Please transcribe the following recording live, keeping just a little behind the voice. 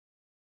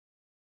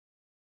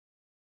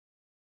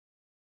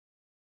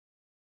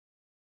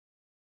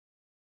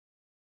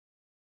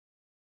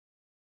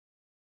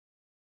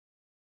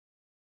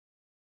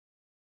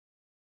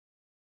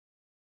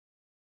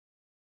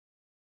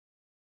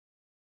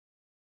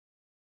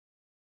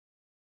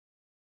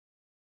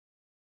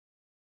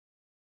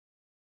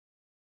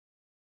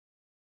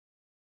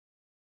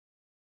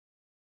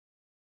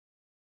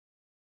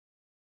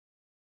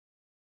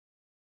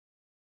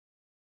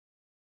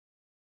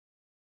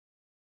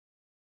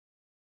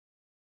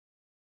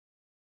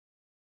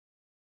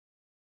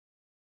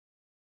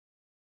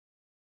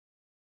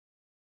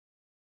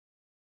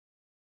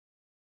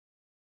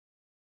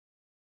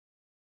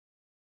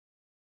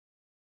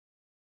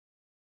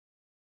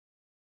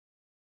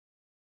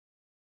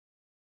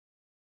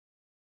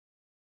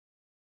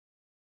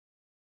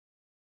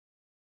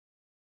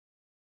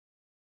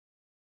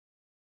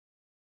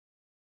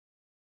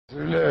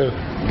Заявляю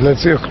для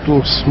тех,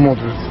 кто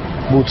смотрит,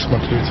 будет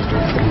смотреть эту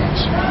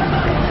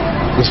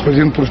информацию.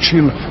 Господин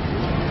Турчинов,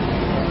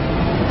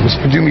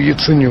 господин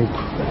Яценюк,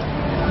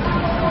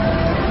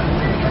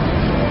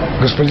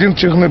 господин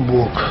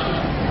Чернобог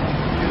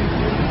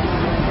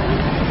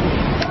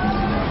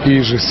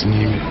и же с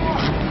ними.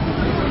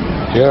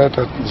 Я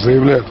это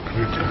заявляю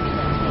открыто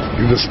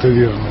и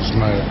достоверно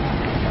знаю,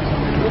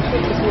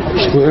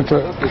 что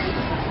это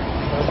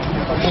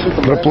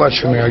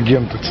проплаченные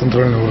агенты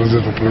Центрального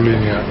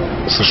разведуправления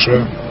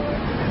США.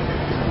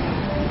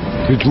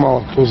 Ведь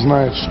мало кто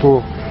знает,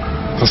 что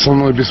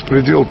основной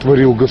беспредел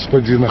творил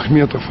господин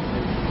Ахметов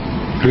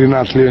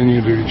Ринат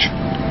Леонидович,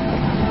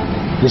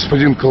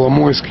 господин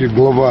Коломойский,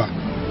 глава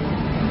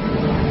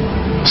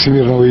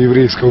Всемирного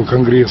еврейского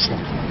конгресса,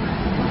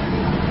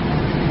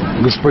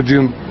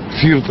 господин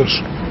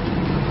Фирташ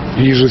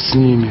и же с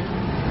ними.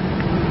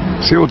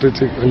 Все вот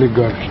эти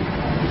олигархи.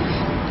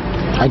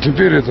 А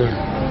теперь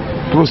это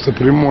просто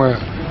прямая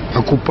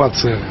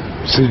оккупация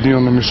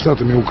Соединенными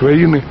Штатами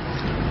Украины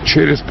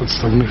через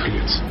подставных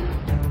лиц.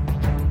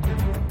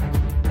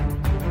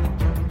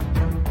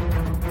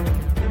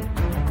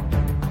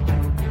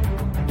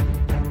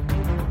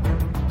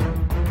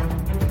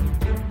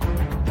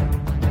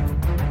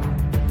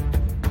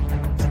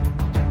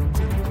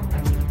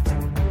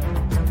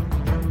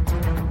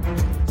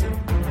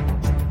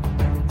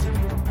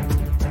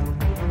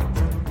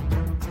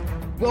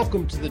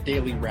 Welcome to the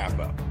Daily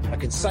Wrap-Up, a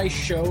concise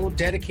show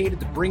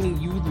dedicated to bringing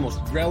you the most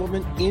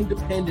relevant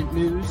independent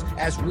news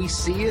as we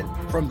see it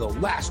from the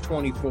last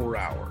 24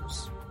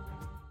 hours.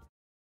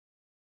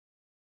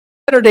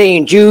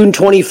 Saturday, June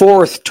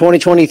 24th,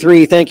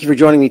 2023. Thank you for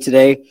joining me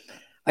today.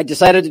 I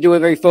decided to do a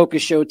very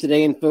focused show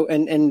today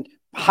and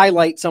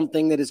highlight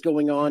something that is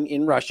going on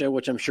in Russia,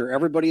 which I'm sure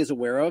everybody is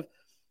aware of,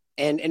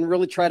 and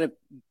really try to,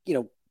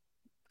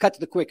 cut to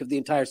the quick of the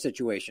entire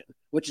situation,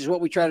 which is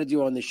what we try to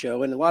do on this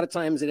show. And a lot of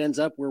times it ends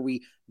up where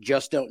we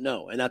just don't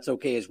know, and that's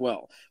okay as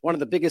well. One of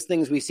the biggest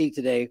things we see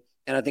today,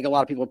 and I think a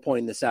lot of people are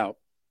pointing this out,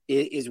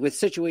 is with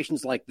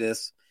situations like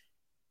this,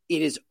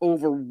 it is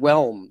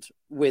overwhelmed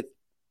with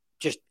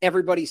just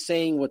everybody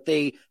saying what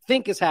they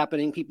think is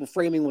happening, people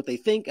framing what they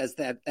think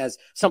as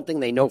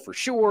something they know for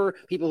sure,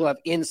 people who have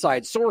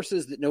inside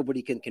sources that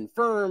nobody can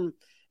confirm.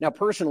 Now,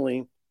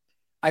 personally,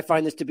 I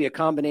find this to be a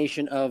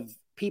combination of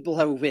people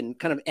have been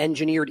kind of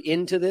engineered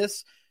into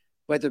this,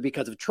 whether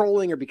because of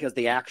trolling or because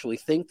they actually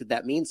think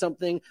that means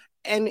something,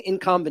 and in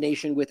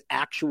combination with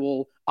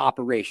actual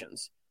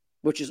operations,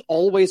 which is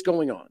always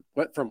going on,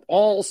 but from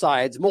all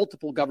sides,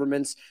 multiple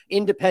governments,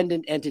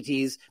 independent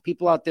entities,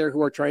 people out there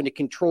who are trying to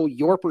control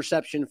your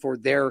perception for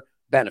their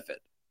benefit.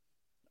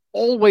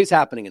 Always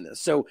happening in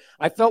this. So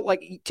I felt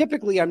like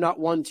typically I'm not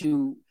one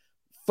to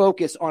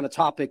focus on a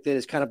topic that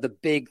is kind of the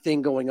big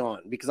thing going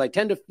on, because I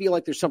tend to feel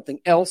like there's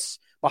something else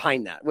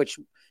behind that, which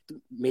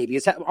maybe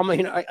is,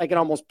 I can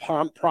almost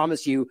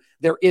promise you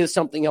there is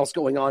something else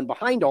going on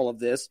behind all of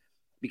this,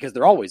 because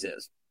there always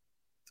is.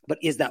 But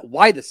is that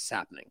why this is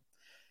happening?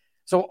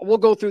 So we'll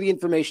go through the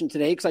information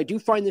today, because I do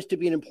find this to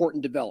be an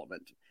important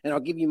development. And I'll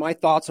give you my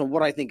thoughts on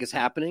what I think is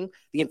happening,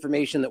 the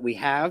information that we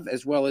have,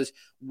 as well as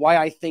why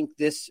I think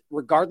this,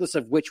 regardless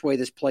of which way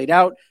this played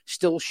out,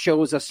 still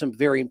shows us some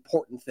very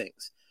important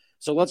things.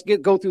 So let's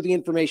go through the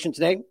information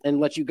today and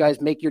let you guys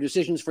make your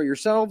decisions for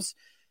yourselves.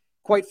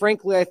 Quite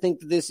frankly, I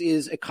think that this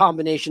is a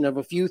combination of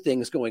a few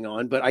things going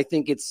on, but I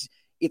think it's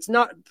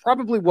not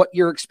probably what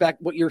you're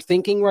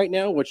thinking right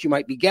now, what you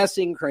might be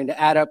guessing, trying to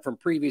add up from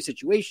previous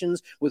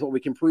situations with what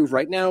we can prove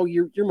right now.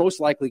 You're most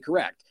likely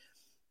correct.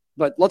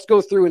 But let's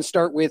go through and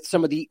start with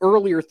some of the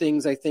earlier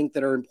things I think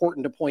that are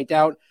important to point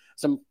out,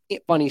 some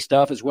funny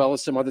stuff, as well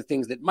as some other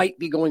things that might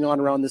be going on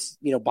around this,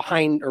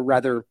 behind, or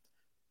rather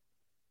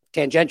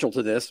tangential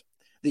to this,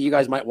 that you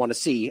guys might want to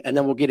see. And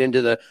then we'll get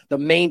into the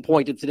main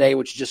point of today,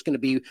 which is just going to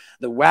be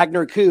the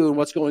Wagner coup and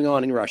what's going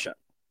on in Russia.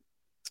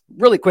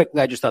 Really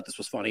quickly, I just thought this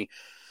was funny.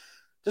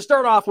 To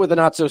start off with a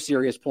not so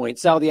serious point,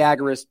 Sal the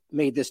Agorist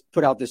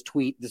put out this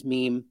tweet, this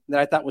meme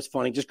that I thought was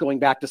funny, just going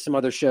back to some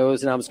other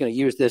shows. And I was going to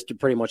use this to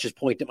pretty much just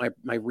point at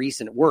my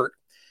recent work.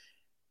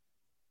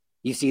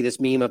 You see this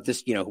meme of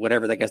this,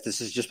 whatever, I guess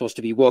this is just supposed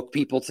to be woke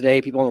people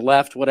today, people on the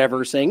left,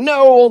 whatever, saying,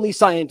 no, only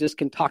scientists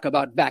can talk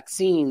about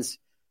vaccines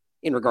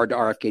in regard to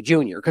RFK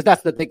Jr., because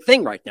that's the big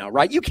thing right now,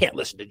 right? You can't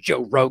listen to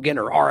Joe Rogan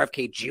or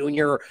RFK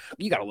Jr.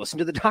 You got to listen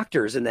to the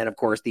doctors. And then, of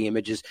course, the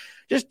image is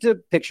just a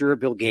picture of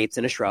Bill Gates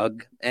in a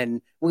shrug,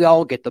 and we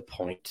all get the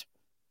point.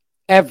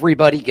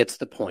 Everybody gets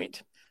the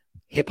point.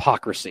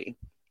 Hypocrisy.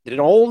 That it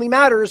only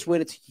matters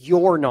when it's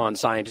your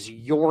non-scientist,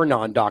 your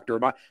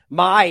non-doctor,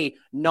 my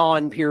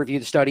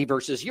non-peer-reviewed study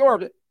versus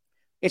your.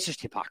 It's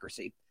just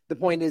hypocrisy. The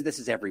point is, this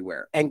is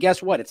everywhere. And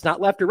guess what? It's not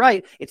left or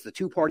right. It's the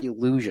two-party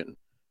illusion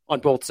on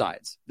both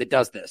sides that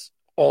does this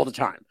all the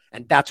time.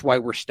 And that's why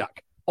we're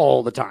stuck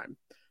all the time.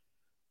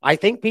 I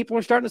think people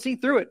are starting to see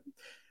through it.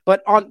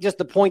 But on just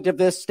the point of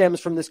this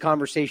stems from this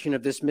conversation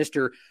of this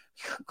Mr.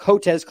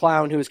 Cortez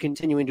clown who is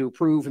continuing to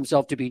prove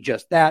himself to be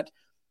just that,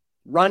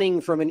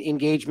 running from an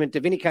engagement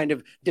of any kind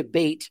of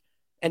debate,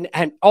 and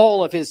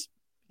all of his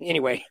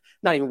Anyway,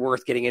 not even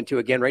worth getting into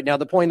again right now.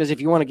 The point is,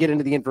 if you want to get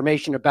into the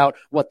information about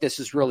what this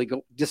is really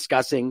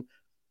discussing,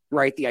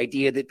 right, the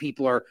idea that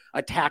people are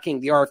attacking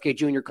the RFK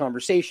Jr.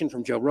 conversation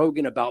from Joe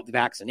Rogan about the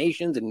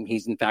vaccinations, and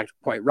he's in fact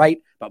quite right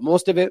about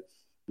most of it.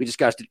 We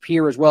discussed it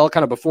here as well,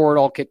 kind of before it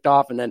all kicked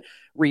off, and then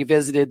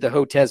revisited the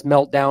Hotez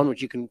meltdown,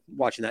 which you can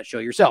watch in that show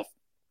yourself.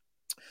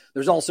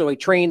 There's also a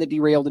train that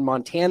derailed in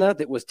Montana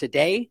that was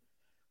today,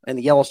 and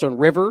the Yellowstone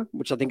River,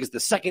 which I think is the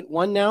second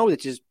one now,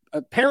 which is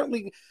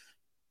apparently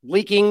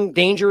leaking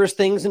dangerous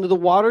things into the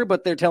water,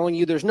 but they're telling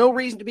you there's no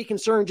reason to be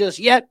concerned just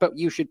yet, but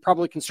you should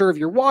probably conserve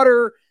your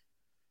water.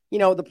 You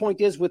know, the point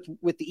is with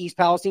the East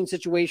Palestine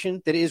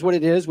situation, that is what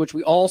it is, which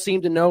we all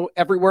seem to know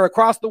everywhere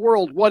across the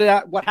world, what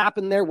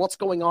happened there, what's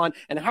going on,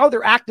 and how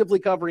they're actively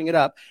covering it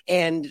up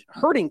and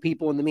hurting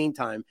people in the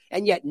meantime.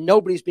 And yet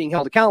nobody's being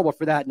held accountable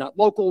for that, not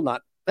local,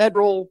 not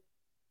federal,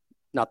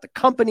 not the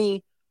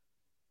company.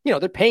 You know,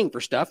 they're paying for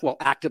stuff while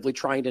actively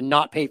trying to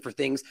not pay for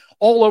things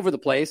all over the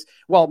place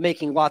while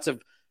making lots of,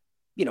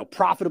 you know,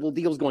 profitable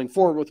deals going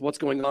forward with what's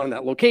going on in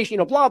that location, you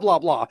know, blah, blah,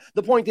 blah.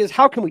 The point is,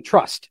 how can we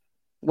trust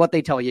what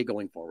they tell you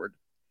going forward?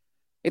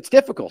 It's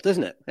difficult,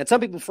 isn't it? And some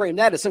people frame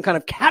that as some kind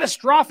of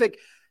catastrophic,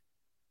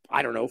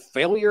 I don't know,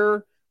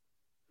 failure.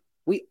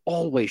 We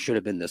always should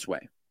have been this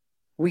way.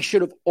 We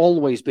should have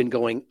always been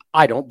going,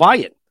 I don't buy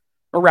it.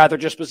 Or rather,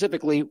 just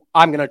specifically,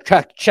 I'm going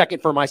to check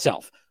it for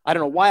myself. I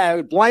don't know why I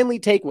would blindly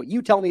take what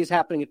you tell me is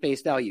happening at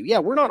face value. Yeah,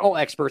 we're not all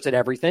experts at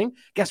everything.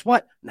 Guess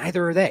what?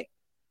 Neither are they.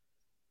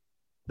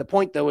 The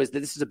point, though, is that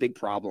this is a big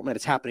problem, and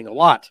it's happening a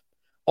lot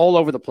all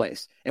over the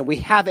place. And we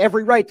have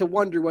every right to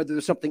wonder whether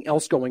there's something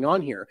else going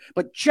on here.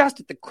 But just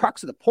at the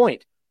crux of the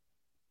point,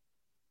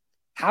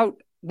 how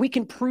we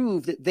can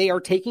prove that they are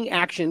taking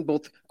action,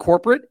 both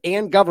corporate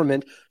and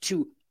government,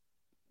 to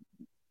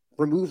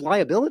remove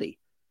liability,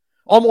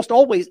 almost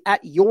always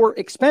at your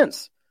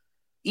expense.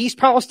 East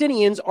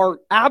Palestinians are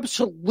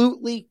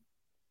absolutely,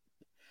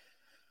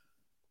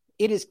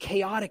 it is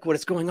chaotic what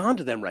is going on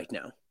to them right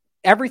now.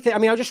 Everything. I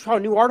mean, I just saw a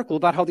new article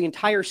about how the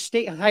entire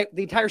city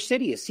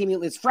is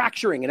seemingly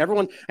fracturing, and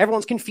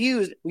everyone's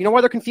confused. You know why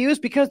they're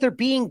confused? Because they're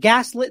being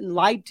gaslit and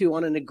lied to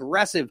on an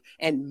aggressive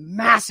and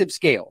massive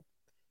scale.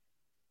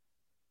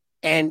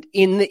 And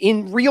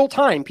in real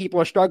time, people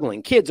are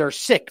struggling. Kids are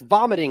sick,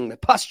 vomiting,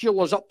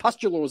 pustules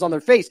on their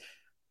face.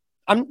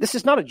 This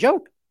is not a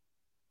joke.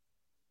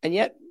 And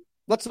yet,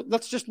 let's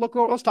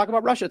talk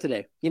about Russia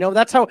today. You know,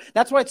 that's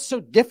why it's so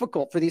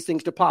difficult for these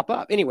things to pop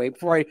up. Anyway,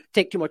 before I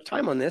take too much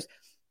time on this.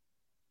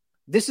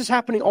 This is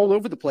happening all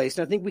over the place,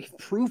 and I think we've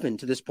proven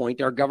to this point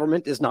our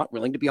government is not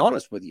willing to be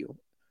honest with you,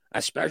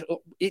 especially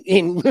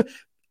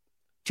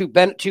to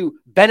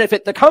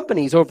benefit the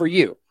companies over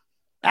you.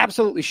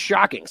 Absolutely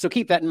shocking. So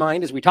keep that in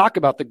mind as we talk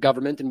about the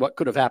government and what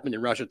could have happened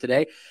in Russia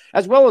today,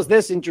 as well as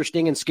this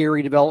interesting and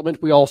scary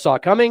development we all saw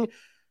coming.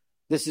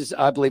 This is,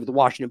 I believe, the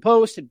Washington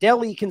Post.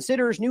 Delhi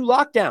considers new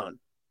lockdown.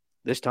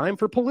 This time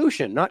for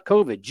pollution, not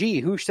COVID. Gee,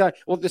 who said?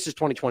 Well, this is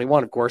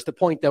 2021, of course. The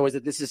point, though, is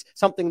that this is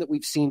something that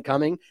we've seen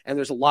coming, and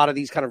there's a lot of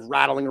these kind of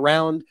rattling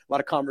around, a lot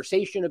of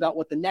conversation about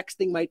what the next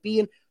thing might be,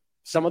 and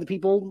some of the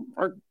people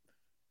are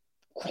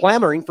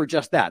clamoring for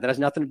just that. That has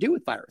nothing to do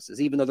with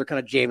viruses, even though they're kind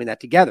of jamming that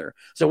together.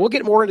 So we'll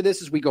get more into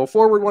this as we go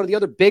forward. One of the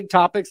other big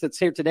topics that's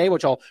here today,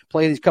 which I'll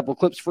play these couple of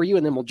clips for you,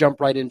 and then we'll jump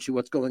right into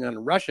what's going on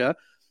in Russia,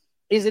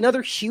 is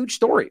another huge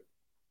story.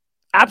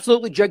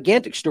 Absolutely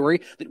gigantic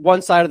story that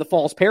one side of the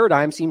false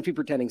paradigm seems to be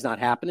pretending is not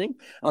happening.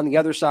 On the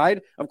other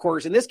side, of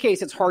course, in this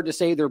case, it's hard to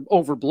say they're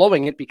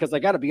overblowing it because I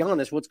got to be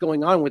honest, what's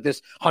going on with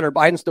this Hunter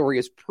Biden story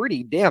is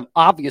pretty damn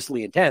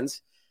obviously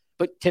intense.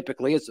 But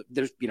typically,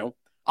 there's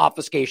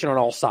obfuscation on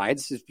all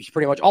sides. It's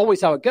pretty much always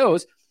how it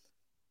goes.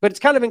 But it's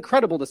kind of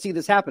incredible to see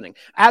this happening.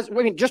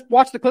 Just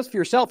watch the clips for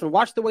yourself and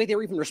watch the way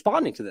they're even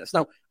responding to this.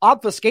 Now,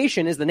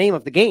 obfuscation is the name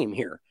of the game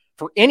here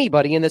for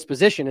anybody in this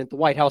position at the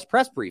White House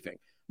press briefing.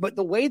 But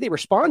the way they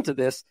respond to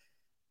this,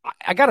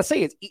 I got to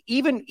say, it's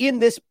even in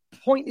this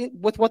point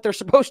with what they're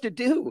supposed to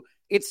do,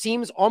 it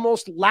seems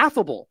almost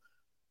laughable.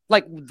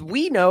 Like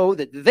we know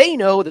that they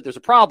know that there's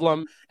a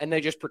problem and they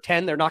just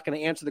pretend they're not going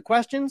to answer the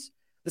questions.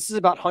 This is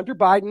about Hunter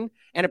Biden.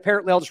 And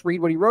apparently, I'll just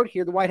read what he wrote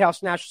here. The White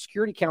House National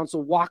Security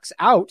Council walks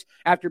out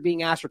after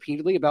being asked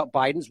repeatedly about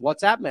Biden's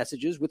WhatsApp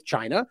messages with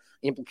China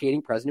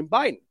implicating President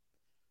Biden.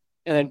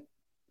 And then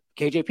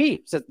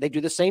KJP said they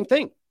do the same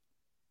thing.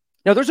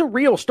 Now, there's a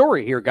real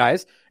story here,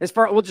 guys.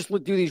 We'll just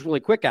do these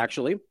really quick,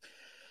 actually.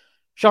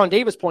 Sean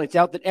Davis points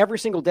out that every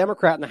single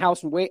Democrat in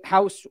the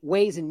House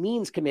Ways and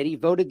Means Committee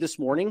voted this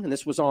morning, and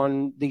this was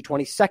on the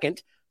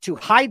 22nd, to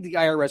hide the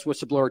IRS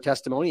whistleblower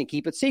testimony and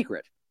keep it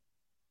secret.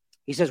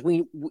 He says,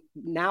 we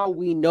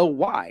know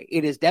why.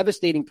 It is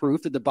devastating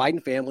proof that the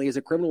Biden family is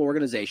a criminal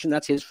organization.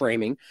 That's his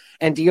framing.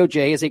 And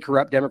DOJ is a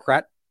corrupt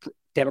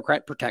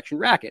Democrat protection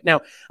racket.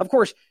 Now, of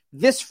course,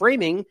 this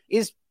framing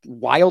is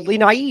wildly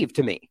naive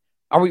to me.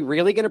 Are we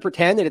really going to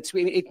pretend that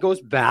it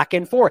goes back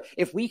and forth?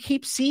 If we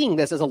keep seeing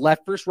this as a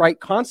left versus right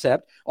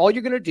concept, all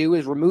you're going to do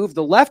is remove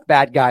the left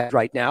bad guys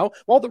right now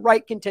while the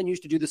right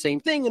continues to do the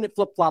same thing and it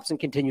flip-flops and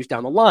continues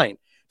down the line.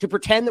 to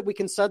pretend that we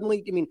can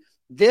suddenly,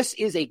 this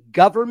is a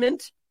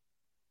government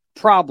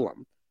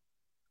problem.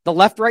 The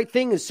left-right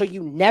thing is so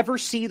you never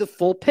see the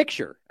full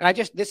picture. And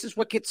this is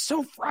what gets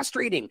so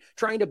frustrating,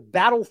 trying to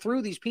battle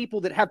through these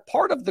people that have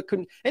part of the,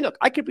 and look,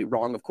 I could be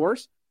wrong, of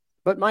course,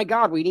 but my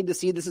God, we need to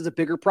see this as a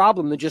bigger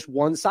problem than just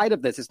one side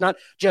of this. It's not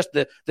just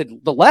the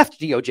left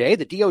DOJ.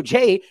 The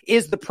DOJ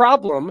is the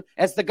problem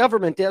as the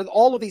government,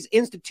 all of these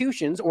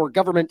institutions or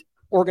government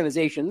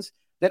organizations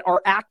that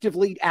are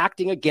actively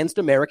acting against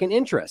American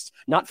interests,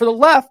 not for the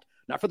left,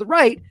 not for the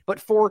right, but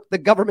for the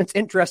government's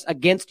interests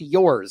against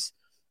yours.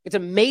 It's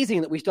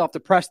amazing that we still have to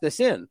press this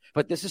in,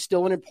 but this is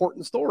still an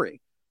important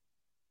story.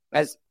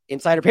 As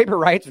Insider Paper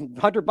writes,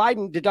 Hunter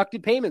Biden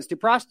deducted payments to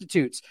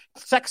prostitutes,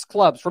 sex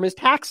clubs from his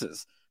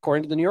taxes,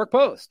 according to the New York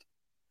Post.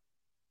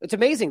 It's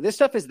amazing. This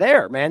stuff is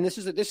there, man. This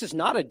is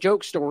not a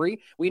joke story.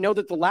 We know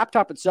that the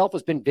laptop itself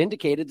has been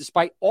vindicated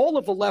despite all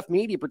of the left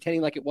media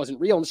pretending like it wasn't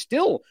real and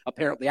still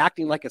apparently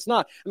acting like it's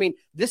not.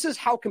 This is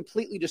how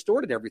completely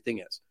distorted everything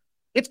is.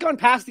 It's gone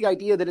past the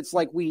idea that it's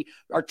like we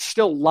are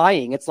still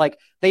lying. It's like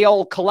they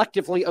all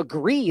collectively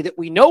agree that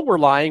we know we're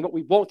lying, but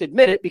we won't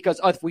admit it because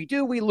if we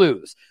do, we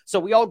lose. So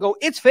we all go,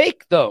 it's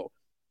fake, though.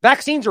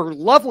 Vaccines are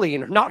lovely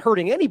and not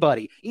hurting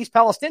anybody. East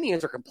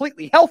Palestinians are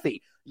completely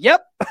healthy.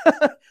 Yep.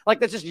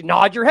 That's just you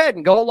nod your head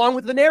and go along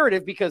with the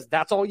narrative because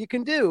that's all you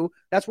can do.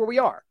 That's where we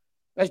are.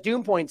 As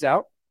Doom points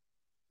out,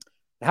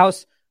 the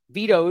House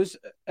vetoes,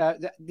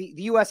 the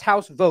U.S.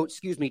 House votes,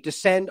 to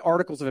send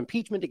articles of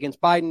impeachment against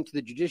Biden to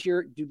the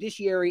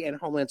Judiciary and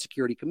Homeland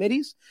Security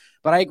committees.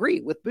 But I agree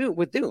with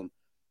Doom.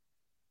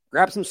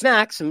 Grab some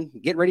snacks and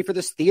get ready for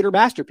this theater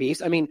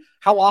masterpiece.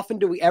 How often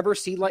do we ever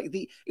see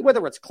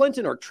whether it's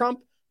Clinton or Trump,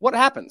 what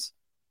happens?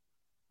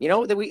 They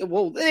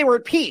were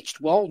impeached.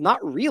 Well,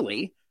 not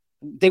really.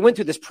 They went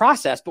through this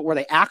process, but were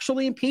they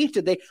actually impeached?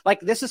 Did they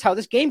this is how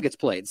this game gets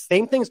played.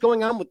 Same thing's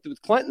going on with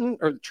Clinton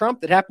or Trump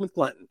that happened with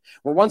Clinton,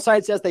 where one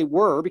side says they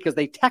were because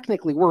they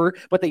technically were,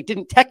 but they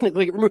didn't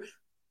technically get removed.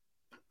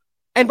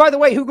 And by the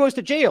way, who goes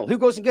to jail? Who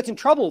goes and gets in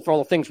trouble for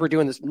all the things we're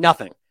doing this?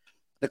 Nothing.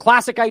 The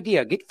classic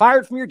idea, get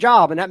fired from your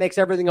job and that makes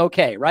everything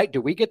okay, right?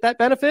 Do we get that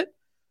benefit?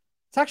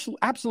 It's actually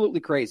absolutely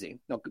crazy.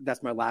 No,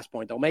 that's my last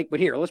point I'll make, but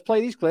here, let's play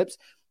these clips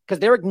because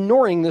they're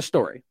ignoring this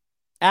story.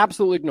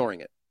 Absolutely ignoring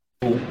it.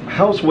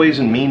 House Ways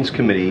and Means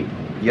Committee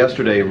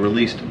yesterday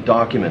released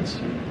documents,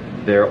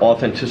 their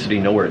authenticity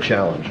nowhere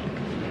challenged.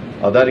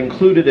 That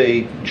included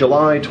a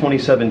July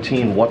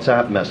 2017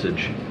 WhatsApp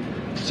message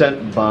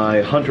sent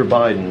by Hunter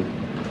Biden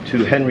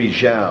to Henry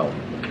Zhao,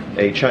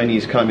 a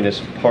Chinese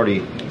Communist Party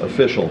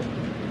official,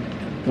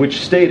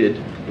 which stated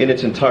in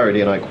its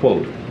entirety, and I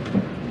quote,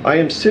 "I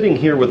am sitting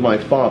here with my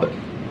father,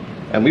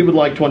 and we would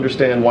like to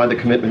understand why the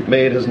commitment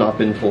made has not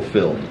been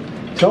fulfilled.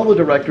 Tell the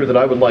director that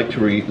I would like to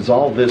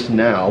resolve this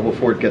now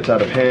before it gets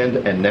out of hand,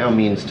 and now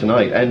means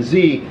tonight. And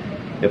Z,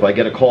 if I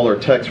get a call or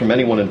text from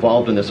anyone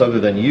involved in this other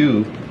than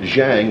you,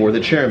 Zhang, or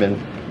the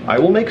chairman, I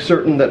will make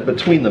certain that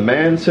between the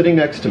man sitting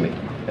next to me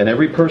and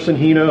every person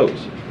he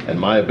knows, and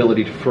my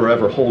ability to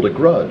forever hold a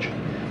grudge,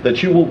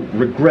 that you will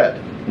regret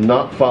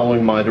not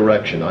following my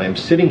direction. I am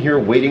sitting here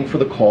waiting for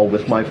the call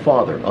with my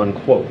father,"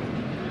 unquote.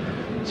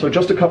 So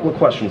just a couple of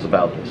questions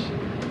about this.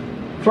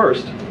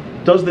 First,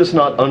 does this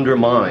not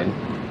undermine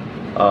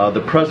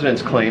the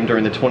president's claim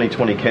during the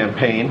 2020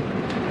 campaign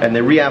and the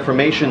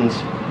reaffirmations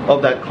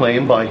of that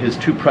claim by his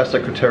two press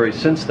secretaries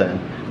since then?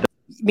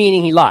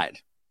 Meaning he lied.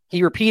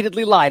 He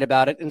repeatedly lied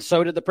about it, and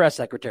so did the press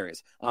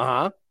secretaries.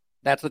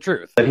 That's the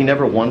truth. That he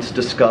never once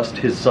discussed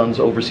his son's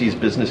overseas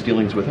business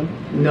dealings with him?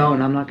 No,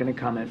 and I'm not going to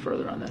comment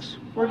further on this.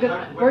 We're good.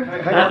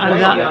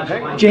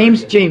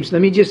 James, let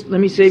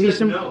me save you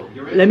some.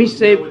 Let me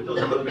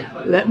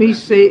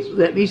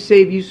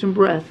save you some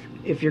breath.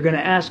 If you're going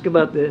to ask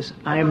about this,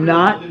 I am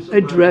not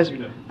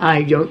addressing.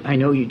 I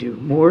know you do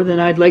more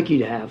than I'd like you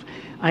to have.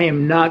 I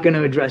am not going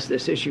to address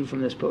this issue from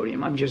this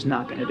podium. I'm just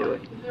not going to do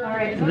it. All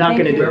right. I'm not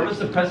going to do it. Where was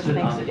the precedent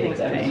on it?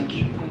 Thank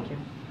you.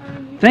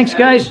 Thanks,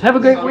 guys. Have a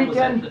great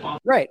weekend.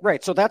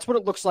 Right. So that's what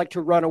it looks like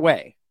to run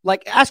away.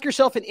 Ask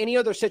yourself in any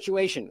other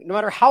situation, no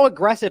matter how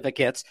aggressive it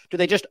gets, do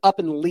they just up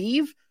and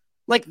leave?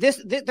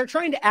 They're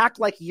trying to act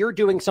like you're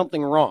doing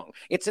something wrong.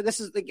 This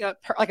is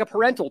like a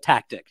parental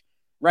tactic,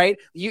 right?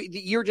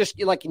 You're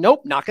like,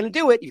 nope, not going to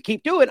do it. You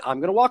keep doing it,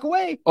 I'm going to walk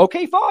away.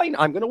 Okay, fine.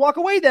 I'm going to walk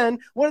away then.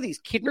 What are these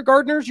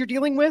kindergartners you're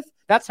dealing with?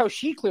 That's how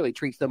she clearly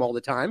treats them all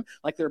the time,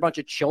 like they're a bunch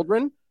of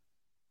children.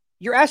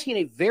 You're asking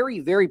a very,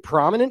 very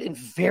prominent and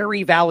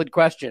very valid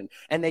question,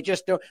 and they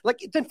just don't.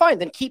 Then fine,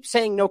 then keep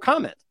saying no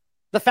comment.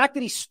 The fact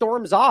that he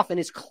storms off and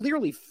is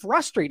clearly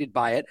frustrated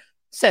by it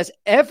says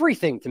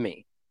everything to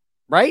me,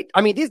 right?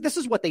 This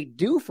is what they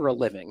do for a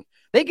living.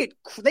 They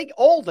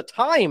all the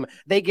time,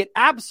 they get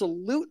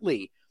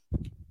absolutely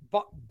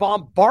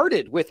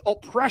bombarded with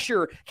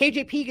pressure.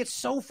 KJP gets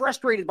so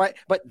frustrated by it,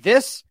 but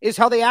this is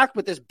how they act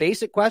with this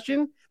basic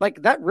question.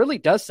 That really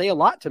does say a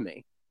lot to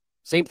me.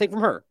 Same thing from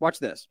her. Watch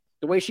this.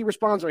 The way she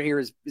responds right here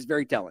is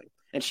very telling.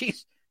 And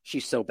she's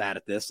She's so bad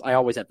at this. I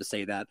always have to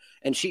say that.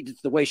 And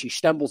the way she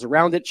stumbles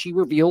around it, she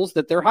reveals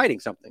that they're hiding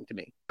something to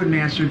me. I couldn't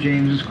answer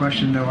James's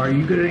question, though. Are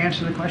you good at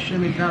answering the question? I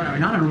mean,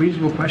 not a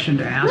reasonable question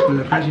to ask, but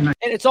the president.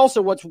 And it's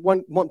also what's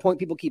one point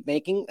people keep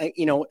making.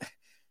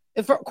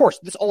 Of course,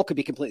 this all could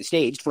be completely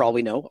staged for all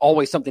we know.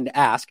 Always something to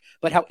ask.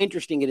 But how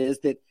interesting it is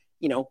that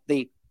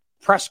the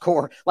press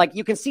corps, like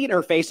you can see it in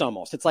her face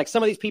almost. It's like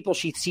some of these people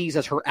she sees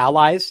as her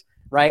allies,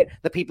 right?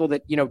 The people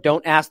that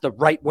don't ask the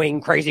right wing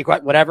crazy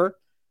whatever.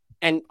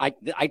 And I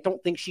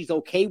don't think she's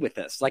okay with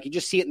this. Like, you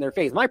just see it in their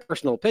face. My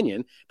personal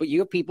opinion, but you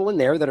have people in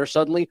there that are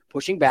suddenly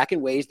pushing back in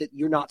ways that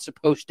you're not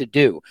supposed to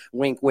do.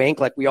 Wink, wink.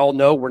 Like we all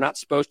know we're not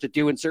supposed to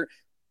do.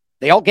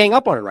 They all gang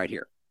up on it right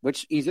here,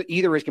 which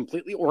either is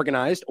completely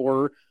organized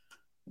or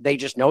they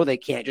just know they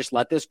can't just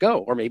let this go.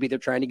 Or maybe they're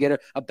trying to get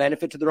a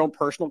benefit to their own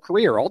personal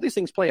career. All these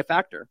things play a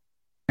factor.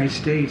 The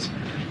United States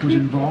was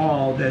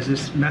involved, as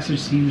this message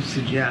seems to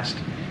suggest,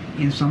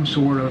 in some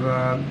sort of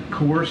a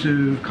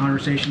coercive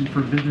conversation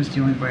for business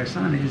dealings by his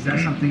son. Is that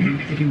something,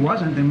 if he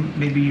wasn't, then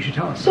maybe you should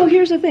tell us? So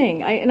here's the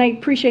thing, and I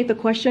appreciate the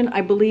question.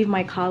 I believe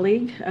my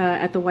colleague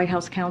at the White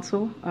House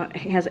Counsel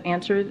has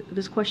answered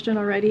this question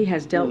already,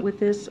 has dealt with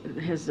this,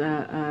 has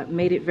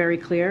made it very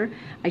clear.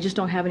 I just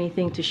don't have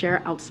anything to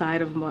share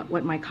outside of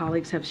what my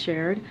colleagues have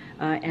shared,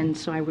 and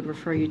so I would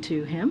refer you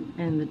to him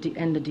and the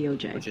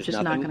DOJ.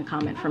 Just not going to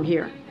comment from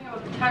here.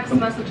 Text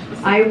message.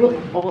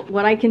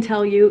 What I can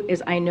tell you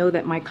is I know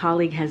that my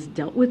colleague has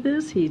dealt with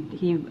this. He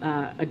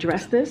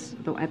addressed this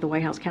at the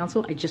White House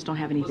Counsel. I just don't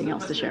have anything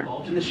else to share.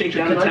 In the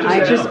shakedown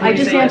I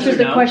just answered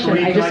the question.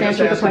 I just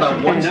answered the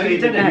question. No, you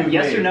didn't.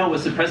 Yes or no?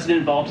 Was the president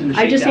involved in the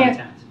shakedown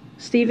attempt?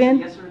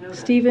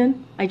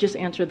 Stephen, I just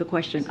answered the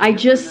question. I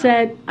guess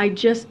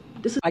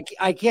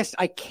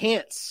I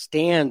can't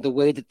stand the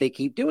way that they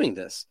keep doing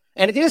this,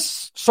 and it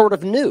is sort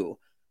of new.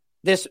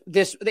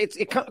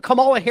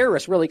 Kamala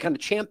Harris really kind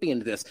of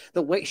championed this.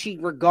 The way she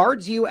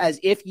regards you as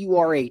if you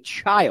are a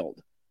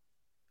child.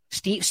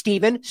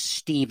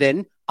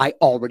 Stephen, I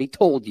already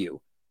told you.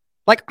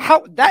 Like,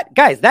 how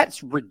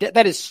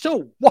that is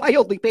so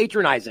wildly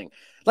patronizing.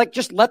 Like,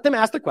 just let them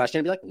ask the question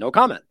and be like, no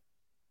comment.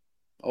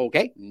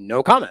 Okay,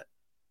 no comment.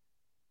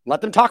 Let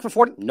them talk for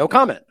 40, no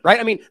comment, right?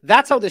 I mean,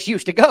 that's how this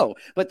used to go.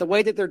 But the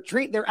way that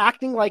they're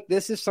acting like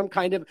this is some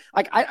kind of,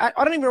 like, I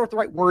don't even know what the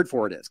right word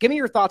for it is. Give me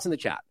your thoughts in the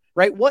chat.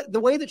 Right? The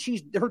way that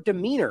her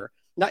demeanor,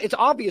 now it's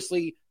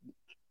obviously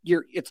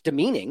it's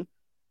demeaning,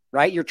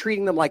 right? You're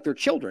treating them like they're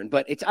children,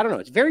 but I don't know.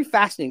 It's very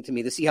fascinating to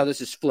me to see how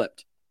this is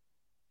flipped.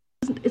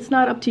 It's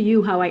not up to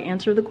you how I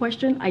answer the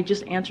question. I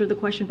just answered the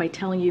question by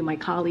telling you my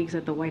colleagues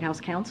at the White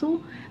House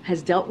Counsel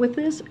has dealt with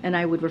this, and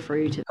I would refer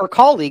you to her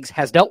colleagues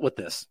has dealt with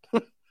this.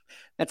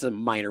 That's a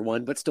minor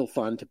one, but still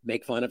fun to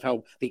make fun of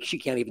how she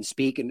can't even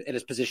speak in a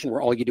position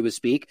where all you do is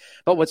speak.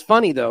 But what's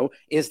funny, though,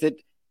 is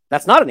that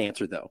that's not an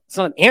answer, though. It's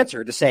not an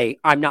answer to say,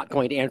 I'm not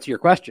going to answer your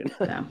question.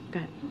 No, go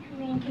ahead.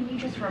 Karine, can you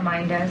just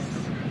remind us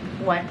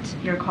what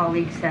your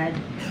colleague said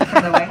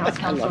from the White House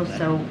Counsel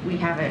so we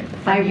have it?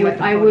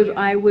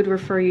 I would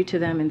refer you to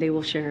them, and they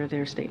will share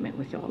their statement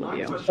with all of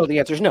you. So the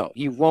answer is no.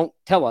 You won't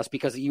tell us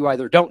because you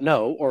either don't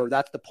know, or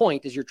that's the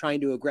point, is you're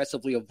trying to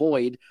aggressively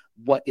avoid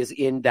what is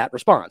in that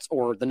response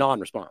or the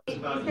non-response.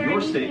 About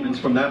your statements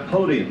from that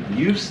podium,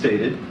 you've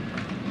stated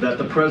that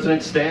the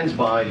president stands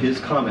by his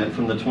comment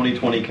from the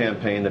 2020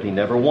 campaign that he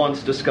never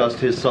once discussed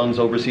his son's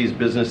overseas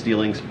business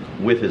dealings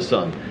with his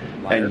son.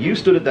 Liar. And you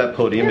stood at that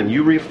podium and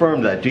you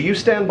reaffirmed that. Do you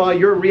stand by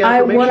your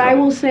reaffirmation? What I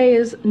will say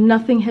is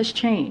nothing has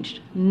changed.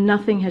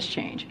 Nothing has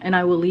changed. And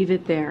I will leave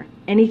it there.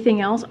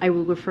 Anything else, I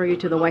will refer you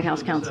to the White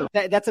House Counsel.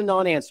 That's a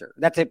non-answer.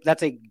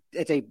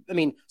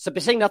 So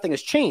saying nothing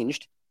has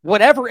changed,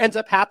 whatever ends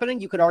up happening,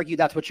 you could argue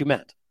that's what you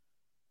meant.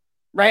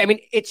 Right? I mean,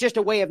 it's just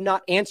a way of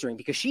not answering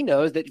because she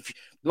knows that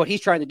what he's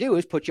trying to do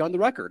is put you on the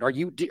record. Are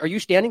you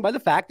standing by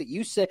the fact that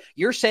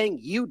you're saying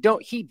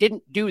he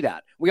didn't do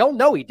that? We all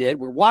know he did.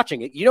 We're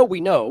watching it.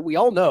 We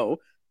all know.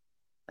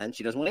 And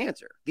she doesn't want to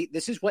answer.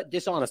 This is what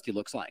dishonesty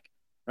looks like,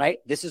 right?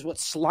 This is what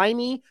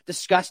slimy,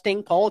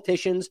 disgusting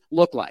politicians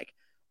look like.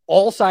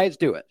 All sides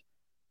do it.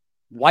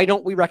 Why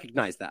don't we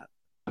recognize that?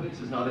 This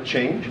is not a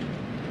change.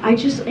 I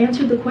just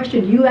answered the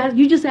question.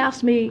 You just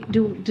asked me,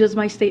 does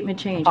my statement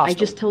change? Hostile. I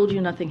just told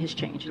you nothing has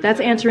changed. That's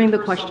answering the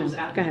question. Go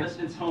ahead.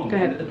 Go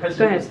ahead. The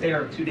president was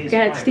there 2 days Go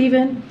ahead, prior.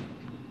 Stephen.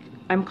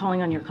 I'm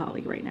calling on your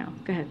colleague right now.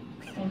 Go ahead.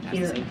 Thank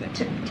you.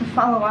 To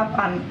follow up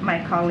on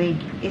my colleague,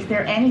 is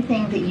there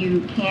anything that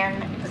you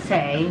can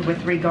say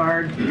with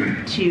regard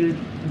to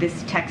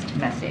this text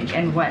message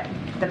and what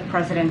the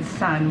president's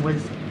son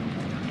was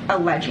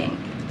alleging?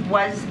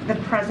 Was the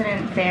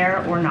president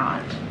there or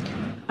not?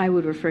 I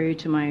would refer you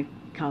to my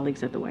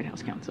colleagues at the White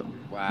House Counsel.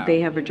 Wow.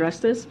 They have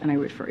addressed this, and I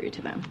refer you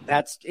to them.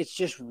 It's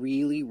just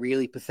really,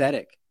 really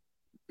pathetic.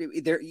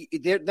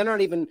 They're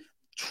not even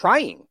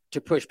trying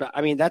to push back.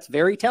 I mean, that's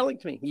very telling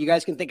to me. You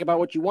guys can think about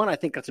what you want. I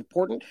think that's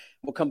important.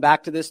 We'll come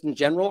back to this in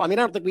general. I mean,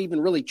 I don't think we even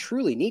really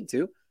truly need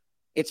to.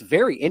 It's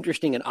very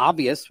interesting and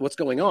obvious what's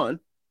going on.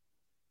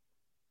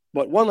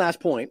 But one last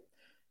point.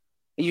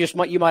 You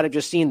might have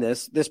just seen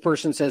this. This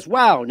person says,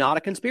 wow, not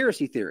a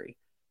conspiracy theory.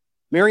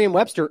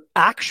 Merriam-Webster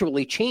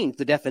actually changed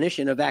the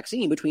definition of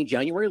vaccine between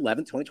January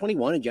 11th,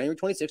 2021 and January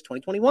 26th,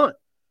 2021.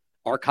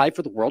 Archived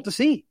for the world to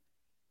see.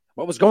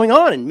 What was going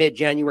on in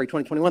mid-January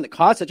 2021 that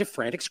caused such a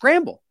frantic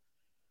scramble?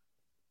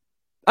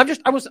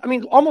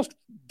 Almost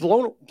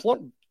blown.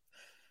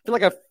 I feel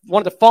like I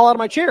wanted to fall out of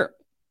my chair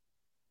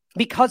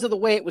because of the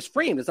way it was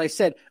framed. As I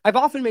said, I've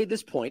often made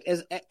this point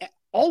as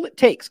all it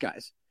takes,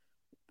 guys,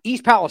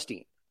 East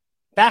Palestine,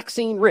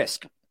 vaccine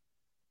risk,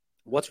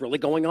 what's really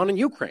going on in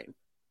Ukraine,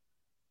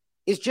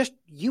 is just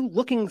you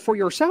looking for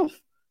yourself,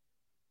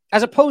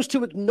 as opposed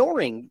to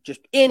ignoring just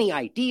any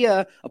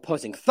idea,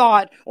 opposing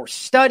thought, or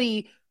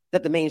study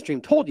that the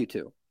mainstream told you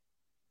to.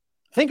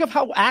 Think of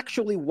how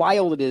actually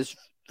wild it is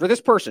for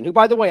this person, who,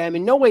 by the way, I'm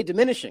in no way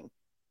diminishing,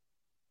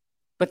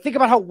 but think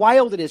about how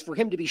wild it is for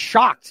him to be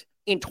shocked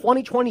in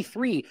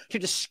 2023 to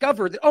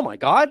discover that, oh my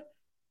God,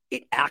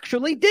 it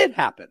actually did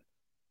happen.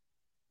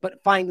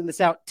 But finding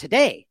this out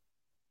today,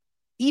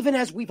 even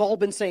as we've all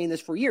been saying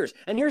this for years.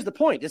 And here's the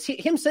point, is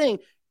him saying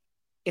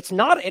it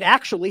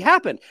actually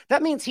happened.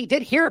 That means he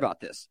did hear about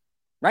this,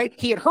 right?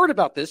 He had heard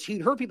about this.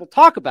 He'd heard people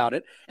talk about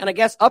it. And I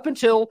guess up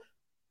until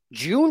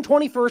June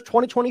 21st,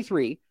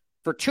 2023,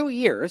 for 2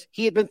 years,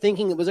 he had been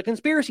thinking it was a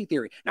conspiracy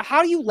theory. Now,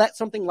 how do you let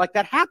something like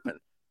that happen?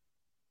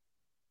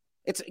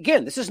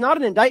 This is not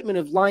an indictment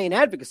of lying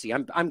advocacy.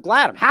 I'm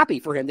glad, I'm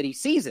happy for him that he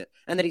sees it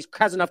and that he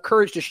has enough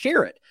courage to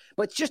share it.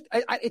 But it's just,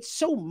 it's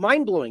so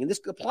mind-blowing. And this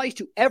applies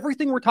to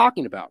everything we're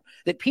talking about,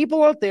 that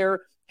people out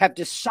there have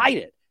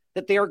decided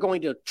that they are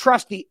going to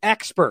trust the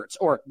experts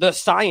or the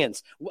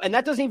science. And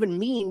that doesn't even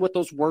mean what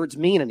those words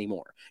mean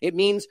anymore. It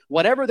means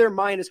whatever their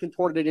mind is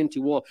contorted it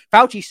into. Well,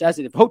 Fauci says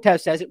it, if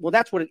Hotez says it, well,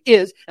 that's what it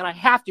is. And I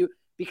have to,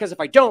 because if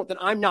I don't, then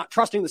I'm not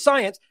trusting the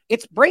science.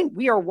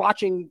 We are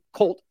watching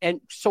cult and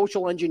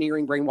social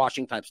engineering,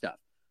 brainwashing type stuff.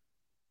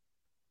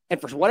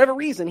 And for whatever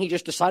reason, he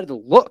just decided to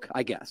look,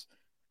 I guess,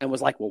 and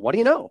was like, well, what do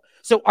you know?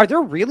 So are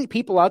there really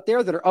people out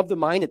there that are of the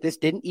mind that this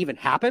didn't even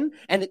happen?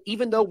 And that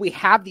even though we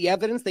have the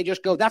evidence, they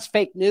just go, that's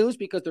fake news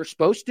because they're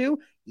supposed to?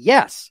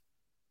 Yes.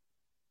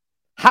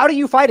 How do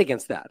you fight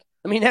against that?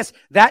 I mean,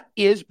 that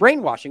is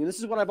brainwashing. And this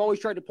is what I've always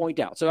tried to point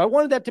out. So I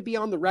wanted that to be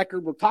on the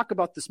record. We'll talk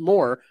about this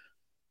more.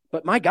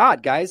 But my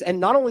God, guys,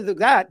 and not only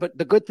that, but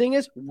the good thing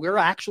is we're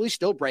actually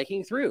still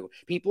breaking through.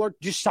 People are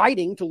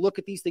deciding to look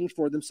at these things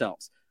for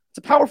themselves. It's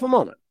a powerful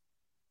moment.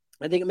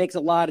 I think it makes a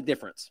lot of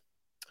difference.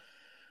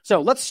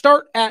 So let's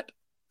start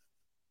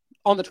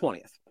on the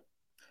 20th.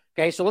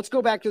 Okay, so let's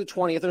go back to the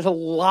 20th. There's a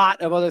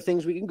lot of other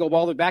things we can go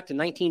all the way back to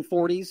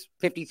 1940s,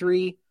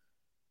 53,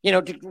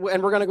 and we're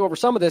going to go over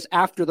some of this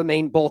after the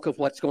main bulk of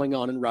what's going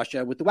on in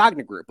Russia with the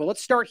Wagner Group. But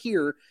let's start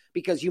here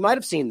because you might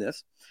have seen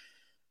this.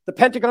 The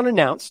Pentagon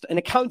announced an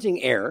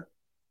accounting error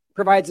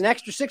provides an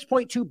extra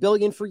 $6.2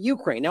 billion for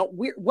Ukraine. Now,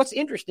 what's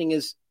interesting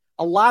is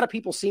a lot of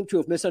people seem to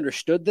have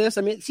misunderstood this.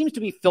 I mean, it seems to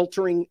be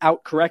filtering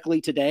out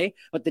correctly today,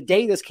 but the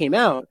day this came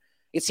out,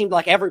 it seemed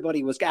like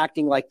everybody was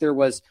acting like there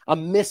was a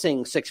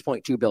missing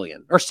 $6.2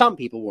 billion, or some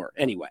people were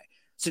anyway.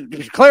 So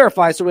to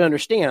clarify, so we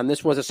understand,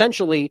 this was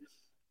essentially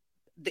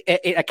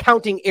an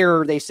accounting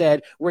error, they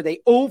said, where they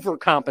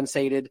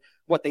overcompensated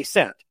what they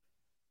sent.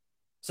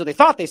 So they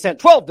thought they sent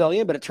 $12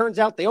 billion, but it turns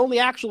out they only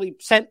actually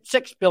sent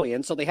 $6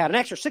 billion. So they had an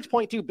extra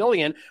 $6.2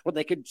 billion what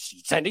they could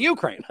send to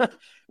Ukraine,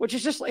 which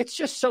is it's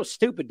just so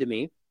stupid to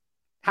me.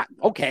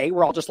 Okay,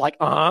 we're all just like,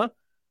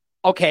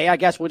 okay, I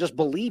guess we'll just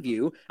believe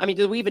you. I mean,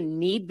 do we even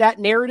need that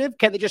narrative?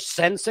 Can they just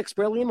send $6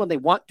 billion when they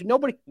want to?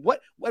 Nobody.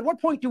 At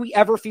what point do we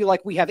ever feel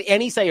like we have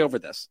any say over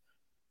this?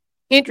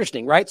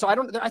 Interesting, right? So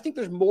I think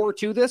there's more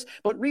to this,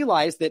 but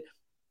realize that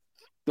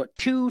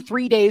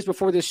 2-3 days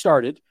before this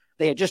started,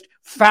 they had just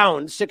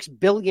found $6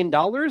 billion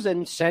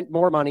and sent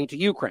more money to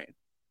Ukraine.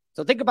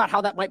 So think about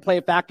how that might play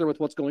a factor with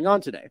what's going on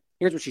today.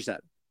 Here's what she said.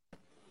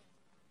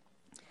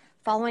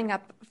 Following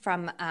up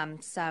from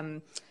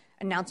some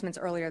announcements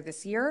earlier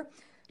this year,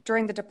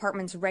 during the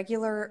department's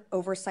regular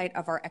oversight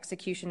of our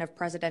execution of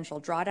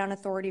Presidential Drawdown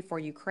Authority for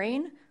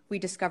Ukraine, we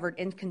discovered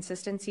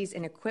inconsistencies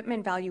in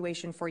equipment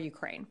valuation for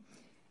Ukraine.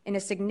 In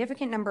a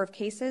significant number of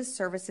cases,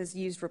 services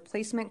used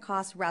replacement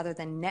costs rather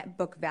than net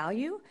book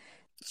value.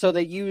 So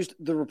they used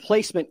the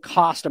replacement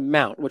cost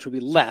amount, which would be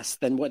less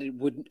than what it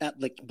would,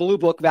 like blue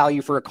book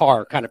value for a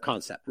car kind of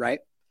concept, right?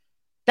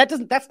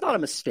 That's not a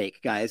mistake,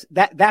 guys.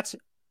 That's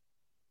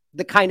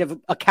the kind of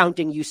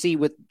accounting you see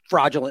with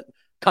fraudulent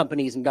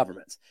companies and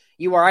governments.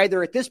 You are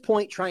either at this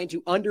point trying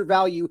to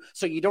undervalue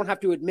so you don't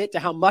have to admit to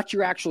how much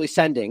you're actually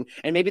sending.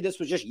 And maybe this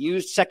was just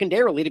used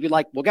secondarily to be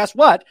like, well, guess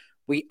what?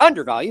 We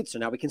undervalued, so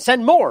now we can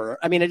send more.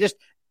 I mean,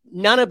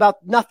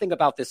 nothing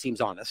about this seems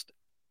honest.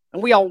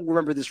 And we all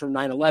remember this from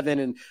 9/11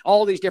 and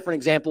all these different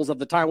examples of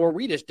the time where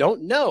we just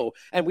don't know.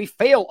 And we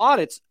fail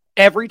audits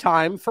every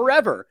time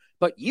forever.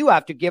 But you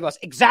have to give us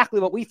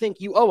exactly what we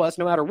think you owe us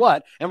no matter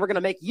what. And we're going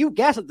to make you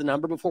guess at the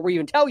number before we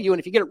even tell you.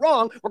 And if you get it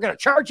wrong, we're going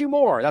to charge you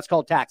more. That's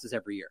called taxes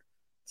every year.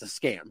 It's a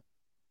scam.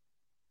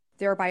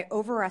 Thereby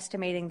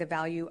overestimating the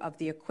value of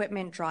the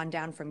equipment drawn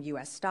down from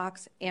U.S.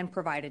 stocks and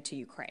provided to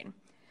Ukraine.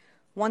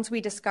 Once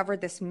we discovered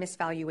this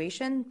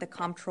misvaluation, the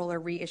comptroller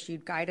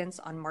reissued guidance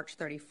on March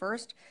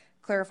 31st,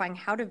 clarifying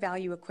how to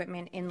value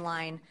equipment in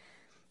line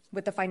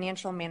with the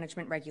financial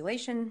management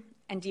regulation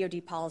and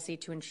DoD policy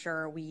to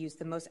ensure we use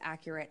the most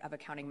accurate of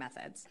accounting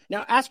methods.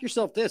 Now, ask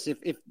yourself this: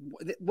 if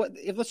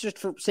let's just,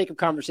 for sake of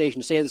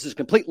conversation, say this is a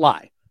complete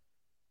lie.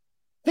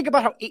 Think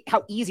about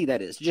how easy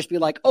that is to just be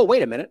like, oh,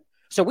 wait a minute.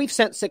 So we've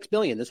sent $6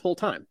 billion this whole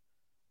time,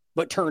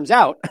 but turns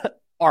out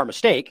our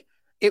mistake,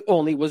 it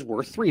only was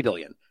worth $3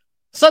 billion.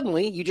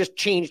 Suddenly, you just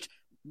changed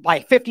by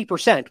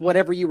 50%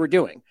 whatever you were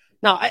doing.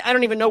 Now, I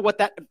don't even know what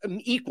that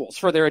equals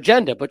for their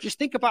agenda, but just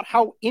think about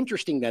how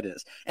interesting that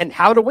is. And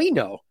how do we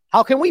know?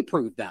 How can we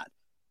prove that?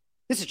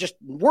 This is just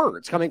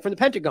words coming from the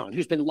Pentagon,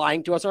 who's been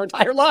lying to us our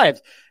entire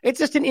lives. It's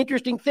just an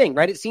interesting thing,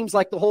 right? It seems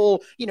like the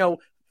whole,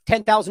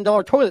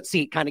 $10,000 toilet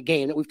seat kind of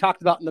game that we've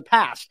talked about in the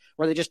past,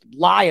 where they just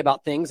lie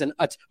about things, and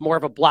it's more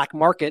of a black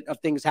market of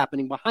things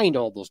happening behind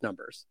all those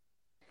numbers.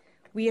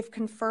 We have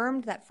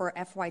confirmed that for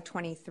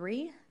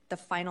FY23, the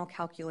final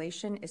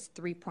calculation is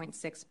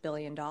 $3.6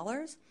 billion.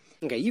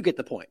 Okay, you get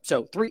the point.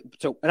 So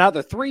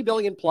another $3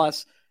 billion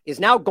plus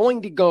is now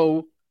going to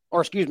go,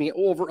 over a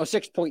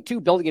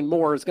 $6.2 billion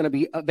more is going to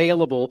be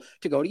available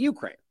to go to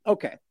Ukraine.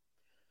 Okay.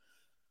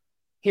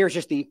 Here's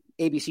just the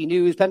ABC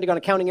News. Pentagon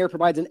accounting error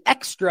provides an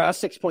extra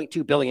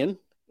 $6.2 billion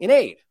in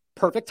aid.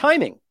 Perfect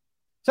timing.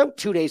 So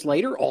 2 days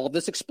later, all of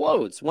this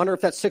explodes. Wonder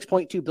if that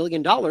 $6.2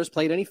 billion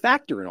played any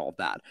factor in all of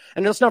that.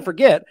 And let's not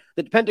forget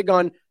that the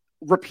Pentagon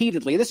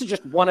repeatedly, this is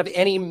just one of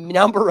any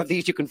number of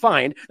these you can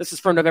find. This is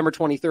from November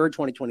 23rd,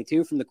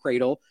 2022, from the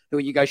Cradle, who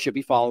you guys should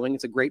be following.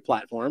 It's a great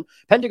platform.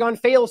 Pentagon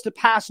fails to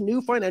pass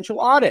new financial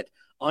audit,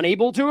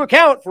 unable to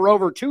account for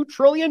over $2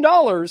 trillion.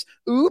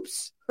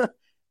 Oops.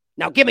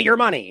 Now give me your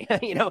money.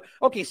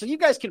 Okay, so you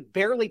guys can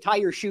barely tie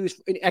your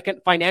shoes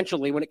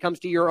financially when it comes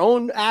to your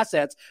own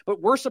assets, but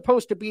we're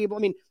supposed to be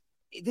able,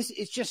 this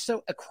is just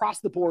so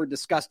across the board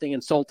disgusting,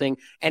 insulting,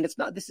 and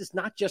this is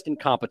not just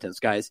incompetence,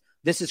 guys.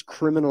 This is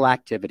criminal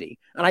activity.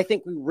 And I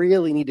think we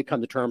really need to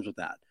come to terms with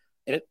that.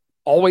 And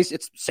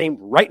it's the same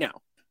right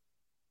now.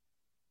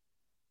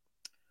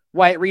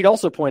 Wyatt Reed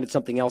also pointed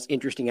something else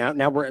interesting out.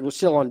 Now we're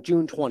still on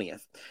June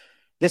 20th.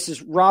 This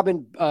is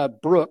Robin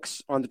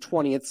Brooks on the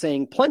 20th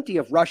saying plenty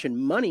of Russian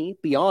money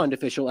beyond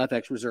official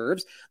FX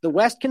reserves the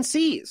West can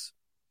seize.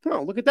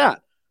 Oh, look at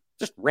that.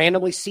 Just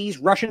randomly seize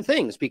Russian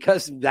things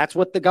because that's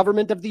what the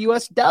government of the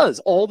U.S. does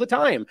all the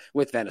time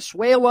with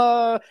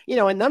Venezuela,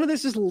 and none of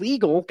this is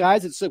legal,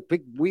 guys. It's so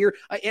big, weird.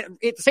 At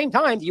the same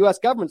time, the U.S.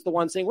 government's the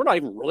one saying we're not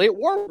even really at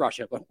war with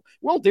Russia, but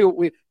we'll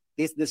do it.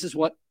 This is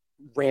what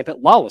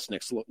rampant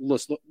lawlessness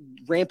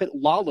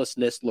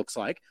looks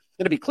like.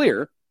 And to be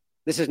clear,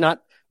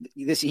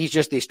 he's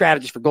just the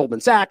strategist for Goldman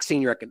Sachs,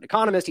 senior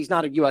economist. He's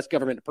not a U.S.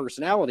 government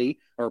personality,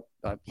 or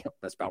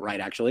that's about right,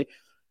 actually.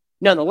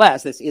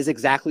 Nonetheless, this is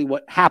exactly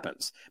what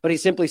happens. But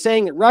he's simply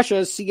saying that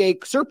Russia's CA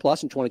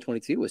surplus in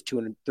 2022 was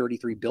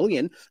 $233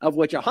 billion, of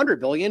which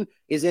 $100 billion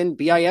is in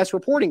BIS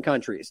reporting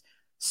countries.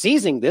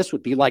 Seizing this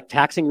would be like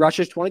taxing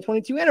Russia's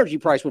 2022 energy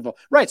price.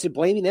 Right, so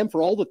blaming them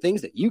for all the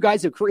things that you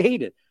guys have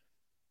created.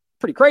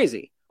 Pretty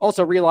crazy.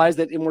 Also realize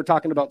that when we're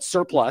talking about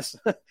surplus,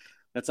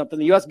 that's something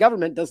the U.S.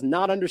 government does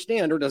not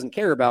understand or doesn't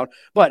care about.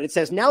 But it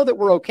says now that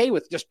we're okay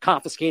with just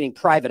confiscating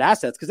private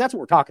assets, because that's what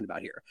we're talking about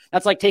here.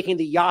 That's like taking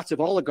the yachts of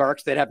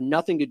oligarchs that have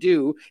nothing to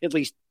do, at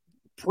least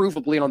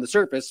provably on the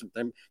surface,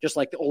 just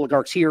like the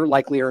oligarchs here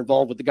likely are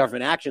involved with the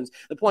government actions.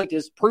 The point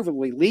is,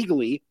 provably,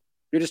 legally,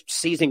 you're just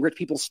seizing rich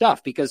people's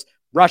stuff because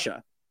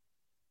Russia.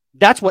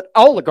 That's what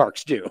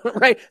oligarchs do,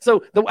 right?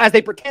 So as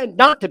they pretend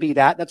not to be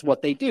that's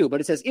what they do. But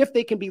it says if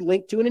they can be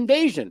linked to an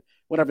invasion,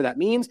 whatever that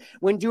means.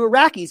 When do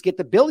Iraqis get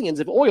the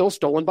billions of oil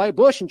stolen by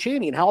Bush and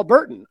Cheney and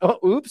Halliburton? Oh,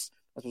 oops.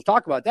 Let's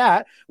talk about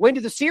that. When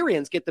do the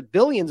Syrians get the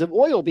billions of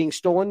oil being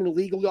stolen in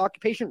illegal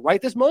occupation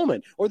right this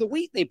moment? Or the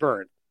wheat they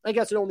burn? I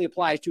guess it only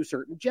applies to a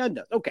certain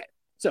agenda. Okay,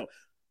 so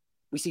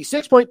we see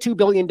 $6.2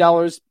 billion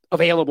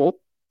available.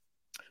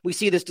 We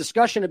see this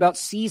discussion about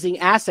seizing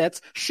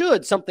assets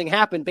should something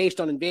happen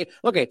based on invasion.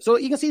 Okay, so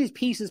you can see these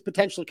pieces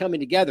potentially coming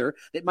together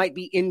that might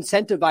be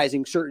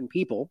incentivizing certain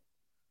people.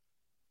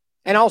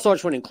 And also, I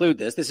just want to include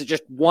this. This is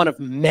just one of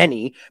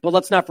many, but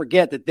let's not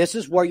forget that this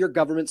is where your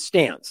government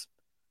stands.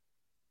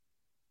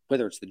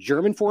 Whether it's the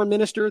German foreign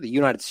minister, the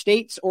United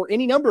States, or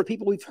any number of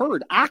people we've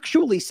heard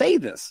actually say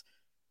this.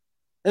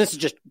 And this is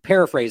just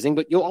paraphrasing,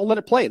 but I'll let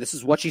it play. This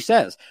is what she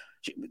says.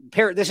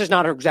 This is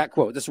not her exact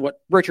quote. This is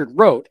what Richard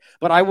wrote.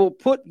 But I will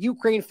put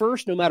Ukraine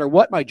first no matter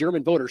what my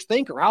German voters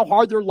think or how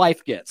hard their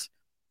life gets.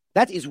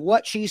 That is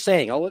what she's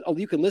saying.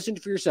 You can listen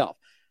for yourself.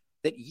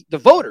 That the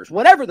voters,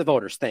 whatever the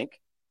voters think,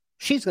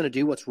 she's going to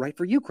do what's right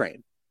for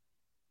Ukraine.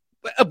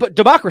 But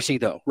democracy,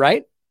 though,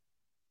 right?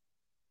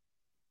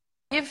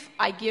 If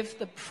I give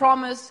the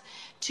promise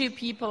to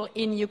people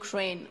in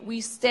Ukraine,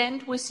 we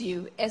stand with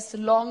you as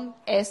long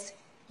as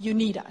you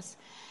need us.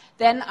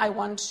 then I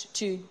want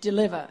to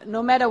deliver,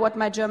 no matter what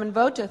my German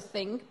voters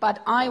think, but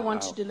I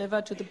want to deliver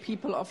to the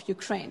people of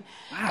Ukraine.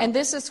 Wow. And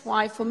this is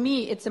why, for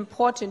me, it's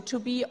important to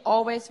be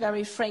always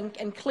very frank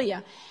and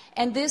clear.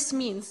 And this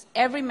means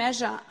every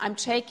measure I'm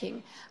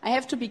taking, I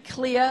have to be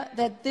clear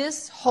that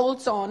this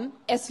holds on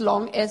as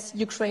long as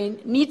Ukraine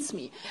needs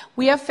me.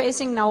 We are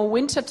facing now a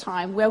winter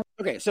time where...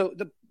 Okay, so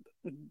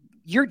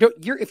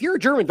if you're a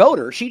German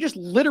voter, she just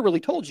literally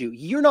told you,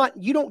 you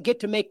don't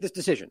get to make this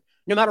decision.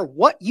 No matter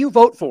what you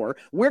vote for,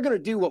 we're going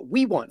to do what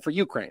we want for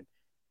Ukraine,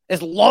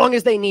 as long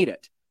as they need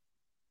it.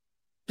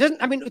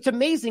 It's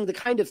amazing the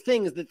kind of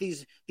things that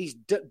these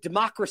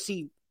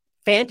democracy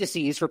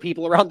fantasies for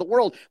people around the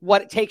world,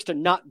 what it takes to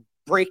not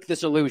break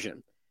this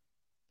illusion.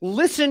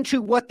 Listen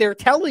to what they're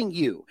telling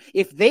you.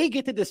 If they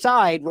get to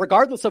decide,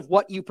 regardless of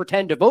what you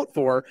pretend to vote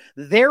for,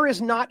 there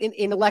is not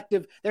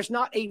there's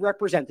not a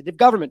representative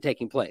government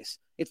taking place.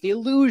 It's the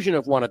illusion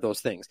of one of those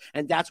things.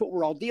 And that's what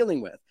we're all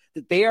dealing with.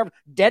 That they have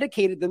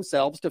dedicated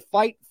themselves to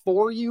fight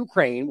for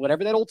Ukraine,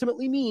 whatever that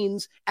ultimately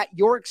means, at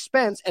your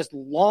expense as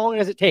long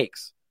as it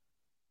takes.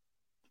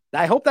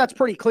 I hope that's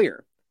pretty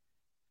clear.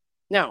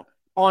 Now,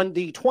 on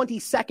the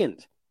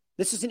 22nd,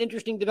 this is an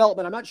interesting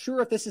development. I'm not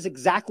sure if this is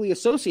exactly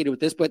associated with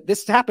this, but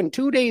this happened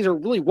 2 days or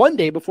really 1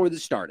 day before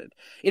this started.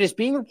 It is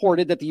being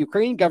reported that the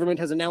Ukrainian government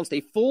has announced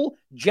a full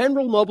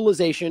general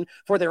mobilization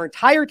for their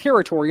entire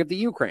territory of the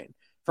Ukraine.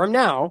 From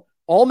now,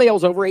 all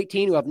males over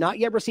 18 who have not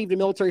yet received a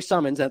military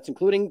summons, that's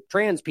including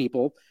trans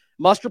people,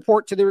 must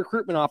report to the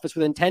recruitment office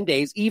within 10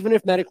 days, even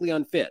if medically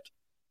unfit.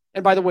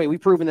 And by the way, we've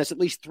proven this at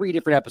least 3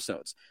 different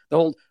episodes. The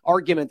whole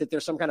argument that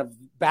there's some kind of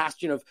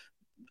bastion of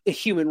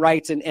human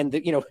rights and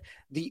the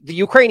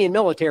Ukrainian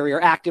military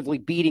are actively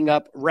beating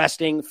up,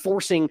 arresting,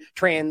 forcing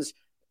trans,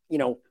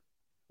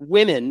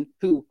 women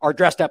who are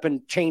dressed up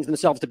and change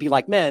themselves to be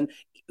like men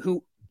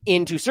who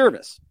into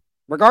service,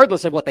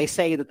 regardless of what they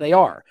say that they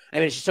are.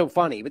 It's just so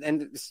funny,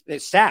 and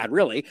it's sad,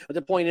 really. But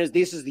the point is,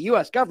 this is the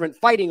U.S. government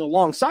fighting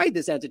alongside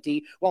this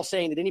entity while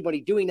saying that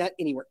anybody doing that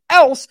anywhere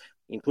else,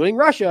 including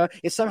Russia,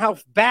 is somehow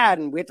bad,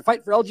 and we have to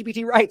fight for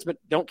LGBT rights, but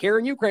don't care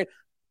in Ukraine.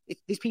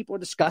 These people are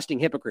disgusting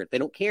hypocrites. They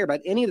don't care about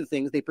any of the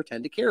things they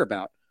pretend to care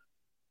about.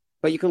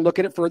 But you can look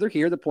at it further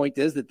here. The point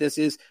is that this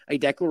is a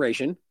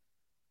declaration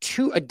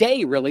a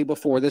day, really,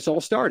 before this all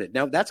started.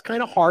 Now, that's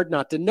kind of hard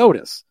not to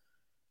notice.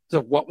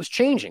 So what was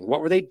changing? What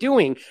were they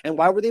doing? And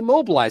why were they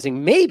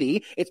mobilizing?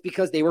 Maybe it's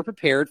because they were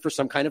prepared for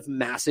some kind of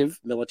massive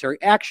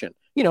military action,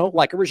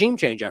 like a regime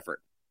change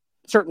effort.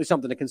 Certainly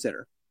something to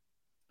consider.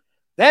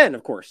 Then,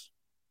 of course,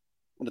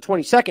 on the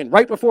 22nd,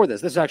 right before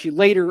this is actually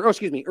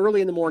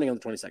early in the morning on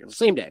the 22nd, the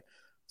same day.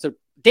 So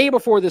day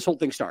before this whole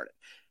thing started,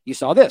 you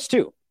saw this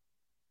too.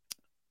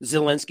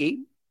 Zelensky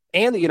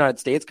and the United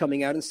States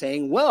coming out and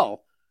saying,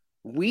 well,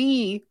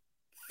 we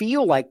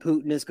feel like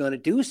Putin is going to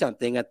do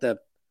something at the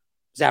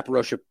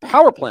Zaporozhye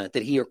power plant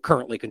that he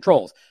currently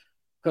controls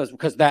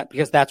because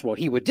that's what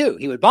he would do.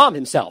 He would bomb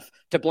himself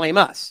to blame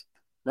us,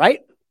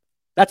 right?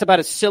 That's about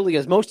as silly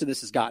as most of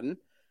this has gotten.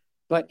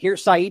 But here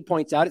Saeed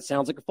points out it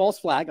sounds like a false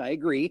flag. I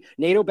agree.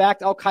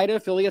 NATO-backed al-Qaeda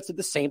affiliates did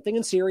the same thing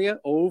in Syria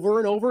over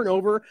and over and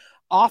over,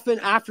 often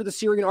after the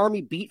Syrian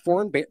army beat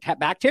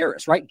foreign-backed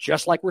terrorists, right?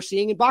 Just like we're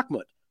seeing in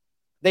Bakhmut.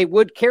 They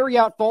would carry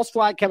out false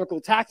flag chemical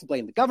attacks,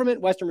 blame the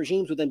government. Western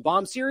regimes would then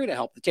bomb Syria to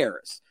help the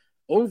terrorists.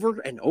 Over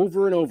and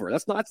over and over.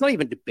 That's not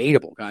even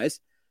debatable, guys.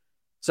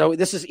 So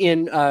this is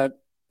in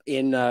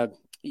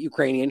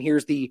Ukrainian.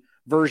 Here's the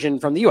version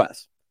from the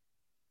U.S.,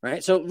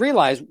 right? So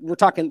realize we're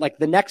talking like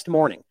the next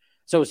morning.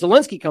 So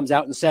Zelensky comes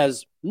out and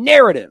says,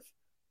 narrative.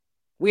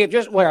 I'll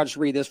just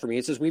read this for me.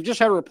 It says, we've just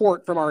had a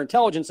report from our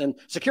intelligence and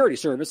security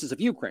services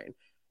of Ukraine.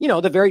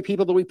 The very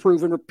people that we've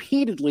proven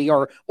repeatedly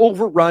are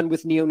overrun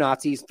with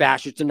neo-Nazis,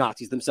 fascists, and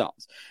Nazis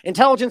themselves.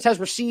 Intelligence has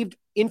received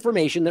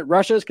information that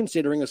Russia is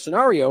considering a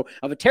scenario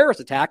of a terrorist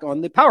attack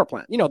on the power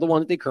plant, the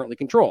one that they currently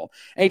control.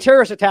 A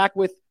terrorist attack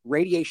with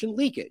radiation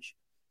leakage.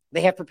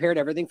 They have prepared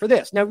everything for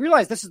this. Now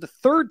realize this is the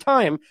 3rd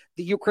time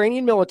the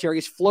Ukrainian military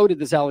has floated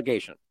this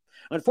allegation.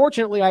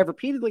 Unfortunately, I've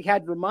repeatedly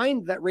had to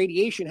remind that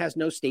radiation has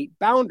no state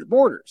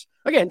borders.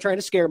 Again, trying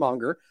to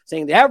scaremonger,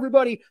 saying that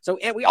everybody,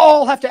 and we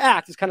all have to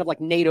act. It's kind of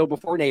like NATO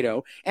before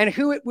NATO. And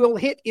who it will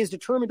hit is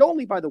determined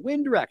only by the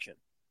wind direction.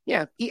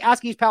 Yeah,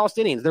 ask East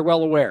Palestinians. They're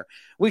well aware.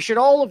 We share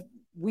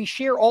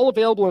all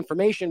available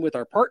information with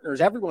our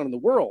partners, everyone in the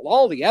world,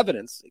 all the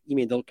evidence. You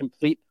mean the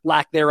complete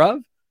lack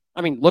thereof?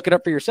 Look it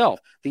up for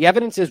yourself. The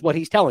evidence is what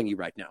he's telling you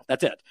right now.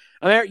 That's it.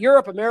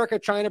 Europe, America,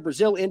 China,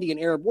 Brazil, India,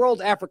 and Arab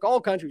world, Africa, all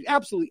countries,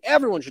 absolutely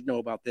everyone should know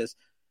about this.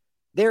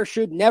 There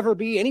should never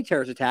be any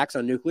terrorist attacks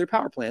on nuclear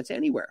power plants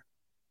anywhere.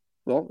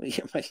 Well,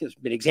 there's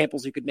been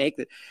examples you could make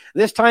that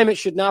this time it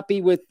should not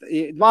be with.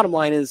 The bottom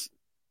line is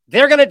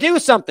they're going to do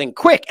something.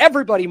 Quick,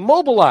 everybody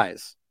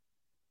mobilize.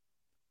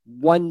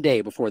 1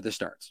 day before this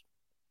starts.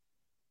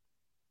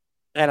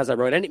 And as I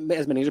wrote,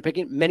 as many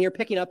are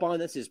picking up on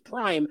this is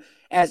prime.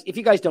 As if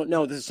you guys don't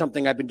know, this is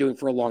something I've been doing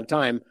for a long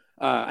time.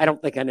 I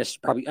don't think I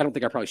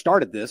probably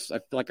started this. I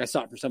feel like I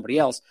saw it from somebody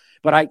else,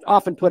 but I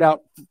often put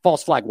out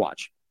false flag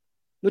watch.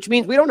 which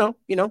means we don't know.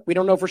 We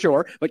don't know for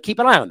sure, but keep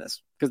an eye on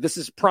this because this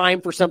is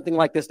prime for something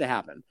like this to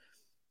happen.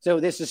 So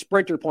this is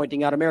Sprinter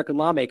pointing out American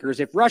lawmakers.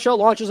 If Russia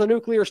launches a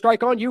nuclear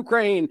strike on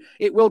Ukraine,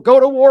 it will go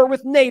to war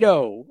with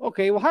NATO.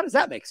 Okay, well, how does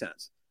that make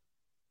sense?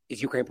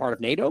 Is Ukraine part of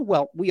NATO?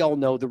 Well, we all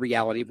know the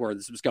reality of where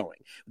this was going.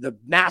 The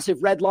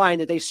massive red line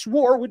that they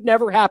swore would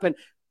never happen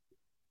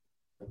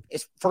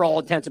is, for all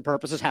intents and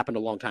purposes, happened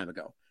a long time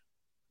ago.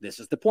 This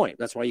is the point.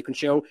 That's why you can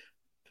show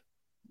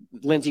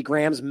Lindsey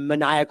Graham's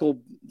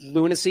maniacal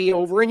lunacy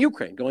over in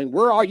Ukraine, going,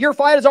 your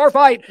fight is our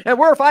fight, and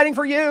we're fighting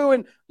for you.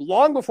 And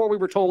long before we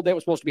were told that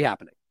was supposed to be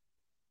happening,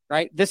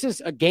 right? This is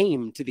a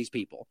game to these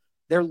people.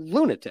 They're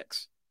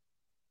lunatics.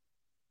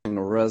 A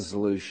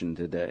resolution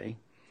today,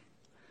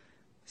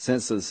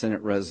 since the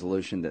Senate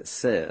resolution that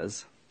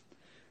says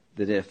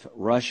that if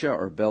Russia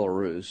or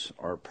Belarus,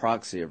 or a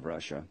proxy of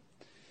Russia,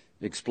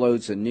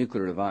 explodes a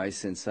nuclear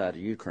device inside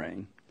of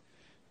Ukraine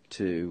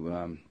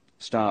to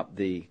stop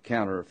the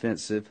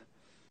counteroffensive.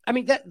 I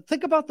mean,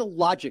 think about the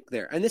logic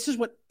there. And this is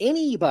what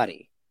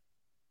anybody,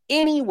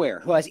 anywhere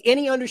who has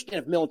any understanding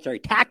of military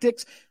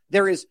tactics,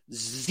 there's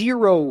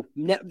no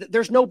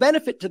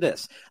benefit to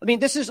this. I mean,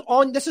 this is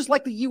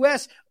like the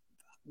U.S.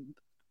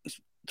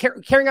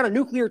 carrying out a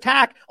nuclear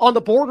attack on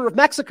the border of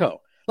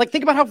Mexico. Like,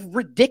 think about how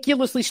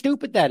ridiculously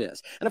stupid that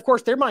is. And of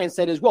course, their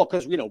mindset is, well,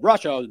 because,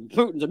 Russia,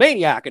 Putin's a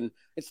maniac, and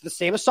it's the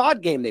same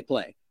Assad game they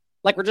play.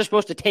 Like, we're just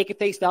supposed to take at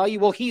face value.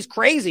 Well, he's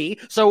crazy,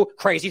 so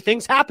crazy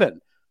things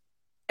happen.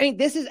 I mean,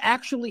 this is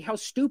actually how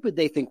stupid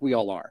they think we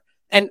all are.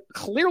 And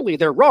clearly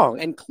they're wrong.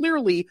 And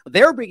clearly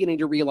they're beginning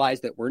to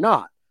realize that we're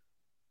not.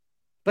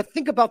 But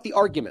think about the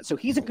argument. So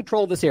he's in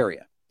control of this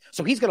area.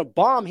 So he's going to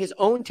bomb his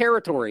own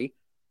territory,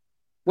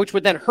 which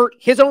would then hurt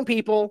his own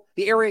people,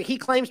 the area he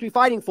claims to be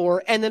fighting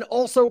for, and then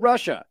also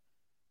Russia.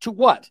 To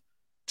what?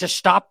 To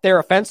stop their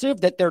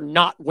offensive that they're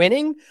not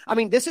winning? I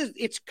mean,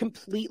 it's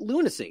complete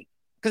lunacy.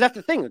 Because that's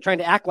the thing. They're trying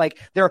to act like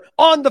they're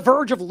on the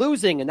verge of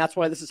losing, and that's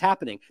why this is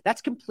happening.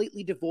 That's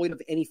completely devoid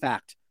of any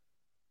fact.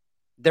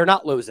 They're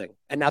not losing,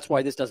 and that's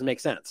why this doesn't make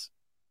sense.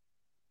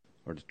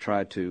 Or to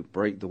try to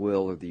break the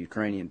will of the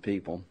Ukrainian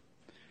people,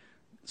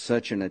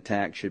 such an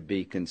attack should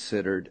be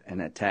considered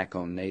an attack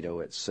on NATO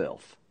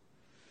itself.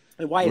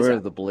 And why is We're that?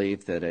 of the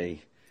belief that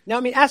Now,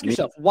 I mean, ask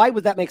yourself, why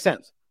would that make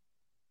sense?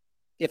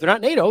 If they're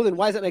not NATO, then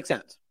why does that make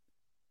sense?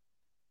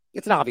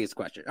 It's an obvious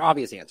question,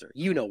 obvious answer.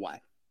 You know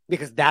why.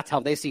 Because that's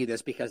how they see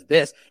this, because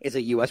this is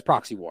a U.S.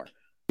 proxy war.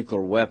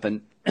 Nuclear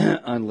weapon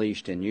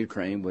unleashed in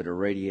Ukraine would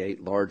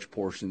irradiate large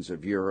portions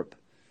of Europe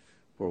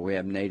where we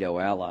have NATO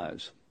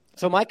allies.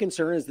 So my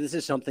concern is this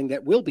is something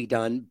that will be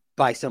done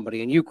by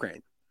somebody in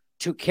Ukraine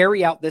to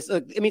carry out this.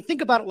 I mean,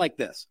 think about it like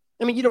this.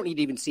 I mean, you don't need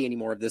to even see any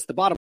more of this. The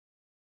bottom,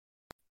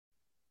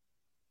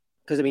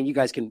 because, I mean, you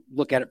guys can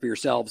look at it for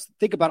yourselves.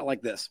 Think about it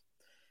like this.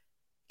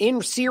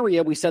 In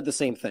Syria, we said the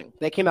same thing.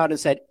 They came out and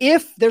said,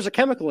 if there's a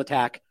chemical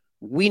attack,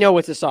 we know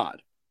it's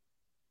Assad.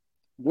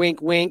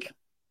 Wink, wink,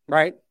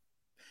 right?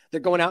 They're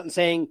going out and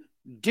saying,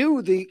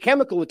 do the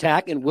chemical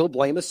attack and we'll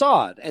blame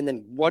Assad. And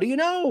then what do you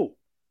know?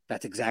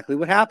 That's exactly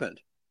what happened.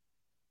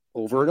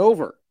 Over and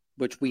over,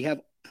 which we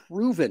have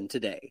proven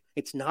today.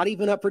 It's not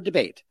even up for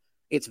debate.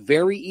 It's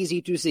very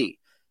easy to see.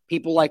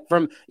 People like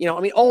from,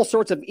 all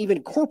sorts of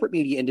even corporate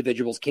media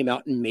individuals came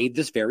out and made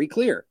this very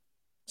clear.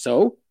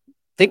 So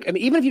even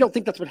if you don't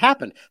think that's what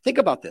happened, think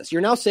about this.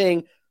 You're now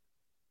saying,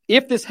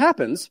 if this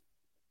happens,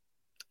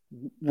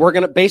 we're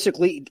going to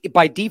basically,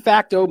 by de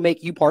facto,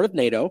 make you part of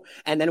NATO,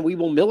 and then we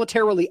will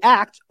militarily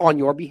act on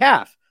your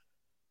behalf.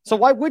 So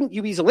why wouldn't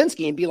you be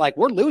Zelensky and be like,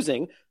 we're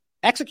losing,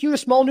 execute a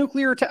small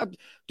nuclear attack,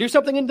 do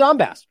something in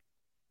Donbass,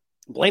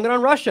 blame it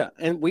on Russia,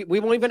 and we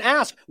won't even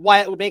ask why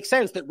it would make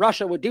sense that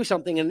Russia would do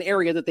something in an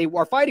area that they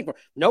are fighting for.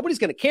 Nobody's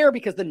going to care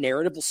because the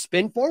narrative will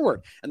spin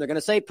forward, and they're going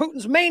to say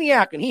Putin's a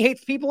maniac and he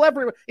hates people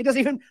everywhere.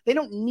 They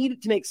don't need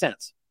it to make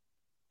sense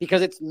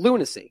because it's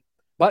lunacy.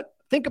 But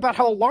think about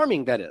how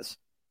alarming that is.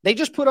 They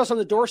just put us on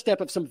the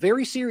doorstep of some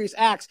very serious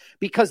acts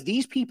because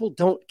these people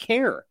don't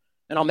care.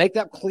 And I'll make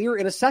that clear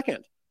in a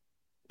second.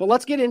 But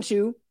let's get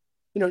into,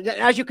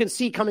 as you can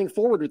see coming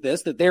forward with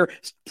this, that they're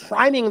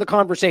priming the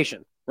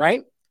conversation,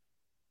 right?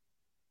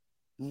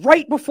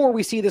 Right before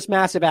we see this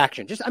massive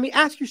action.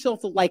 Ask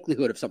yourself the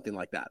likelihood of something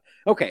like that.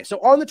 Okay, so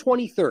on the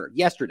 23rd,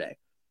 yesterday,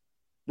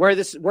 where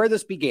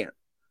this began,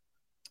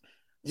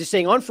 just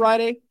saying on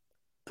Friday,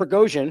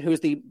 Prigozhin, who is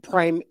the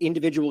prime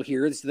individual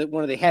here, this is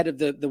one of the head of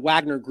the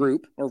Wagner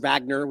group, or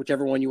Wagner,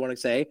 whichever one you want to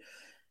say,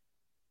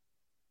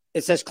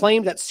 it says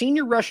claimed that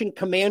senior Russian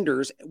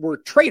commanders were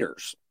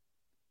traitors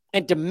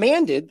and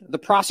demanded the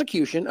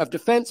prosecution of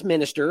Defense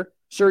Minister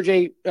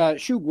Sergei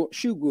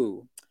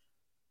Shoigu.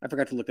 I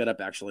forgot to look that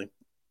up, actually.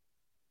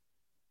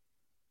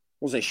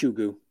 We'll say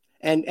Shoigu.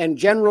 And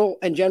General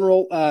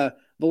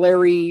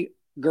Valery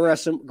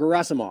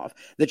Gerasimov,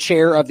 the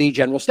chair of the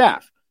General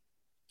Staff.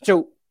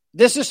 So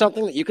this is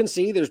something that you can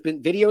see. There's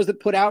been videos that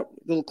put out,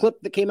 a little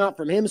clip that came out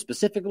from him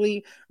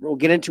specifically. We'll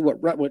get into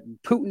what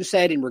Putin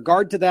said in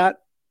regard to that.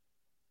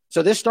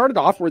 So this started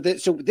off where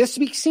this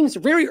seems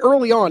very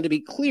early on to be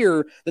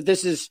clear that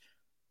this is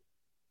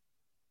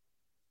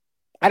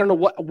I don't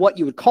know what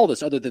you would call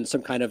this other than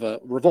some kind of a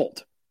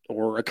revolt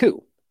or a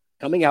coup,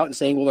 coming out and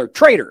saying, well, they're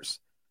traitors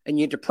and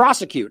you need to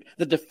prosecute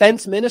the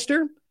defense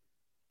minister.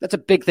 That's a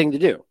big thing to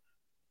do.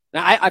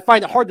 Now, I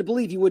find it hard to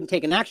believe you wouldn't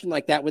take an action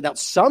like that without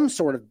some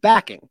sort of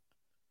backing.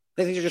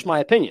 These are just my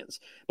opinions.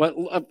 But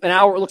an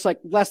hour, it looks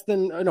like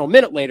a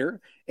minute later,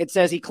 it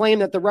says he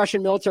claimed that the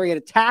Russian military had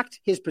attacked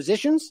his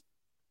positions.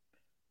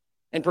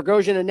 And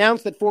Prigozhin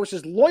announced that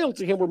forces loyal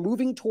to him were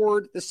moving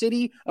toward the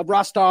city of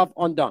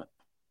Rostov-on-Don.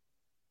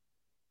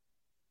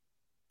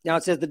 Now,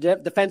 it says the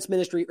defense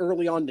ministry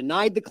early on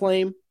denied the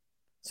claim.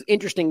 It's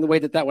interesting the way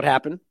that would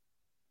happen.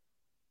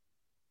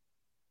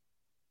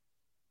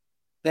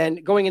 Then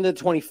going into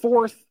the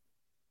 24th,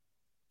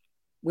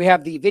 we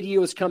have the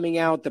videos coming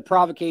out, the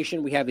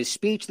provocation. We have his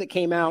speech that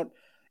came out,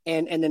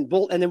 and then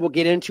we'll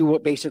get into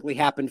what basically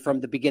happened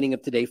from the beginning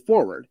of today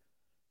forward.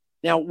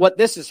 Now, what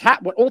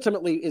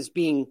ultimately is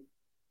being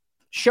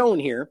shown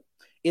here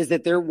is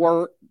that there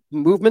were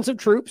movements of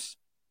troops,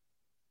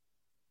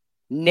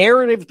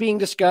 narratives being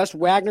discussed.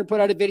 Wagner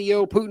put out a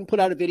video, Putin put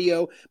out a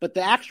video, but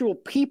the actual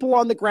people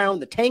on the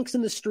ground, the tanks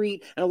in the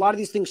street, and a lot of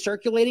these things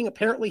circulating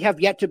apparently have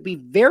yet to be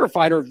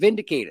verified or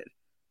vindicated.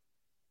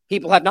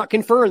 People have not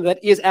confirmed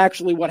that is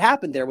actually what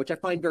happened there, which I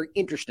find very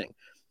interesting.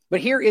 But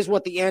here is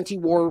what the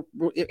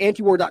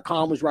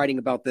antiwar.com was writing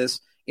about this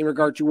in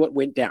regard to what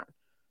went down.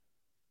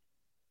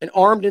 An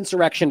armed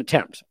insurrection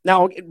attempt.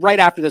 Now, right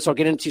after this, I'll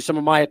get into some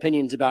of my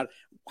opinions about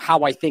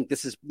how I think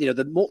this is,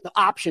 the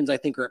options I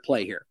think are at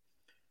play here.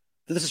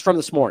 This is from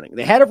this morning.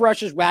 The head of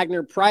Russia's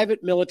Wagner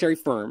private military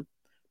firm,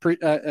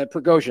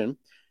 Prigozhin,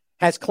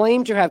 has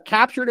claimed to have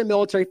captured a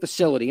military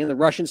facility in the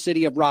Russian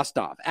city of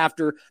Rostov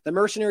after the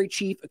mercenary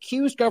chief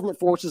accused government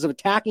forces of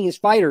attacking his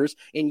fighters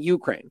in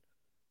Ukraine.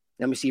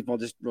 Let me see if I'll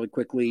just really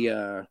quickly...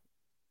 so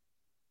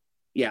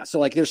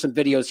there's some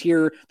videos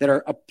here that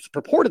are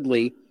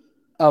purportedly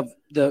of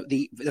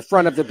the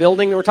front of the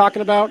building that we're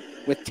talking about,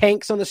 with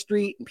tanks on the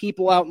street and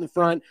people out in the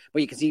front.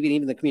 But you can see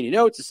even the community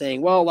notes is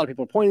saying, well, a lot of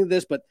people are pointing to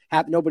this, but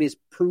nobody's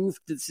proved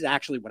this is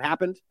actually what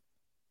happened.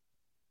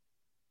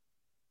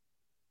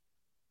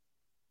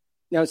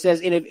 Now it says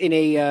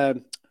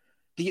the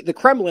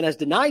Kremlin has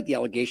denied the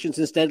allegations,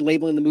 instead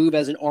labeling the move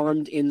as an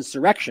armed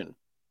insurrection.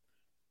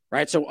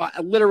 Right. So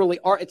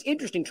it's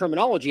interesting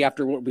terminology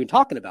after what we've been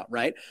talking about.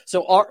 Right.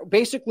 So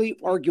basically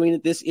arguing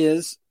that this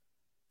is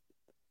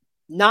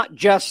not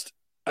just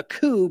a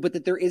coup, but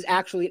that there is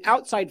actually an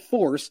outside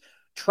force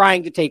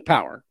trying to take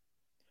power.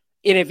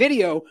 In a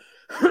video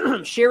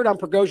shared on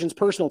Prigozhin's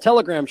personal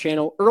Telegram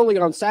channel early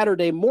on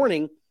Saturday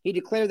morning, he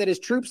declared that his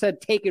troops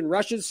had taken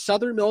Russia's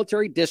southern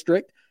military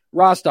district,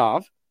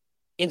 Rostov,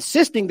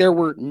 insisting there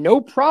were no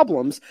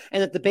problems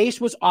and that the base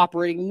was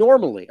operating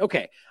normally.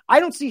 Okay, I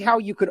don't see how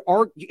you could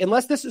argue,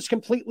 unless this is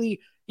completely,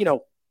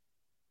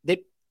 that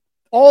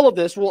all of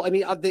this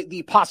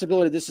the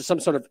possibility this is some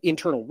sort of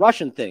internal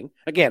Russian thing.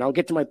 Again, I'll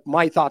get to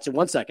my thoughts in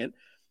 1 second.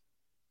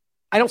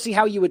 I don't see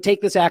how you would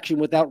take this action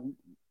without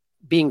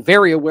being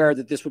very aware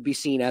that this would be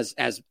seen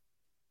as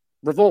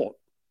revolt,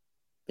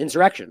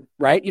 insurrection,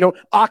 right? You don't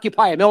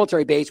occupy a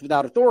military base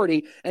without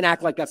authority and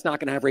act like that's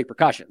not going to have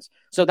repercussions.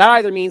 So that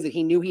either means that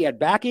he knew he had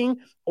backing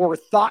or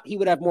thought he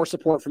would have more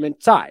support from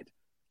inside,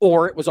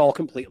 or it was all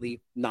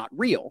completely not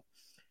real.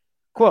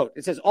 Quote,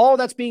 it says, all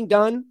that's being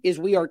done is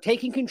we are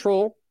taking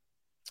control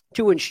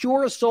to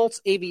ensure assault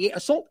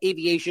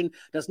aviation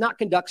does not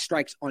conduct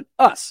strikes on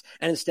us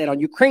and instead on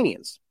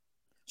Ukrainians.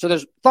 So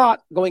there's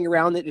thought going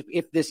around that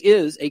if this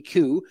is a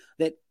coup,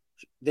 that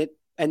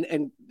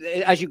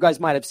as you guys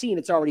might have seen,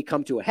 it's already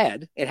come to a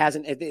head. It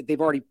hasn't.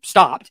 They've already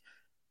stopped.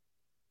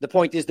 The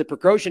point is that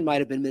Prigozhin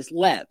might have been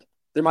misled.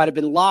 There might have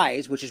been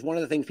lies, which is one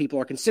of the things people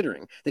are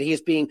considering, that he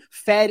is being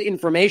fed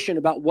information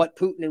about what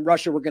Putin and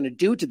Russia were going to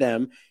do to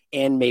them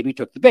and maybe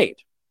took the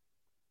bait.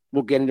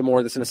 We'll get into more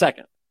of this in a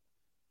second.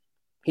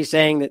 He's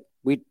saying that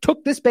we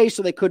took this base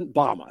so they couldn't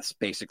bomb us,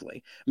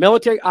 basically.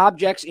 Military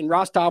objects in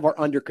Rostov are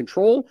under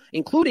control,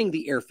 including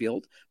the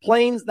airfield.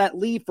 Planes that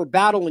leave for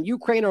battle in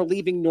Ukraine are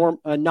leaving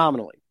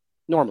normally.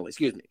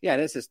 Yeah,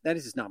 that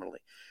is just nominally.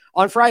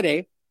 On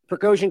Friday,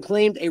 Prigozhin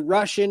claimed a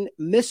Russian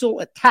missile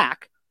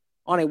attack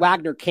on a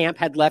Wagner camp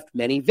had left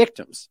many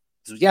victims.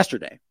 This was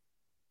yesterday.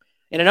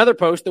 In another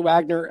post, the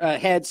Wagner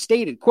head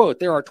stated, quote,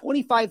 there are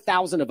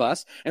 25,000 of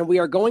us, and we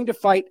are going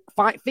to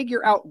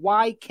figure out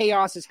why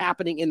chaos is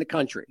happening in the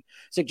country.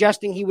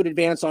 Suggesting he would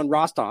advance on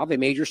Rostov, a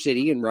major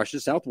city in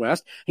Russia's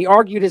southwest, he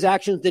argued his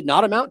actions did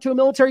not amount to a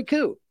military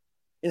coup,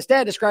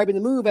 instead describing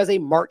the move as a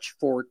march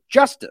for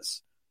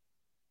justice.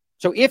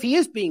 So if he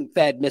is being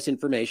fed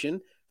misinformation,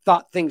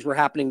 thought things were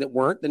happening that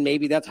weren't, then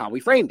maybe that's how we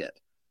framed it.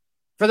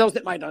 For those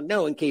that might not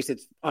know, in case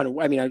it's,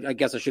 I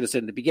guess I should have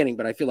said in the beginning,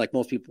 but I feel like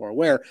most people are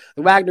aware,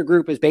 the Wagner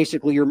Group is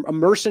basically a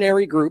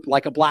mercenary group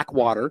like a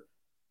Blackwater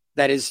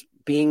that is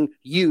being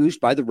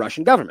used by the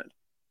Russian government.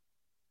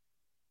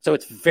 So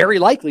it's very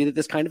likely that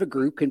this kind of a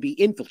group can be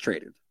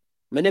infiltrated,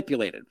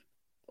 manipulated,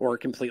 or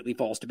completely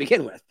false to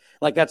begin with.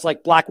 That's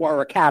like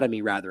Blackwater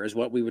Academy, rather, is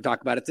what we would talk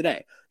about it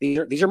today.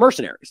 These are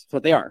mercenaries. That's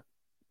what they are.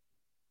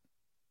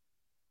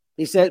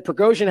 He said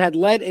Prigozhin had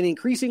led an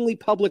increasingly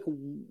public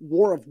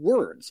war of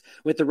words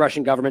with the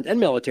Russian government and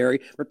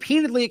military,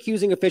 repeatedly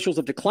accusing officials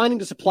of declining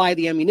to supply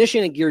the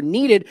ammunition and gear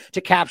needed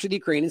to capture the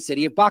Ukrainian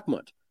city of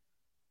Bakhmut,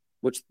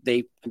 which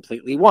they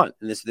completely won.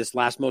 And this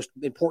last most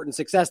important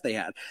success they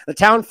had. The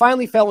town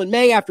finally fell in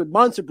May after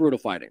months of brutal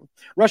fighting.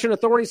 Russian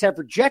authorities have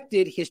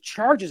rejected his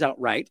charges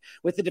outright,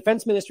 with the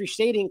defense ministry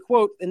stating,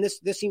 quote, and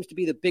this seems to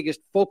be the biggest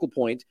focal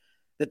point,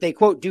 that they,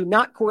 quote, do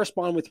not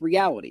correspond with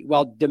reality,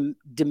 while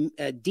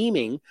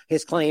deeming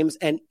his claims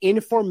an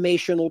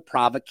informational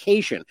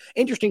provocation.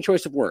 Interesting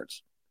choice of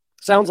words.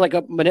 Sounds like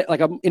a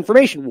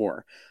information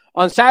war.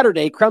 On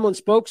Saturday, Kremlin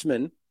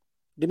spokesman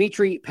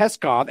Dmitry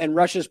Peskov and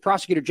Russia's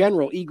prosecutor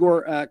general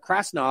Igor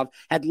Krasnov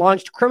had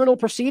launched criminal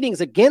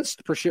proceedings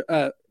against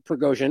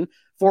Prigozhin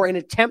for an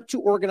attempt to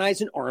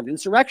organize an armed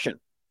insurrection.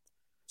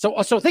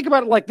 So think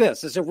about it like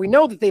this: as if we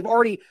know that they've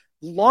already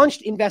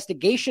launched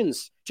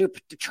investigations to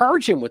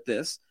charge him with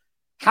this,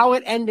 how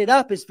it ended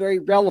up is very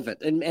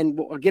relevant. And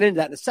we'll get into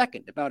that in a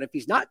second about if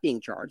he's not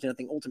being charged and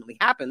nothing ultimately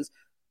happens.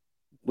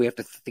 We have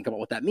to think about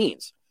what that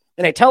means.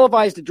 In a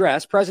televised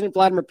address, President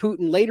Vladimir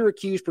Putin later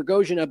accused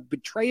Prigozhin of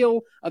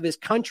betrayal of his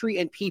country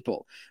and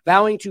people,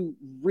 vowing to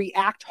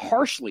react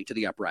harshly to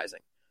the uprising.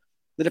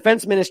 The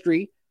defense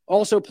ministry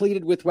also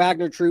pleaded with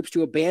Wagner troops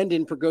to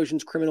abandon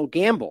Prigozhin's criminal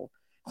gamble,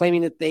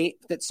 claiming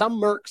that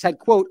some mercs had,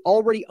 quote,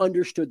 already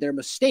understood their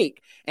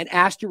mistake and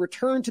asked to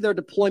return to their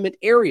deployment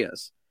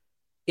areas.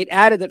 It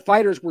added that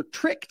fighters were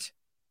tricked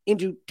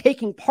into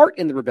taking part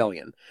in the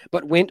rebellion,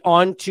 but went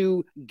on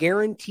to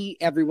guarantee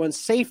everyone's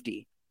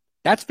safety.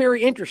 That's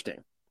very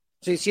interesting.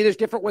 So you see, there's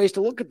different ways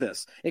to look at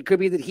this. It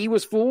could be that he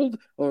was fooled,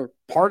 or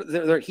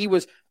he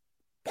was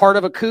part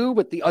of a coup,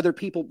 but the other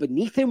people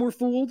beneath him were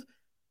fooled.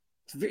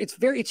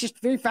 It's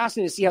just very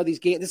fascinating to see how this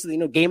is,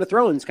 Game of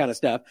Thrones kind of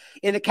stuff.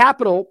 In the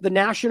Capitol, the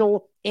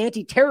National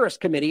Anti-Terrorist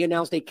Committee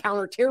announced a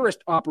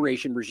counter-terrorist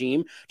operation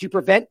regime to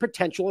prevent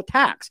potential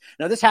attacks.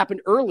 Now, this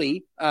happened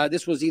early.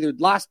 This was either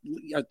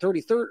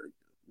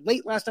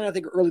late last night, I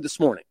think, or early this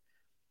morning,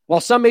 while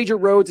some major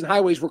roads and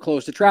highways were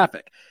closed to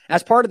traffic.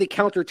 As part of the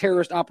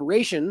counter-terrorist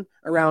operation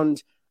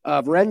around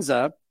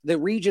Varenza, the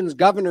region's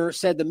governor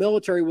said the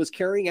military was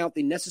carrying out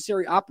the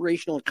necessary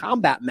operational and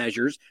combat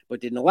measures,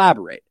 but didn't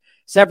elaborate.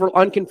 Several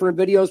unconfirmed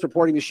videos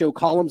reporting to show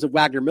columns of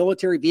Wagner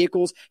military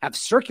vehicles have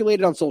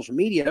circulated on social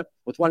media,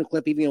 with one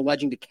clip even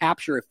alleging to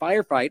capture a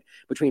firefight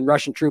between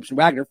Russian troops and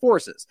Wagner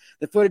forces.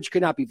 The footage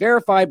could not be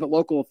verified, but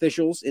local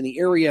officials in the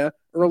area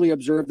early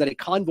observed that a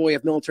convoy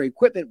of military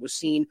equipment was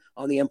seen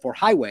on the M4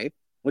 highway,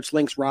 which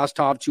links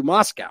Rostov to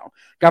Moscow.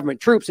 Government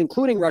troops,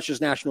 including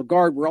Russia's National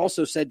Guard, were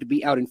also said to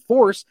be out in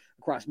force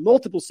across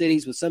multiple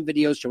cities, with some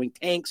videos showing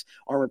tanks,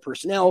 armored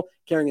personnel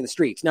carrying in the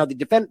streets. Now, the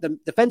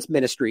defense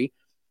ministry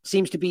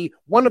seems to be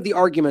one of the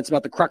arguments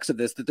about the crux of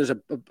this, that there's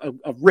a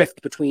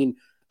rift between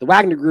the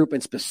Wagner group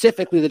and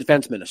specifically the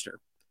defense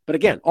minister. But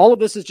again, all of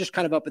this is just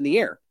kind of up in the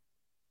air.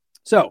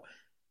 So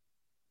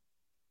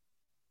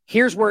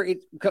here's where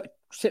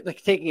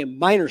taking a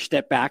minor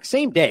step back,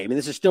 same day. I mean,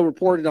 this is still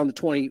reported on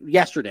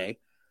yesterday,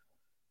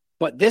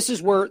 but this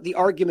is where the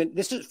argument,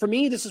 for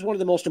me, this is one of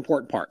the most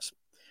important parts.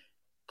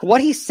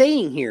 What he's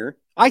saying here,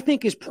 I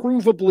think, is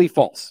provably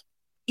false.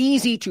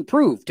 Easy to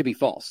prove to be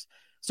false.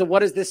 So what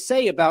does this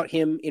say about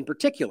him in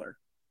particular?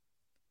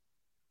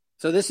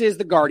 So this is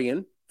The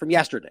Guardian from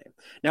yesterday.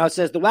 Now it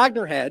says the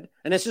Wagner head,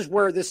 and this is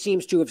where this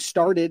seems to have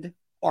started,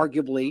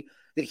 arguably,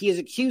 that he is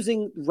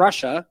accusing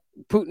Russia,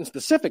 Putin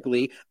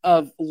specifically,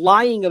 of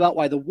lying about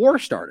why the war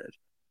started.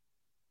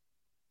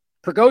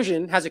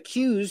 Prigozhin has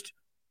accused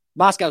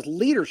Moscow's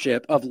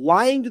leadership of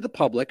lying to the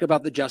public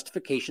about the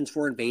justifications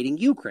for invading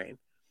Ukraine,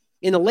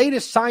 in the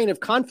latest sign of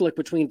conflict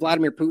between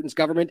Vladimir Putin's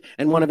government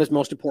and one of his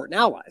most important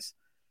allies.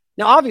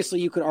 Now,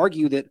 obviously, you could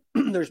argue that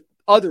there's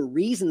other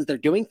reasons they're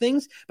doing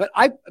things, but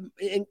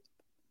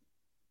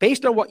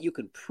based on what you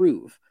can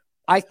prove,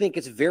 I think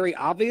it's very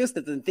obvious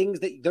that the things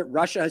that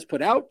Russia has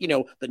put out,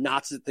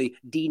 the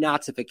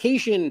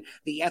denazification,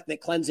 the ethnic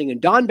cleansing in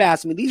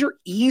Donbass, I mean, these are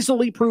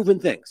easily proven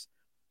things,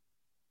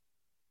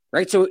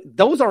 right? So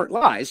those aren't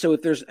lies. So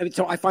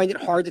so I find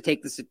it hard to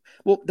take this.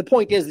 Well, the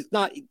point is, it's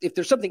not, if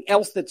there's something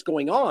else that's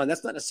going on,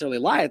 that's not necessarily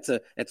a lie.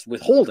 It's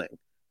withholding.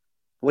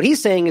 What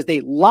he's saying is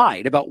they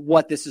lied about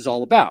what this is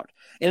all about.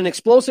 In an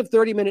explosive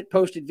 30-minute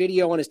posted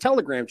video on his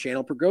Telegram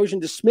channel,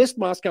 Prigozhin dismissed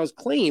Moscow's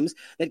claims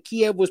that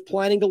Kiev was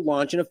planning to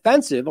launch an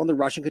offensive on the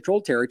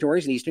Russian-controlled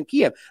territories in eastern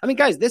Kiev. I mean,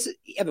 guys, this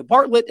Evan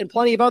Bartlett and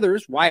plenty of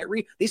others, Wyatt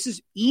Reed, this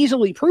is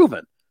easily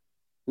proven.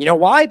 You know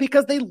why?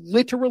 Because they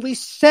literally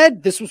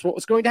said this was what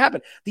was going to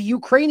happen. The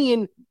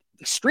Ukrainian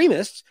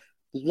extremists,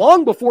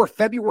 long before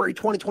February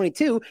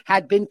 2022,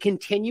 had been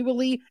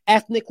continually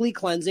ethnically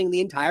cleansing the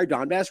entire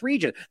Donbass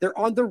region. They're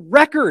on the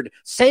record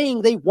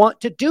saying they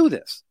want to do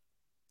this.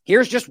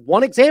 Here's just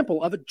one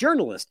example of a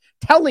journalist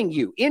telling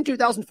you in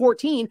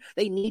 2014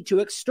 they need to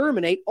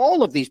exterminate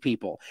all of these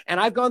people. And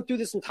I've gone through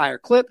this entire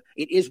clip.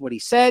 It is what he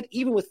said.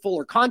 Even with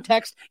fuller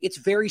context, it's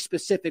very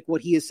specific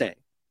what he is saying.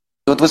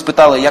 От ви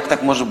спитали, як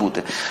так може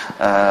бути?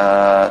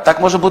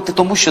 Так може бути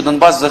тому, що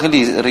Донбас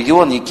взагалі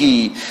регіон,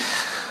 який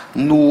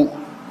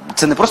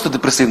це не просто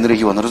депресивний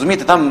регіон,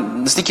 розумієте?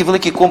 Там настільки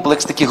великий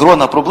комплекс таких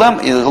грона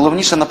проблем, і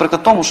головніше,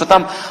 наприклад, тому, що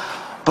там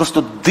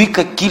просто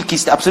дика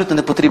кількість абсолютно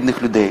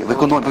непотрібних людей. В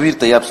економіці,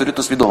 повірте, я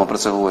абсолютно свідомо про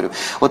це говорю.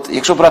 От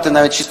якщо брати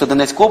навіть чисто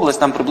Донецьку область,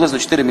 там приблизно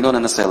 4 мільйони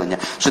населення.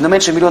 Що не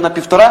менше 1,5 мільйона,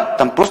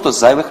 там просто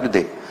зайвих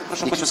людей.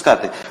 Що хочу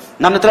сказати,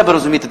 нам не треба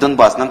розуміти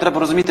Донбас, нам треба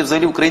розуміти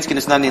взагалі український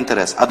національний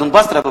інтерес. А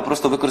Донбас треба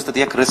просто використати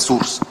як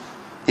ресурс.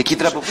 Який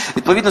треба,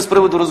 відповідно, з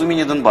приводу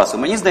розуміння Донбасу.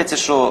 Мені здається,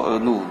 що,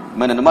 в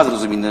мене немає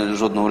зрозуміння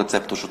жодного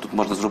рецепту, що тут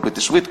можна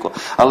зробити швидко,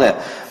 але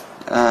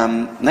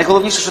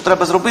найголовніше, що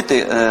треба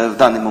зробити в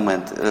даний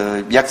момент,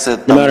 як це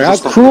там є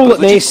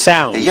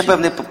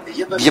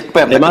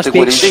певна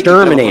категорія людей, які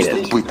треба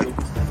просто вбити.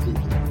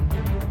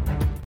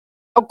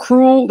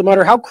 No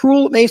matter how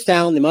cruel it may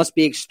sound, they must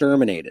be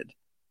exterminated.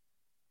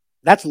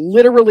 That's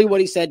literally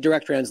what he said,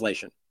 direct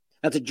translation.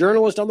 That's a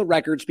journalist on the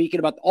record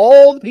speaking about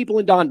all the people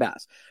in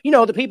Donbass. You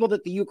know, the people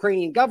that the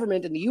Ukrainian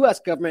government and the U.S.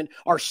 government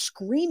are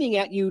screaming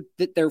at you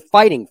that they're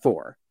fighting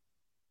for.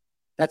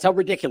 That's how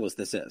ridiculous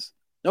this is.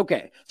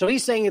 Okay, so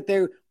he's saying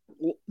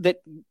that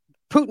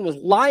Putin was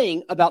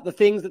lying about the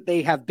things that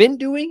they have been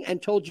doing and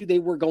told you they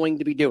were going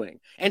to be doing,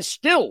 and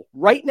still,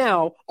 right now,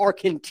 are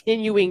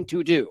continuing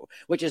to do,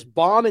 which is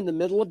bomb in the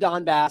middle of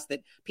Donbass.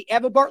 That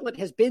Eva Bartlett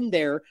has been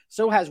there,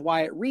 so has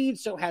Wyatt Reed,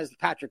 so has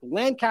Patrick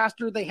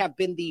Lancaster. They have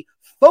been the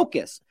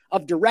focus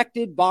of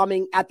directed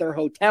bombing at their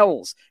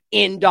hotels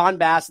in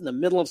Donbass in the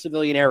middle of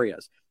civilian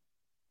areas.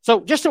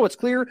 So just so it's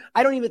clear,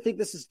 I don't even think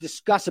this is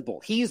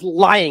discussable. He's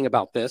lying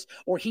about this,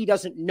 or he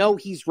doesn't know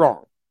he's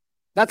wrong.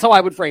 That's how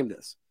I would frame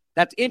this.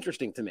 That's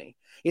interesting to me.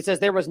 It says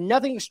there was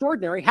nothing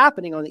extraordinary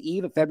happening on the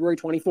eve of February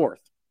 24th.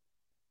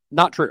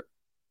 Not true.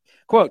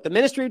 Quote, the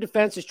Ministry of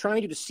Defense is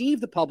trying to deceive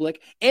the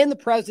public and the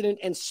president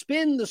and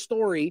spin the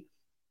story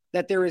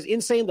that there is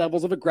insane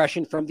levels of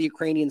aggression from the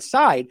Ukrainian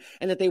side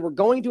and that they were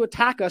going to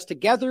attack us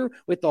together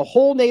with the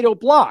whole NATO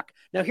bloc.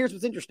 Now, here's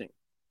what's interesting.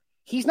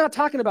 He's not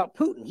talking about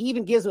Putin. He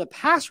even gives him a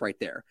pass right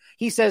there.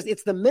 He says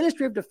it's the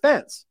Ministry of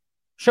Defense,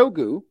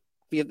 Shogu,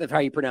 if how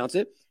you pronounce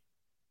it,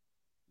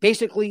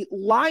 basically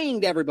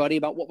lying to everybody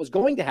about what was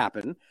going to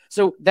happen.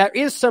 So there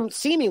is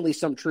seemingly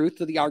some truth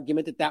to the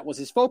argument that that was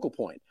his focal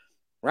point,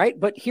 right?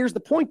 But here's the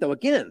point, though,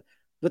 again,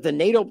 with the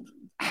NATO,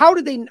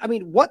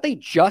 what they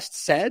just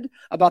said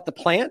about the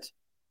plant,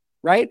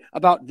 right?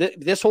 About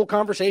this whole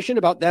conversation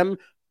about them,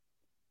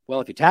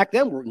 well, if you attack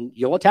them,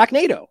 you'll attack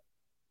NATO.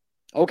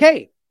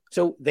 Okay.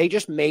 So they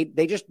just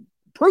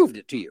proved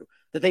it to you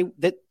that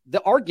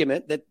the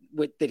argument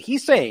that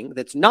he's saying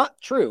that's not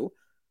true,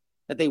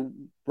 that they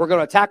were going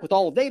to attack with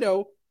all of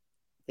NATO,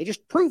 they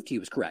just proved he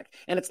was correct.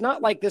 And it's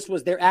not like this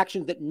was their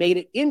actions that made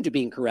it into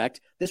being correct.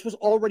 This was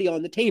already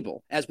on the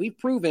table, as we've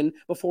proven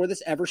before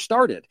this ever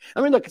started.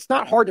 I mean, look, it's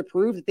not hard to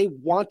prove that they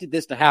wanted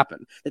this to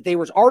happen, that there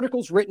was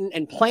articles written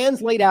and plans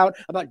laid out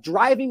about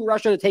driving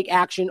Russia to take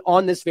action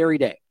on this very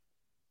day.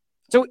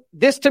 So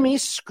this, to me,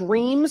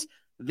 screams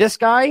this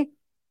guy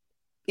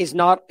is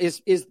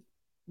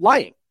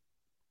lying,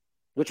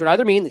 which would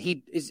either mean that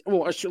he is,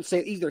 well, I should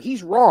say either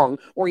he's wrong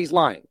or he's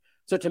lying.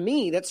 So to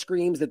me, that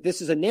screams that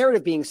this is a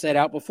narrative being set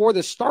out before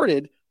this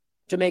started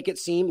to make it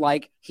seem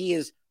like he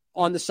is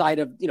on the side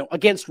of,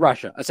 against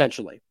Russia,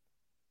 essentially.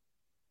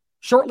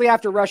 Shortly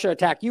after Russia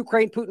attacked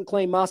Ukraine, Putin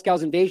claimed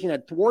Moscow's invasion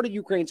had thwarted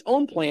Ukraine's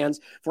own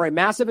plans for a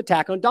massive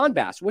attack on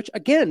Donbass,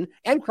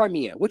 and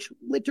Crimea, which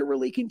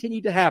literally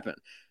continued to happen.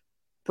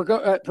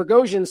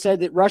 Prigozhin said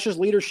that Russia's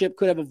leadership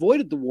could have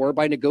avoided the war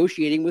by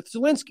negotiating with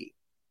Zelensky,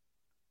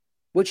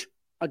 which,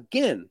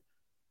 again,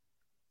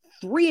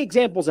 3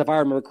 examples, if I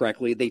remember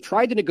correctly, they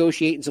tried to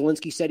negotiate and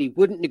Zelensky said he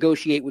wouldn't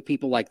negotiate with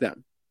people like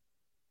them.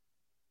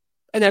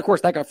 And then, of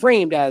course, that got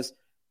framed as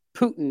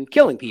Putin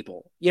killing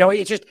people.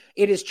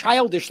 It is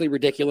childishly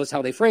ridiculous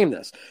how they frame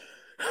this.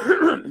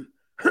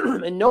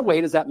 In no way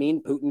does that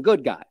mean Putin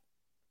good guy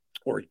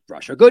or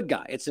Russia good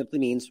guy. It simply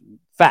means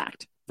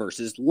fact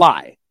versus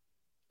lie.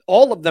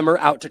 All of them are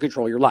out to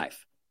control your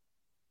life.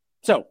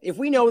 So if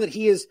we know that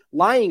he is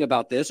lying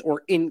about this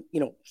or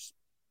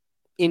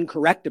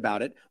incorrect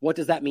about it, what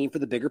does that mean for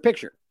the bigger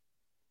picture?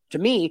 To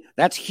me,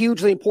 that's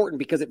hugely important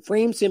because it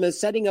frames him as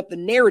setting up the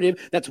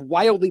narrative that's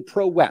wildly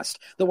pro-West.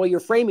 The way you're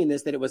framing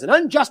this, that it was an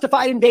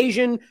unjustified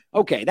invasion,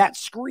 okay, that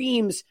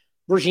screams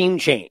regime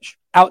change,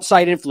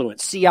 outside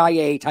influence,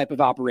 CIA type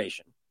of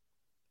operation.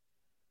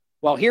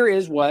 Well, here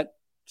is what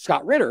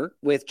Scott Ritter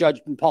with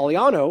Judge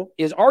Napolitano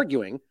is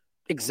arguing,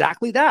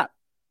 exactly that.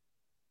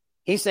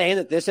 He's saying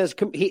that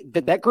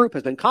that group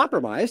has been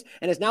compromised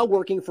and is now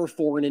working for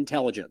foreign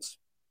intelligence.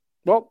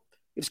 Well,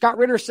 if Scott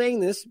Ritter is saying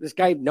this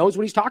guy knows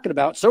what he's talking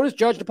about. So does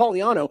Judge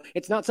Napolitano.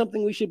 It's not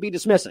something we should be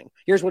dismissing.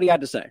 Here's what he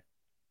had to say.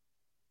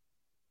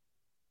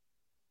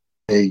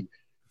 A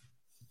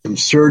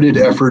concerted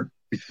effort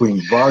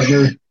between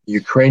Wagner, the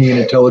Ukrainian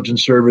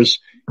intelligence service,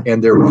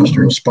 and their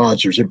Western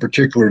sponsors, in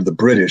particular the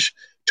British,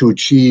 to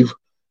achieve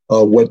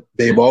what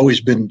they've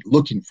always been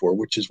looking for,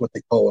 which is what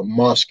they call a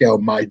Moscow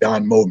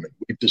Maidan moment.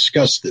 We've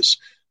discussed this.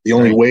 The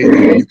only way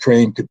that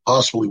Ukraine could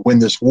possibly win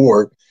this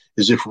war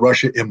is if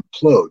Russia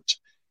implodes.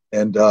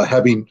 And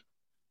having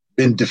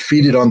been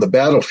defeated on the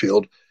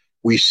battlefield,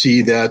 we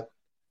see that,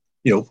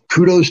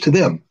 kudos to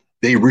them.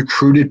 They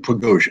recruited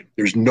Prigozhin.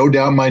 There's no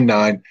doubt in my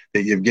mind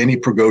that Yevgeny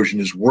Prigozhin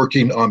is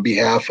working on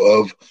behalf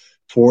of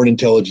foreign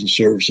intelligence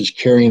services,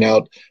 carrying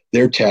out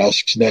their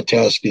tasks, and that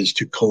task is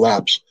to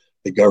collapse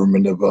the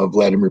government of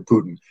Vladimir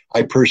Putin.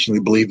 I personally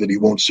believe that he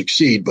won't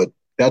succeed, but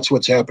that's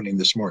what's happening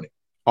this morning.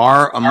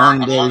 Are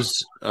among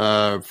those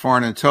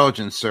foreign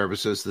intelligence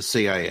services the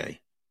CIA?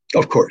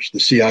 Of course, the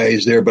CIA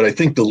is there, but I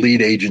think the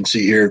lead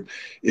agency here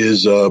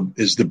is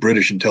the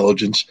British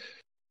intelligence.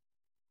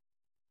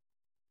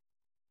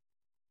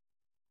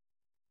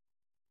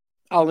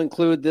 I'll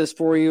include this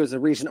for you as a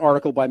recent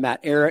article by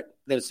Matt Ehret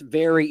that's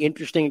very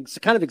interesting. It's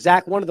kind of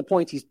exact one of the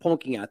points he's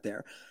poking at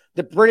there.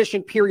 The British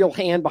imperial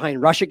hand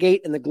behind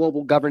Russiagate and the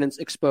global governance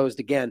exposed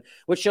again,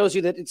 which shows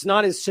you that it's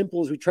not as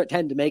simple as we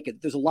tend to make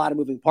it. There's a lot of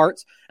moving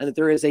parts and that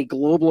there is a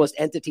globalist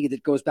entity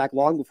that goes back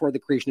long before the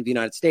creation of the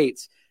United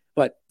States.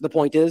 But the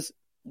point is,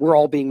 we're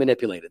all being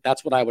manipulated.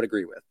 That's what I would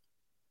agree with.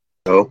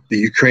 So the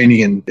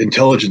Ukrainian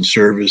intelligence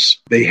service,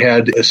 they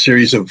had a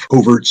series of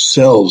covert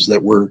cells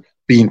that were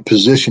being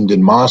positioned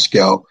in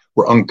Moscow,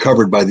 were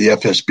uncovered by the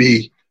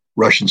FSB,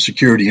 Russian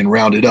security, and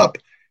rounded up.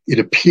 It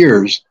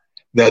appears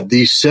that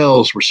these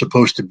cells were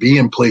supposed to be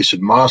in place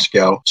in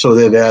Moscow so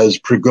that as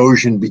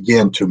Prigozhin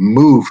began to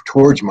move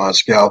towards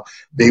Moscow,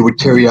 they would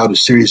carry out a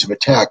series of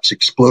attacks,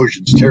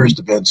 explosions, terrorist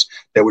events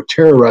that would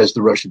terrorize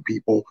the Russian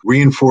people,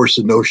 reinforce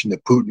the notion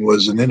that Putin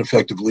was an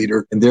ineffective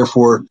leader, and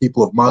therefore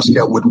people of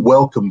Moscow would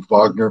welcome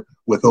Wagner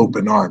with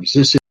open arms.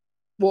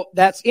 Well,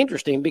 that's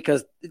interesting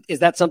because is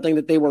that something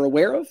that they were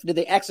aware of? Did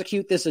they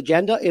execute this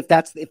agenda if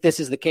this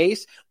is the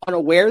case,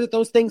 unaware that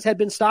those things had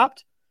been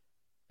stopped?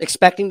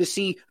 Expecting to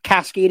see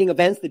cascading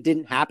events that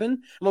didn't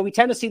happen. I mean, we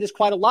tend to see this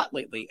quite a lot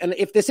lately. And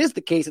if this is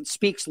the case, it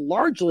speaks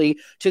largely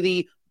to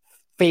the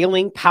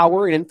failing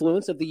power and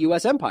influence of the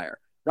U.S. empire,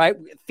 right?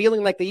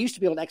 Feeling like they used to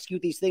be able to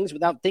execute these things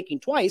without thinking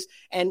twice.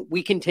 And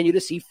we continue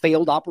to see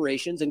failed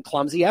operations and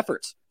clumsy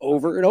efforts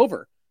over and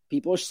over.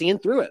 People are seeing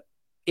through it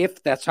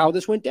if that's how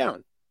this went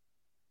down.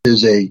 It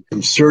is a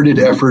concerted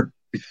effort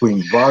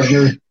between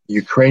Wagner, the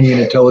Ukrainian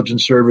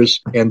intelligence service,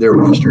 and their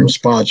Western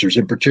sponsors,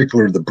 in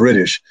particular the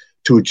British,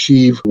 to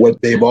achieve what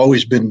they've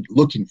always been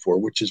looking for,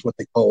 which is what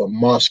they call a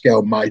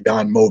Moscow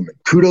Maidan moment.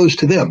 Kudos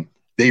to them.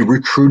 They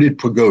recruited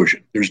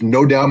Prigozhin. There's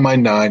no doubt in my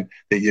mind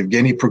that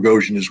Yevgeny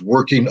Prigozhin is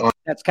working on.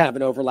 That's kind of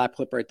an overlap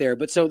clip right there.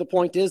 But so the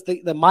point is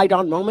the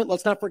Maidan moment,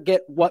 let's not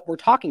forget what we're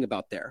talking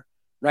about there,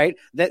 right?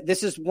 That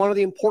this is one of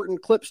the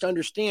important clips to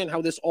understand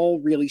how this all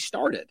really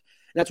started.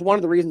 And that's one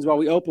of the reasons why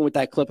we open with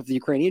that clip of the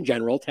Ukrainian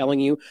general telling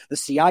you the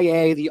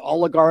CIA, the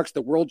oligarchs,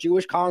 the World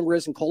Jewish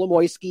Congress, and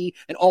Kolomoisky,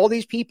 and all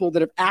these people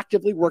that have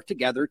actively worked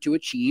together to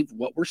achieve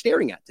what we're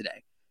staring at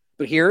today.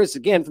 But here is,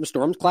 again, from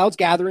Storm Clouds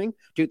Gathering,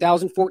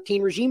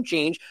 2014 regime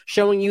change,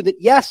 showing you that,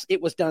 yes, it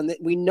was done.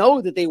 That we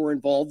know that they were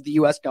involved, the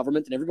U.S.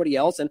 government and everybody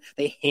else, and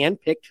they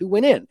handpicked who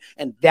went in.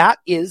 And that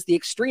is the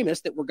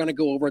extremist that we're going to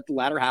go over at the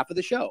latter half of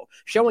the show,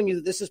 showing you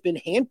that this has been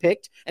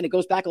handpicked, and it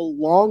goes back a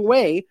long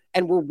way,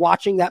 and we're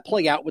watching that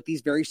play out with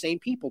these very same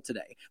people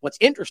today. What's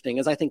interesting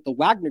is I think the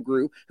Wagner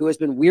group, who has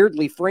been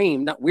weirdly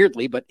framed, not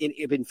weirdly, but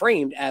it been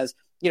framed as,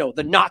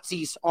 the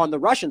Nazis on the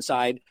Russian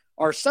side,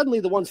 are suddenly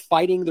the ones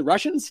fighting the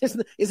Russians.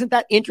 Isn't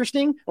that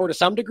interesting? Or to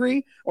some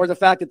degree, or the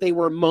fact that they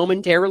were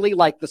momentarily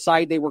like the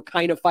side they were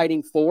kind of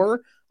fighting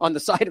for on the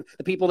side of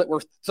the people that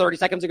were 30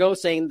 seconds ago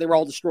saying they were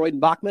all destroyed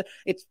in Bakhmut.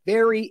 It's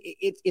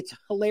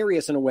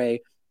hilarious in a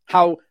way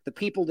how the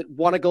people that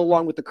want to go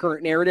along with the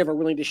current narrative are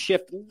willing to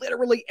shift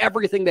literally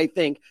everything they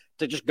think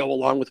to just go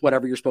along with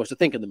whatever you're supposed to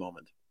think in the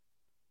moment.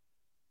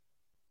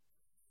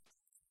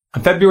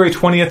 On February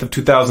 20th of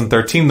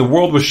 2013, the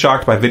world was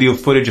shocked by video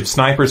footage of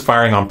snipers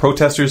firing on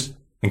protesters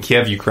in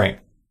Kiev, Ukraine.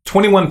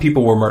 21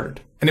 people were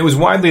murdered, and it was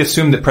widely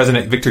assumed that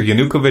President Viktor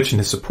Yanukovych and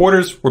his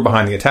supporters were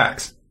behind the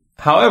attacks.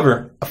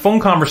 However, a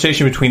phone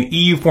conversation between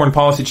EU Foreign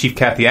Policy Chief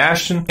Cathy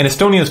Ashton and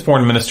Estonia's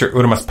Foreign Minister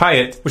Urmas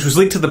Paet, which was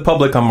leaked to the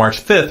public on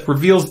March 5th,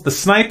 reveals that the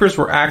snipers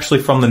were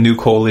actually from the new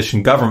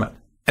coalition government,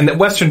 and that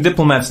Western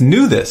diplomats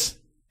knew this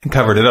and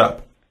covered it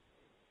up.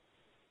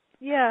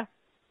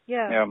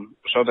 Yeah,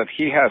 so that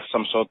he has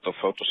some sort of,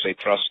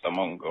 trust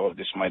among all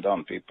these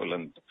Maidan people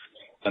and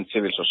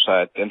civil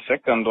society. And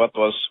second, what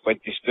was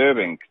quite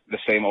disturbing, the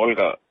same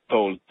Olga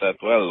told that,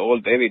 all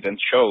the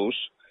evidence shows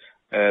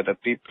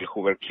that people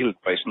who were killed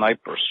by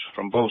snipers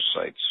from both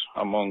sides,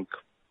 among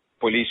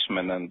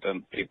policemen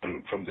and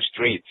people from the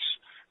streets,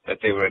 that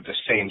they were the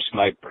same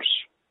snipers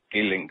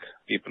killing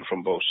people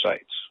from both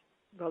sides.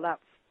 Well, that's.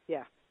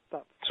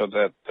 So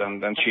that,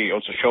 and then she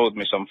also showed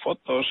me some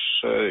photos.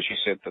 She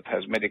said that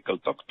has medical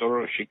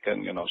doctor. She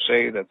can,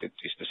 say that it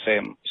is the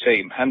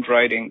same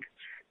handwriting,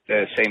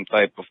 the same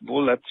type of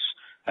bullets.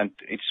 And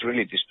it's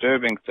really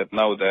disturbing that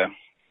now the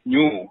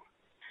new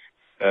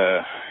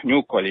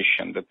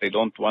coalition, that they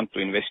don't want to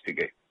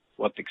investigate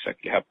what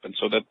exactly happened.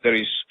 So that there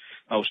is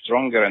now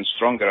stronger and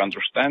stronger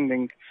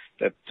understanding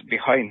that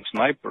behind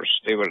snipers,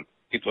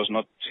 it was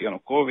not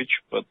Yanukovych,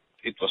 but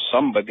it was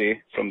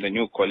somebody from the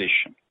new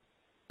coalition.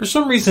 For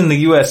some reason, the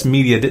U.S.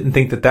 media didn't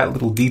think that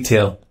little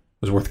detail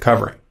was worth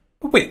covering.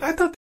 But wait, I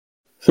thought...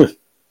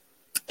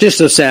 Just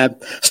so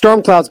sad.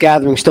 Storm Cloud's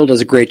Gathering still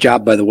does a great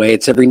job, by the way.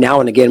 It's every now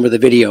and again with a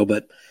video,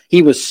 but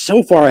he was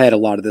so far ahead of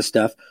a lot of this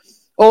stuff.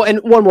 Oh, and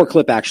one more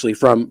clip, actually,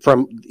 from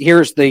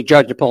here's the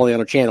Judge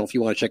Napoleano channel if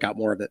you want to check out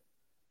more of it.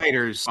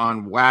 Fighters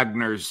on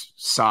Wagner's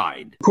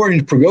side. According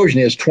to Prigozhin,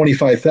 he has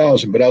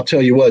 25,000, but I'll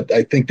tell you what,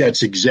 I think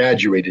that's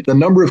exaggerated. The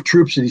number of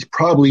troops that he's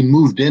probably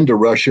moved into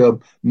Russia,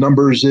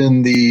 numbers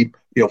in the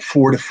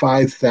 4,000 to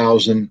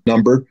 5,000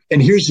 number.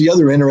 And here's the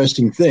other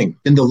interesting thing.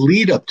 In the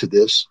lead up to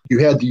this, you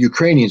had the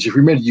Ukrainians. If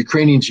you remember, the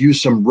Ukrainians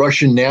used some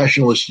Russian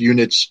nationalist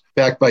units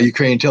backed by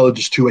Ukrainian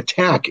intelligence to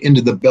attack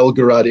into the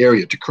Belgorod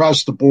area, to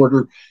cross the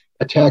border,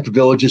 attack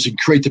villages, and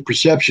create the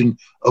perception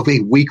of a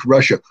weak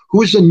Russia.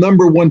 Who is the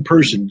number one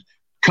person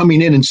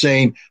coming in and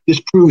saying, this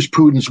proves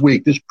Putin's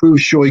weak, this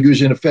proves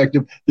Shoigu's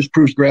ineffective, this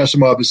proves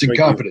Gerasimov is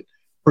incompetent?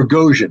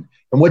 Prigozhin.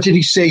 And what did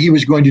he say he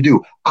was going to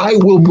do? I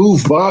will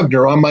move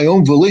Wagner on my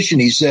own volition,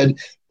 he said,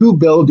 to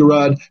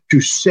Belgorod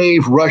to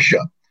save Russia.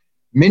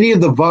 Many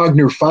of the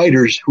Wagner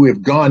fighters who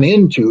have gone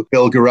into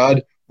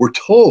Belgorod were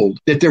told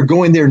that they're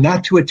going there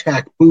not to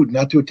attack Putin,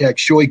 not to attack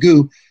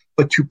Shoigu,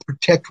 but to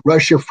protect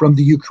Russia from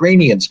the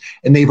Ukrainians.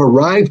 And they've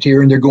arrived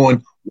here and they're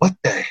going, what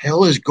the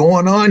hell is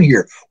going on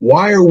here?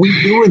 Why are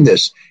we doing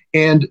this?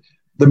 And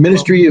the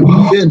Ministry of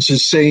Defense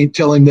is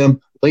telling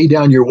them, lay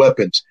down your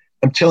weapons.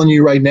 I'm telling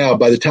you right now,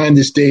 by the time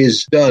this day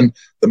is done,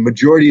 the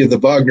majority of the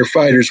Wagner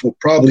fighters will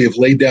probably have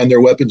laid down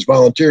their weapons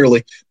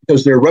voluntarily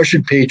because they're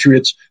Russian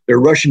patriots, they're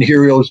Russian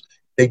heroes.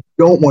 They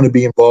don't want to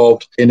be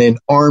involved in an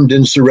armed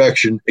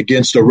insurrection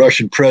against a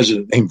Russian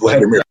president named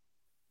Vladimir.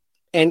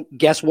 And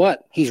guess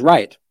what? He's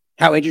right.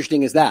 How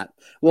interesting is that?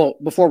 Well,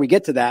 before we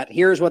get to that,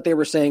 here's what they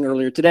were saying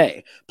earlier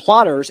today.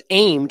 Plotters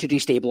aim to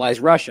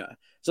destabilize Russia.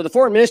 So the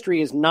foreign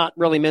ministry is not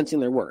really mincing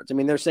their words. I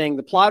mean, they're saying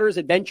the plotters'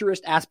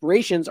 adventurous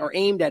aspirations are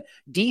aimed at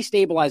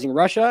destabilizing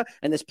Russia,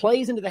 and this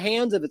plays into the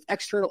hands of its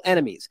external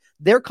enemies.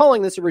 They're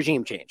calling this a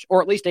regime change,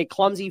 or at least a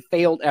clumsy,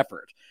 failed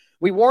effort.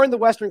 We warn the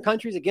Western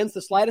countries against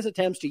the slightest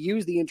attempts to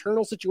use the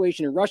internal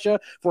situation in Russia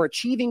for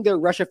achieving their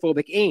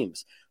Russia-phobic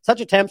aims. Such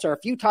attempts are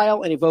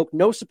futile and evoke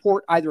no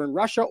support either in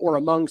Russia or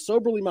among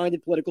soberly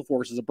minded political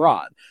forces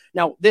abroad.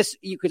 Now, this,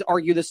 you could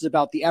argue this is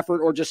about the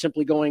effort or just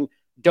simply going,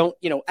 don't,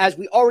 as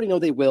we already know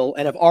they will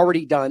and have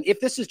already done. If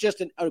this is just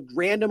a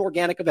random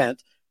organic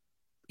event,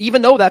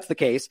 even though that's the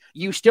case,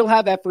 you still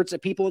have efforts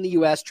of people in the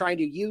U.S. trying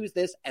to use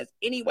this as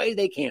any way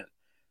they can.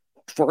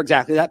 For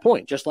exactly that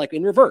point, just like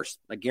in reverse.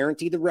 I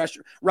guarantee the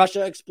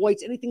Russia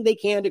exploits anything they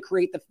can to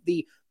create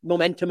the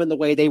momentum and the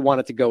way they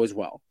want it to go as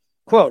well.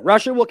 Quote,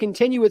 Russia will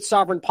continue its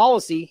sovereign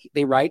policy,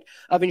 they write,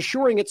 of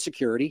ensuring its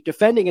security,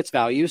 defending its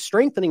values,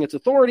 strengthening its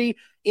authority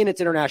in its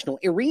international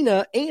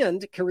arena,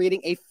 and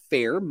creating a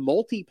fair,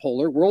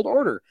 multipolar world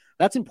order.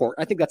 That's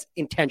important. I think that's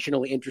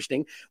intentionally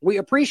interesting. We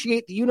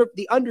appreciate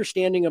the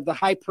understanding of the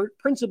high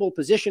principled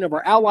position of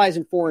our allies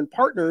and foreign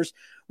partners,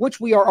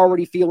 which we are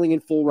already feeling in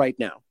full right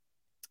now.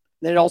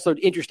 Then also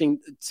interesting,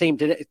 same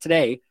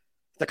today,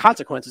 the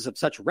consequences of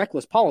such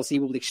reckless policy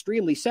will be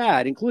extremely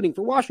sad, including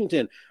for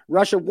Washington.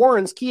 Russia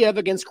warns Kiev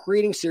against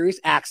creating serious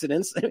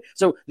accidents.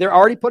 So they're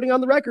already putting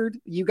on the record,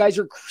 you guys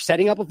are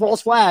setting up a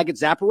false flag at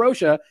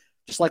Zaporozhye,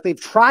 just like they've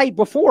tried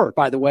before,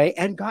 by the way,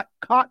 and got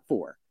caught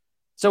for.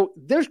 So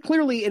there's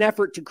clearly an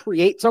effort to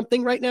create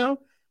something right now,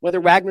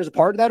 whether Wagner's a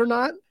part of that or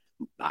not.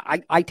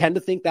 I tend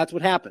to think that's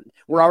what happened.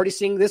 We're already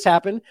seeing this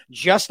happen,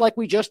 just like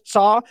we just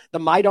saw the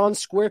Maidan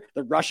Square,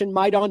 the Russian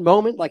Maidan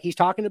moment, like he's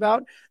talking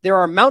about. There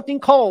are mounting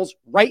calls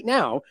right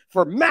now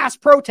for mass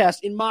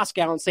protests in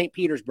Moscow and St.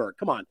 Petersburg.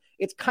 Come on.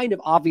 It's kind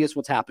of obvious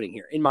what's happening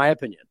here, in my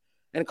opinion.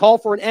 And a call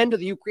for an end to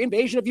the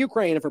invasion of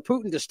Ukraine and for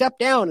Putin to step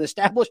down and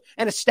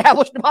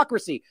establish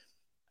democracy.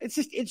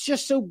 It's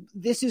just so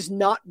this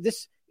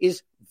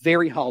is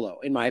very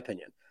hollow, in my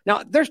opinion.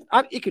 Now,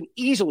 it can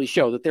easily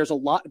show that there's a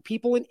lot of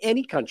people in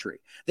any country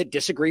that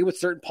disagree with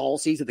certain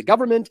policies of the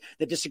government,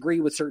 that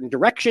disagree with certain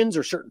directions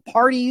or certain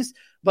parties,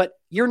 but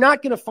you're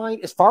not going to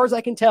find, as far as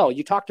I can tell,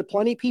 you talk to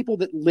plenty of people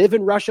that live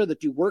in Russia, that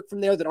do work from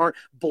there, that aren't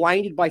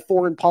blinded by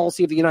foreign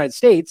policy of the United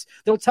States,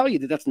 they'll tell you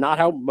that that's not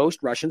how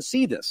most Russians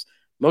see this.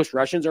 Most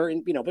Russians are,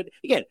 but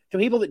again, to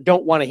people that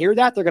don't want to hear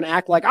that, they're going to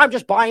act like, I'm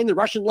just buying the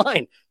Russian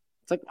line.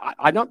 It's like,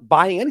 I'm not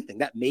buying anything.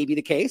 That may be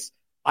the case.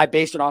 I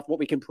based it off what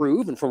we can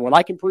prove and from what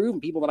I can prove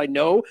and people that I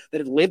know that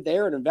have lived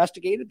there and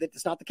investigated that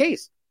it's not the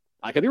case.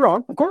 I could be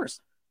wrong, of course.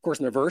 Of course,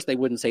 in reverse, they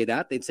wouldn't say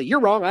that. They'd say, you're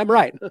wrong, I'm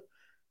right.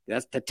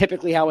 That's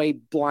typically how a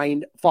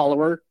blind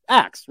follower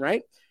acts,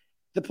 right?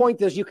 The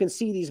point is you can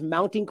see these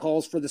mounting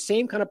calls for the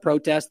same kind of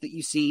protest that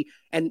you see,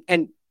 and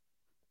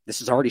this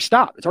has already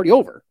stopped. It's already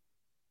over,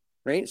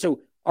 right?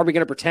 So are we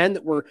going to pretend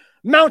that we're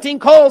mounting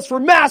calls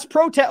for mass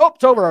protest? Oh,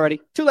 it's over already.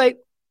 Too late.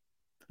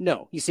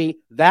 No, you see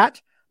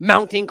that?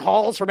 Mounting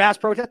calls for mass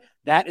protest.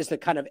 That is the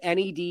kind of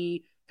NED,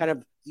 kind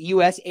of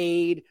U.S.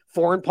 aid,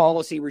 foreign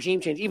policy,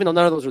 regime change, even though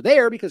none of those are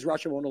there because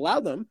Russia won't allow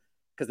them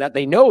because that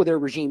they know they're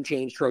regime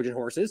change Trojan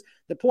horses.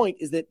 The point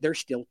is that they're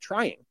still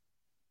trying.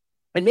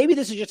 And maybe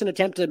this is just an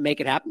attempt to make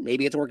it happen.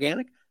 Maybe it's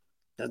organic.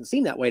 Doesn't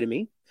seem that way to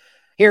me.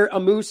 Here, a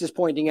moose is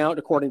pointing out,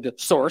 according to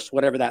source,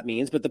 whatever that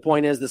means, but the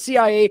point is the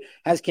CIA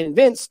has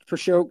convinced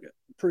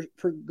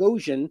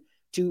Prigozhin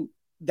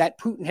that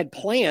Putin had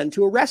planned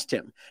to arrest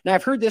him. Now,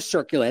 I've heard this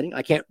circulating.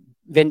 I can't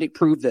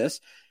prove this,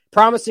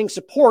 promising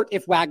support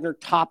if Wagner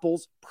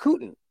topples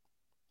Putin.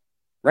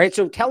 Right?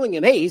 So telling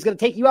him, hey, he's going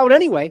to take you out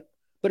anyway,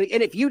 and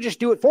if you just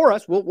do it for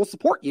us, we'll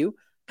support you.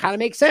 Kind of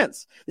makes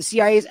sense. The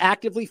CIA is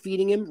actively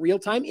feeding him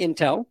real-time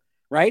intel,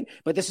 right?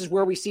 But this is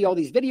where we see all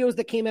these videos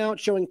that came out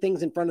showing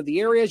things in front of the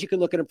areas. You can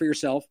look at them for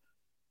yourself,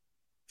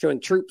 showing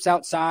troops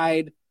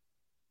outside.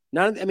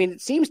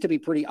 It seems to be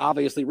pretty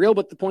obviously real,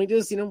 but the point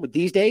is, with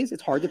these days,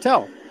 it's hard to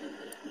tell.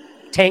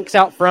 Tanks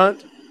out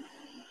front.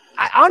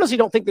 I honestly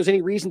don't think there's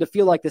any reason to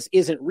feel like this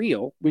isn't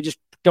real. We just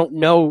don't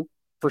know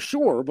for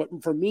sure. But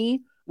for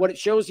me, what it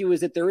shows you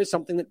is that there is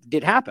something that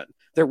did happen.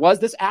 There was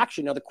this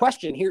action. Now, the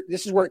question here,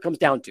 this is where it comes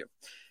down to.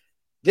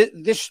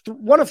 This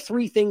one of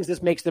three things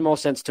this makes the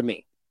most sense to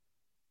me.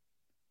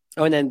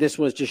 Oh, and then this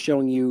was just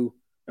showing you.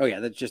 Oh,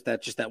 yeah, that's just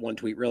that one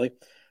tweet, really.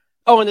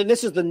 Oh, and then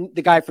this is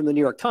the guy from the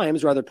New York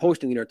Times, rather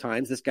posting the New York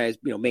Times. This guy's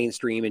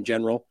mainstream in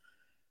general,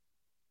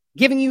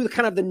 giving you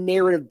kind of the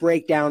narrative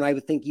breakdown I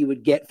would think you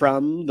would get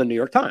from the New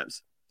York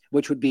Times,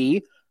 which would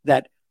be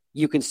that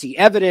you can see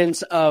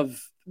evidence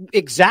of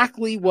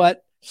exactly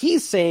what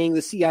he's saying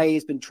the CIA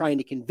has been trying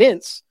to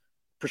convince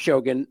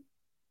Prigozhin,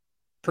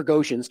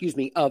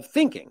 of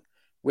thinking,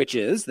 which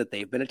is that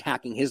they've been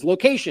attacking his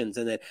locations.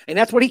 And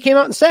that's what he came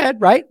out and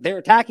said, right? They're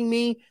attacking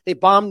me. They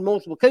bombed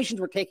multiple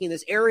locations. We're taking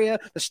this area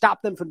to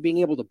stop them from being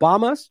able to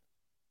bomb us.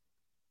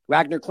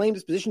 Wagner claims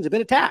his positions have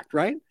been attacked,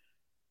 right?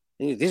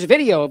 And there's a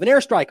video of an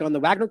airstrike on the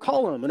Wagner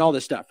column and all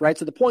this stuff, right?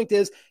 So the point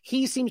is,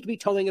 he seems to be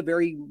towing a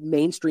very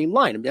mainstream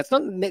line. That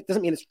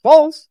doesn't mean it's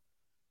false,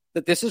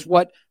 that this is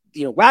what,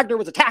 Wagner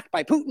was attacked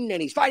by Putin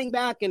and he's fighting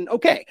back. And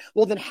okay,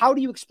 well, then how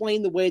do you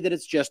explain the way that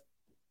it's just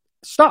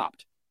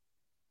stopped?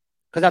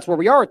 Because that's where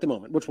we are at the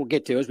moment, which we'll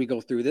get to as we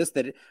go through this,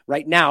 that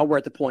right now we're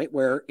at the point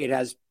where it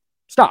has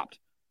stopped.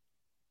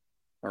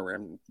 Or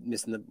I'm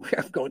missing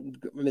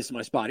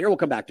my spot here. We'll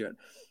come back to it.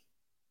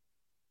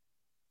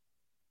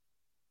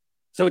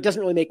 So it doesn't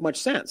really make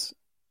much sense.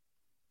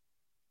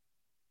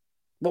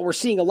 What we're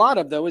seeing a lot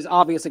of, though, is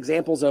obvious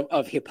examples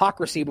of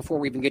hypocrisy before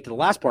we even get to the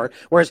last part.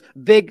 Whereas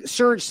Big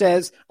Surge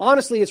says,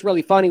 honestly, it's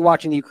really funny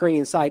watching the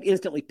Ukrainian side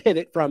instantly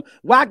pivot from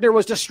Wagner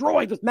was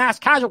destroyed with mass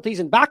casualties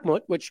in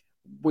Bakhmut, which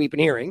we've been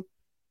hearing.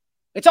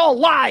 It's all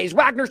lies.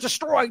 Wagner's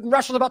destroyed and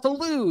Russia's about to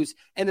lose.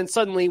 And then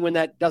suddenly when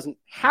that doesn't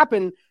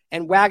happen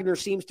and Wagner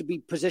seems to be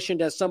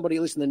positioned as somebody,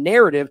 at least in the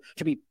narrative,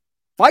 to be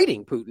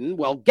fighting Putin,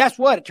 well, guess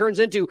what? It turns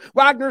into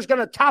Wagner's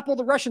going to topple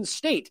the Russian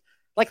state.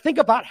 Like, think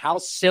about how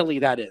silly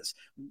that is.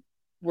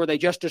 Were they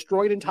just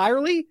destroyed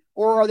entirely,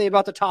 or are they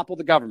about to topple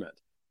the government?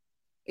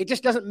 It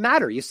just doesn't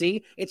matter, you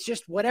see? It's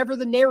just whatever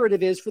the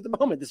narrative is for the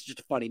moment. This is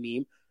just a funny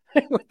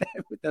meme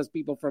with those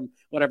people from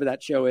whatever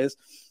that show is.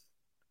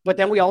 But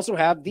then we also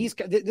have these.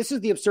 This is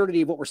the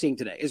absurdity of what we're seeing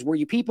today, is where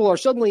you people are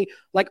suddenly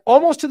like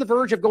almost to the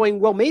verge of going,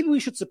 well, maybe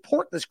we should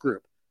support this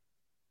group,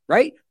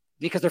 right?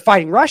 Because they're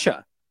fighting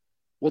Russia.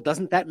 Well,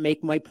 doesn't that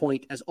make my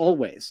point as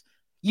always?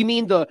 You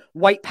mean the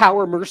white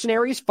power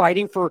mercenaries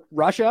fighting for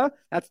Russia?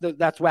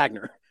 That's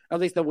Wagner. At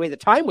least the way the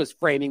Time was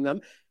framing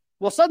them.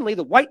 Well, suddenly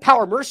the white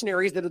power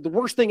mercenaries that are the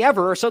worst thing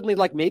ever are suddenly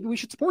like, maybe we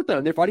should support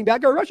them. They're fighting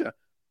bad guy Russia.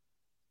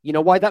 You know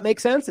why that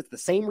makes sense? It's the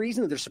same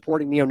reason that they're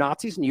supporting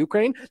neo-Nazis in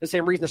Ukraine, the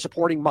same reason they're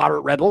supporting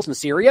moderate rebels in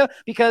Syria,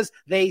 because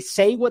they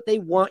say what they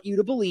want you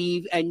to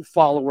believe and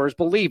followers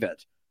believe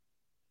it.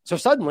 So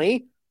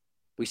suddenly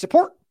we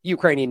support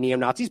Ukrainian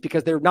neo-Nazis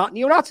because they're not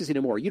neo-Nazis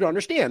anymore. You don't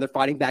understand. They're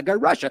fighting bad guy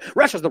Russia.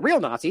 Russia's the real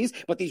Nazis,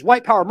 but these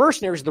white power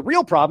mercenaries are the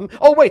real problem.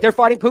 Oh, wait, they're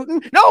fighting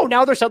Putin? No,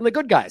 now they're suddenly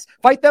good guys.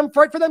 Fight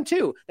for them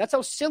too. That's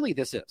how silly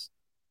this is.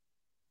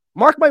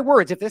 Mark my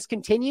words, if this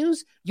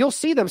continues, you'll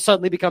see them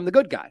suddenly become the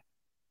good guy.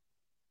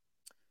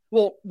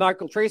 Well,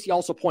 Michael Tracy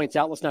also points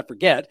out, let's not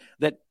forget,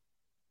 that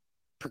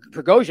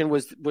Prigozhin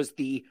was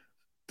the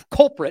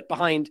culprit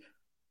behind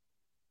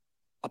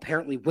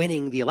apparently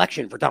winning the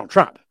election for Donald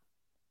Trump.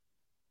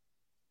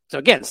 So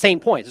again, same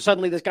point. So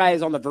suddenly this guy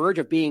is on the verge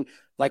of being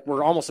like,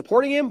 we're almost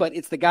supporting him, but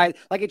it's the guy,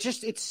 like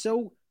it's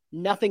so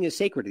nothing is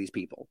sacred to these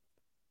people.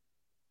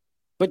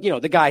 But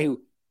the guy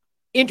who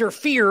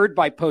interfered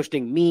by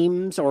posting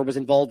memes or was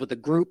involved with the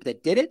group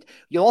that did it.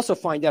 You'll also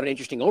find out an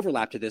interesting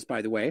overlap to this,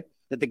 by the way,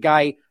 that the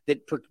guy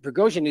that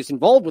Prigozhin is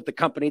involved with the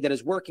company that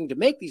is working to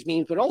make these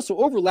memes, but also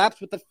overlaps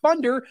with the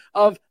funder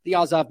of the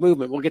Azov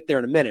movement. We'll get there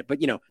in a minute, but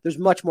there's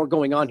much more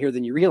going on here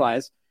than you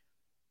realize.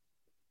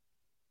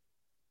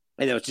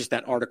 I know it's just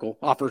that article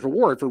offers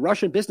reward for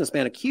Russian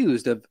businessman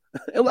accused of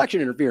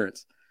election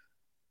interference.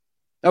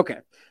 Okay,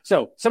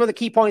 so some of the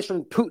key points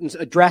from Putin's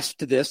address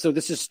to this. So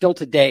this is still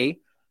today.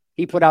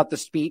 He put out the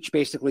speech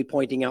basically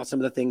pointing out some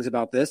of the things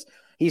about this.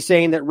 He's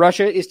saying that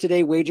Russia is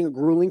today waging a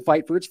grueling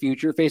fight for its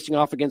future, facing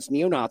off against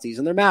neo-Nazis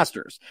and their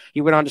masters.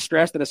 He went on to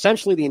stress that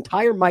essentially the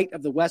entire might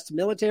of the West's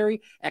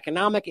military,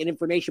 economic, and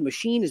information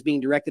machine is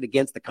being directed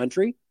against the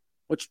country,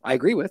 which I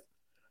agree with.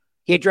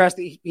 He addressed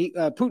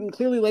Putin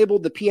clearly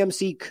labeled the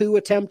PMC coup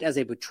attempt as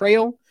a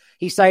betrayal.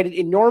 He cited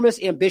enormous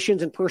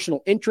ambitions and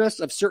personal interests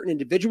of certain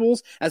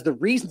individuals as the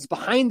reasons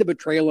behind the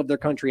betrayal of their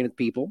country and its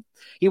people.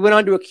 He went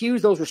on to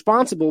accuse those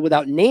responsible,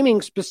 without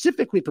naming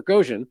specifically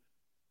Prigozhin,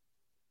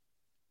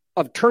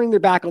 of turning their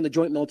back on the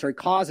joint military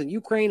cause in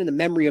Ukraine and the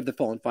memory of the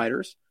fallen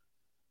fighters.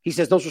 He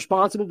says those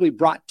responsible will be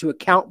brought to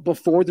account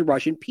before the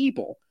Russian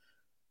people,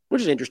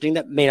 which is interesting.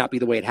 That may not be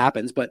the way it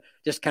happens, but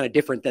just kind of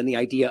different than the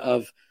idea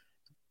of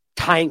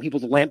tying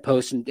people to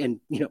lampposts and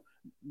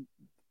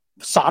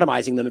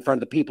sodomizing them in front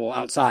of the people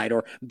outside,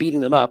 or beating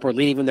them up, or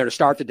leaving them there to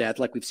starve to death,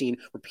 like we've seen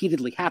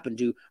repeatedly happen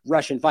to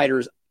Russian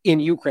fighters in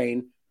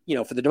Ukraine,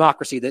 for the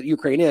democracy that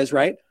Ukraine is,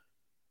 right?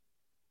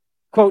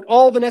 Quote,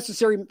 all the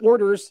necessary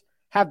orders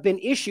have been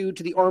issued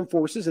to the armed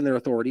forces and their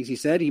authorities, he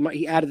said.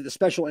 He added that the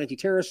special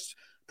anti-terrorist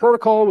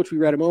protocol, which we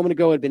read a moment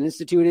ago, had been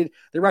instituted.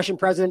 The Russian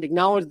president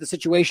acknowledged the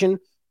situation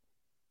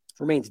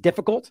remains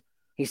difficult.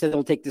 He said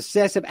they'll take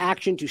decisive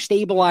action to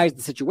stabilize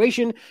the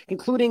situation,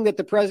 concluding that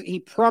he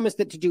promised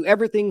to do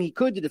everything he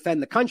could to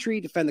defend the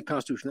country, defend the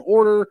constitutional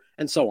order,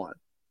 and so on.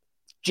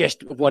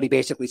 Just what he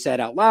basically said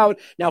out loud.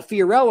 Now,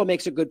 Fiorello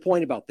makes a good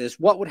point about this.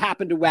 What would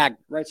happen to Wagner,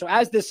 right? So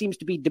as this seems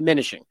to be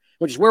diminishing,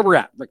 which is where we're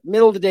at, like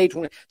middle of the day,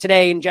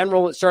 today in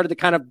general, it started to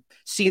kind of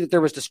see that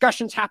there was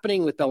discussions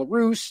happening with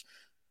Belarus.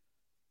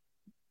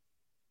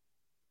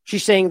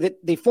 She's saying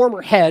that the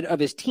former head of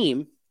his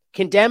team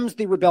condemns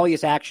the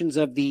rebellious actions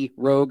of the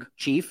rogue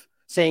chief,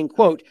 saying,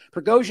 quote,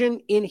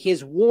 Prigozhin in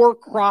his war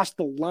crossed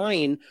the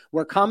line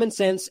where common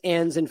sense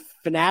ends and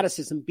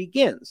fanaticism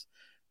begins.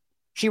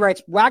 She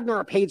writes, Wagner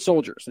are paid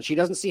soldiers, and she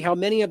doesn't see how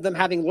many of them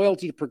having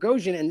loyalty to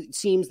Prigozhin, and it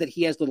seems that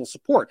he has little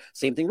support.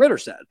 Same thing Ritter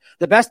said.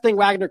 The best thing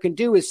Wagner can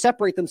do is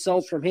separate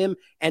themselves from him,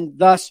 and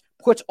thus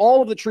puts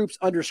all of the troops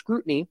under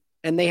scrutiny,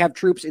 and they have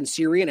troops in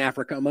Syria and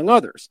Africa, among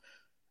others.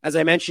 As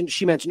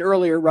she mentioned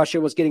earlier, Russia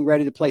was getting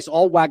ready to place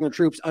all Wagner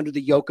troops under the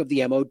yoke of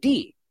the MOD.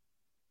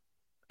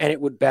 And it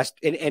would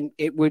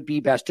be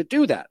best to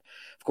do that.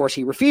 Of course,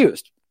 he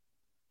refused.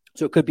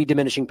 So it could be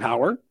diminishing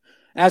power.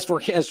 As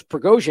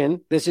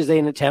Prigozhin, this is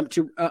an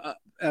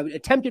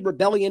attempted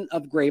rebellion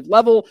of grave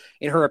level.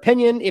 In her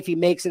opinion, if he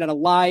makes it out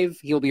alive,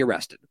 he'll be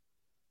arrested.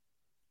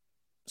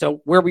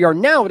 So where we are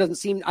now, it doesn't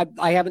seem,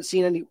 I haven't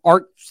seen any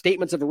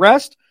statements of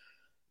arrest.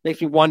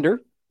 Makes me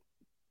wonder.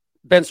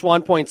 Ben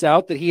Swan points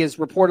out that he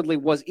reportedly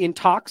was in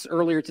talks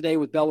earlier today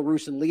with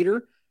Belarusian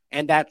leader,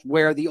 and that's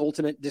where the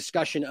ultimate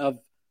discussion of,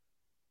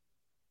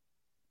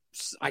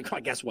 I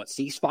guess,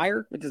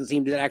 ceasefire? It doesn't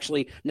seem that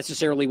actually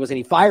necessarily was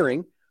any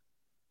firing.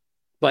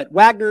 But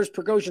Wagner's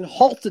Prigozhin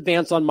halts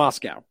advance on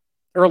Moscow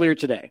earlier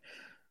today.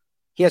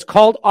 He has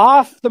called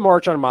off the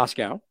march on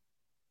Moscow.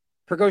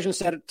 Prigozhin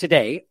said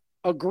today,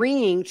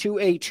 agreeing to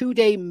end a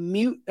 2-day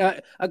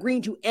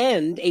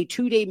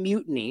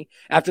mutiny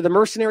after the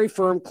mercenary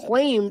firm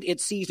claimed it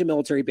seized a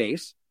military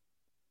base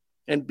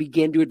and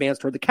began to advance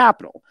toward the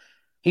capital.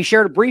 He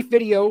shared a brief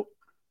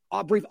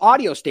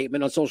audio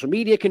statement on social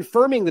media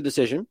confirming the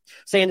decision,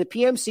 saying the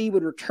PMC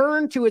would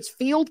return to its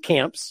field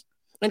camps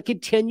and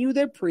continue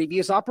their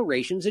previous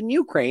operations in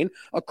Ukraine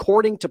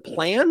according to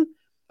plan.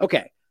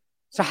 Okay,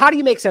 so how do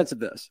you make sense of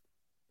this?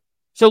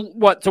 So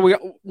what? So we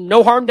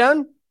no harm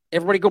done?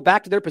 Everybody go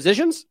back to their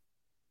positions?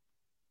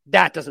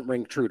 That doesn't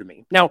ring true to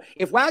me. Now,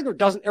 if Wagner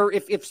doesn't, or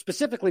if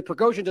specifically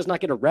Prigozhin does not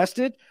get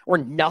arrested or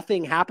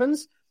nothing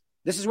happens,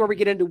 this is where we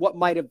get into what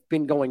might have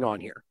been going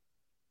on here.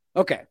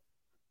 Okay.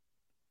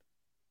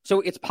 So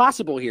it's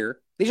possible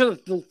here. These are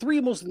the three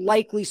most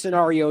likely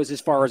scenarios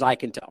as far as I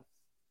can tell.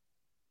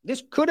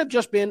 This could have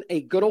just been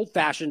a good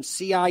old-fashioned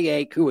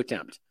CIA coup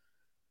attempt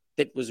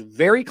that was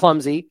very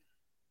clumsy.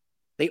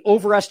 They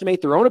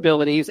overestimate their own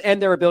abilities and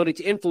their ability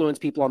to influence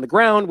people on the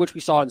ground, which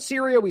we saw in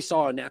Syria, we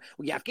saw in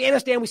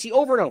Afghanistan, we see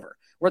over and over,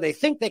 where they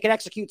think they can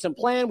execute some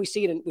plan. We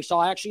see it, we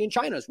saw actually in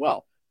China as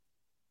well.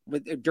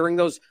 During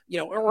those,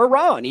 or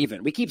Iran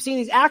even. We keep seeing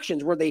these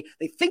actions where they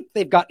think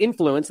they've got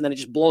influence and then it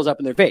just blows up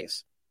in their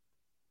face.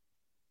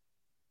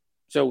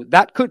 So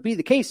that could be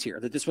the case here,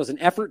 that this was an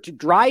effort to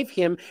drive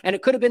him, and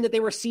it could have been that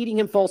they were seeding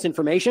him false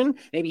information.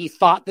 Maybe he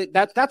thought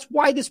that's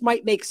why this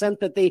might make sense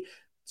that they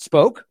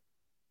spoke.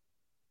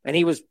 And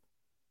he was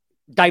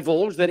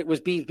divulged that it was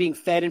being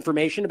fed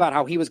information about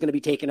how he was going to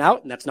be taken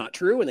out, and that's not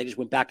true. And they just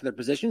went back to their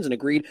positions and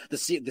agreed the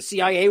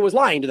CIA was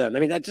lying to them. I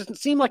mean, that doesn't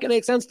seem like it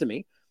makes sense to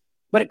me.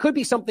 But it could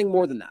be something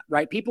more than that,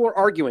 right? People are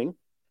arguing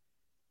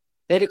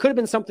that it could have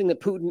been something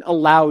that Putin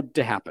allowed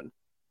to happen.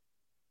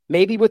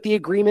 Maybe with the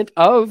agreement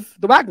of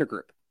the Wagner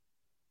Group.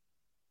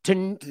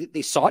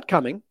 They saw it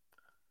coming,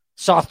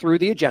 saw through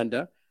the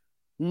agenda,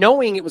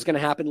 knowing it was going to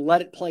happen,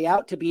 let it play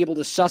out to be able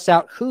to suss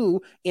out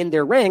who in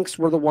their ranks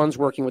were the ones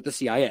working with the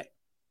CIA.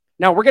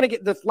 Now, we're going to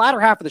get the latter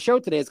half of the show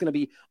today is going to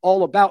be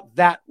all about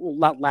that, well,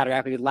 not latter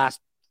half, maybe the last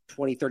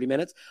 20, 30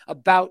 minutes,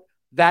 about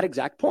that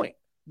exact point.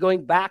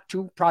 Going back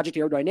to Project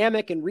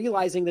Aerodynamic and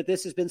realizing that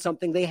this has been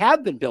something they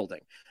have been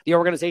building, the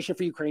Organization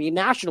for Ukrainian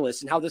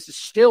Nationalists, and how this is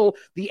still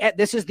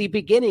this is the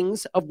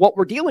beginnings of what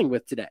we're dealing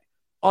with today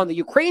on the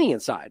Ukrainian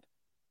side.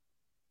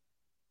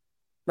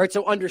 Right?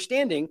 So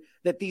understanding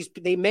that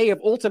they may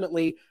have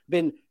ultimately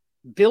been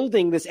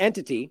building this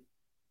entity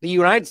the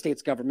United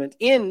States government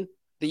in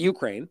the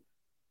Ukraine,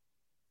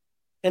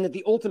 and that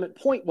the ultimate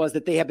point was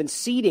that they have been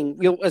seeding,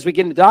 as we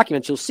get into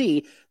documents, you'll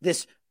see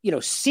this,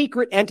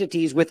 secret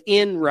entities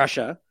within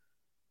Russia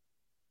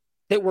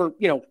that were,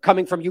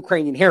 coming from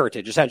Ukrainian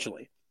heritage,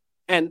 essentially.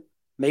 And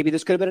maybe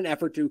this could have been an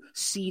effort to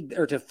seed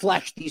or to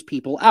flesh these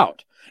people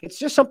out. It's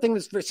just something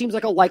that seems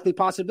like a likely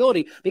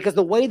possibility, because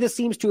the way this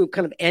seems to have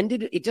kind of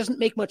ended, it doesn't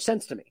make much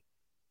sense to me.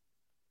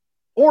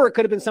 Or it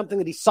could have been something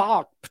that he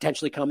saw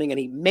potentially coming and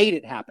he made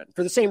it happen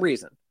for the same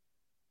reason.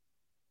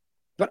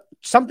 But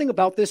something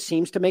about this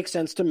seems to make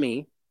sense to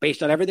me,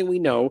 based on everything we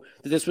know,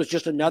 that this was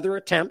just another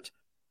attempt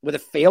with a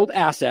failed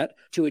asset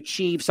to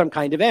achieve some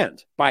kind of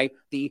end by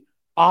the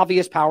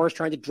obvious powers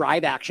trying to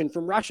drive action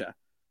from Russia.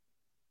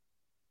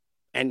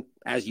 And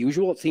as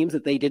usual, it seems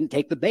that they didn't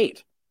take the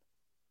bait.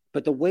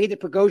 But the way that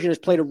Prigozhin has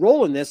played a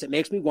role in this, it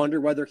makes me wonder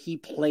whether he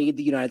played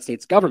the United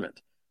States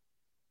government.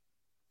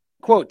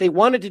 Quote, they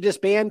wanted to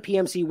disband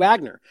PMC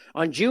Wagner.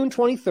 On June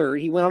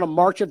 23rd, he went on a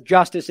march of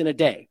justice in a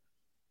day.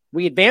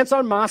 We advanced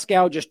on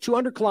Moscow just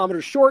 200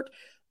 kilometers short,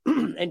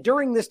 and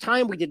during this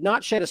time, we did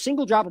not shed a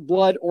single drop of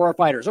blood or our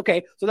fighters.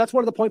 Okay, so that's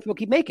one of the points people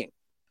keep making.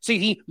 So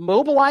he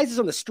mobilizes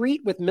on the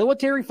street with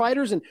military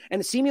fighters,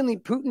 and seemingly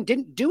Putin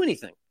didn't do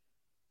anything.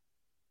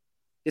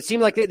 It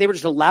seemed like they were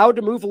just allowed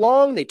to move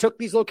along. They took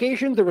these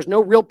locations. There was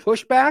no real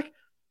pushback.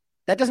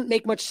 That doesn't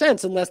make much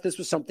sense unless this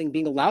was something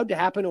being allowed to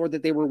happen or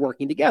that they were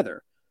working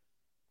together.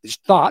 These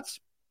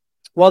thoughts.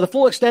 While the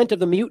full extent of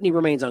the mutiny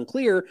remains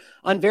unclear,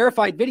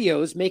 unverified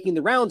videos making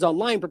the rounds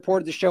online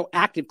purported to show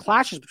active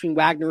clashes between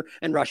Wagner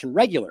and Russian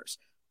regulars.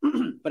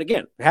 But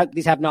again,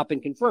 these have not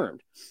been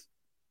confirmed.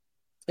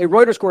 A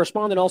Reuters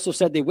correspondent also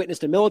said they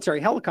witnessed a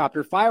military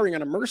helicopter firing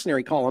on a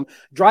mercenary column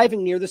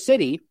driving near the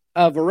city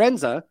of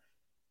Voronezh,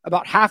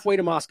 about halfway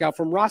to Moscow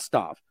from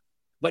Rostov,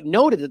 but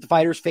noted that the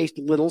fighters faced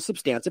little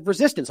substantive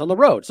resistance on the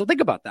road. So think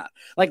about that.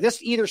 Like,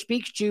 this either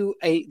speaks to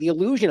the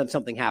illusion of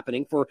something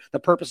happening for the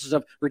purposes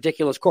of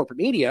ridiculous corporate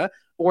media,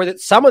 or that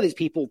some of these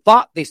people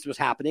thought this was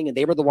happening and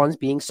they were the ones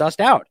being sussed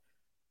out.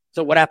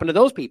 So what happened to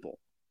those people?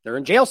 They're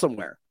in jail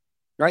somewhere,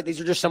 right?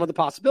 These are just some of the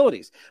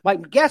possibilities. My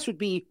guess would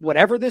be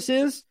whatever this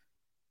is,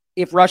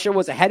 if Russia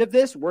was ahead of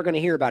this, we're going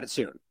to hear about it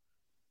soon.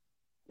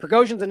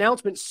 Prigozhin's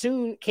announcement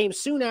came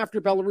soon after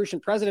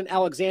Belarusian President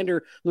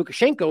Alexander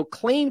Lukashenko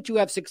claimed to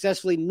have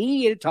successfully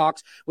mediated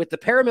talks with the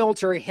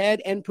paramilitary head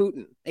and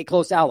Putin, a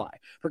close ally.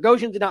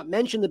 Prigozhin did not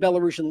mention the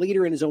Belarusian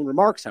leader in his own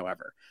remarks,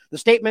 however. The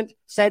statement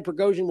said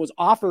Prigozhin was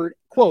offered,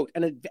 quote,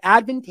 an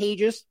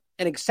advantageous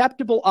and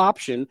acceptable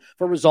option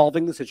for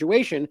resolving the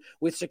situation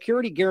with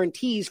security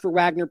guarantees for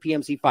Wagner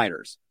PMC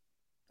fighters.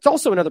 It's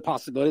also another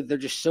possibility that they're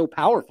just so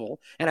powerful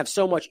and have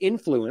so much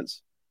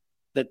influence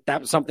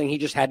that was something he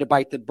just had to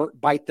bite the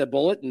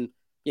bullet and,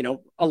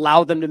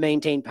 allow them to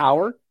maintain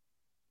power.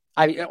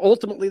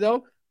 Ultimately,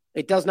 though,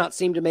 it does not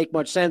seem to make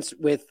much sense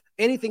with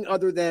anything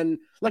other than,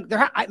 in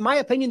my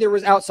opinion, there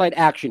was outside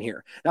action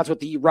here. That's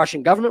what the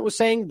Russian government was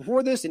saying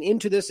before this and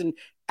into this, and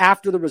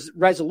after the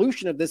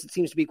resolution of this, it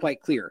seems to be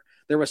quite clear.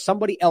 There was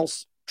somebody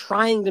else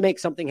trying to make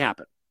something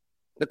happen.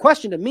 The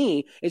question to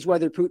me is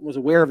whether Putin was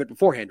aware of it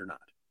beforehand or not.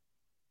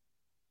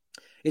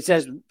 It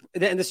says, and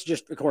this is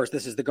just, of course,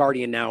 this is The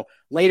Guardian now,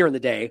 later in the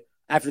day,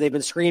 after they've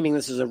been screaming,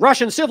 this is a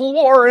Russian civil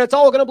war and it's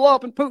all going to blow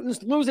up and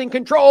Putin's losing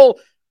control.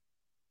 And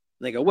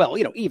they go, well,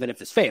 even if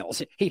this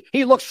fails,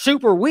 he looks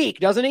super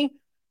weak, doesn't he?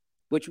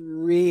 Which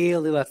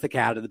really lets the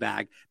cat out of the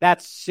bag.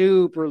 That's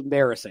super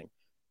embarrassing.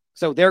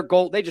 So their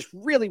goal, they just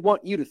really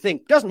want you to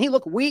think, doesn't he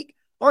look weak?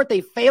 Aren't they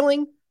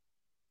failing?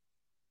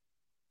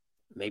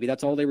 Maybe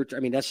that's all they were.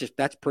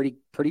 That's pretty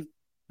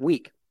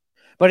weak.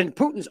 But in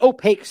Putin's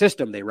opaque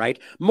system, they write,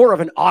 more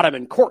of an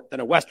Ottoman court than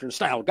a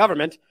Western-style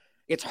government,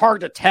 it's hard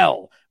to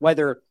tell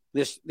whether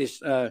this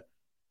I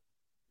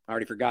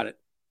already forgot it,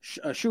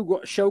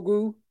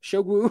 Shogu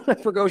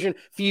Prigozhin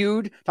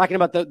feud, talking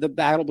about the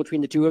battle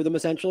between the two of them,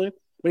 essentially.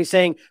 But he's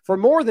saying, for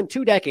more than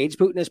 2 decades,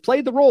 Putin has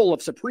played the role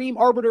of supreme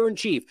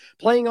arbiter-in-chief,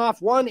 playing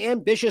off one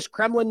ambitious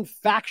Kremlin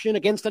faction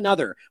against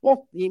another.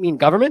 Well, you mean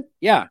government?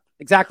 Yeah,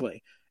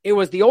 exactly. It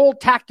was the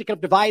old tactic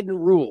of divide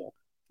and rule.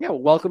 Yeah,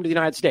 well, welcome to the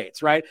United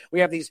States, right? We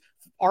have these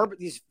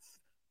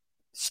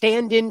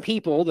stand-in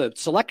people, the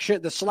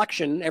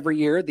selection every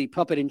year, the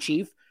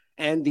puppet-in-chief,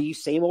 and the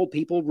same old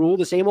people rule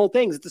the same old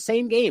things. It's the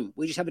same game.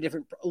 We just have a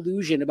different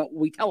illusion about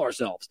what we tell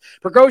ourselves.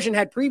 Prigozhin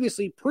had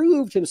previously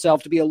proved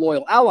himself to be a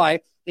loyal ally,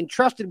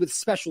 entrusted with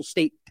special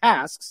state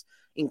tasks,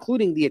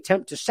 including the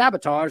attempt to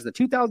sabotage the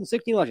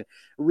 2016 election.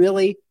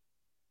 Really?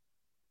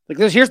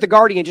 Here's The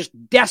Guardian just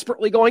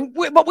desperately going,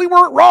 but we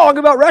weren't wrong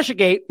about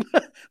Russiagate.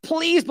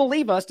 Please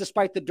believe us,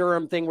 despite the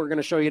Durham thing we're going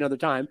to show you another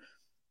time.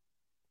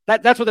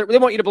 That's what they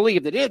want you to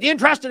believe, that they're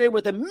entrusted in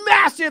with a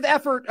massive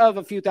effort of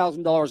a few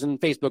 $1,000s in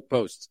Facebook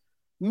posts.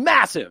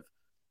 Massive.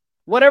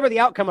 Whatever the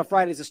outcome of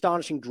Friday's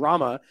astonishing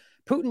drama,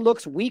 Putin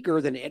looks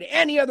weaker than at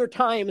any other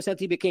time since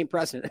he became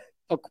president,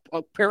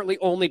 apparently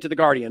only to The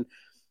Guardian.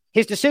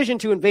 His decision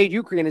to invade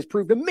Ukraine has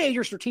proved a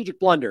major strategic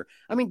blunder.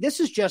 This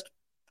is just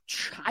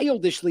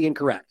childishly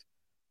incorrect.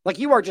 Like,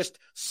 you are just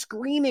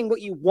screaming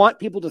what you want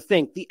people to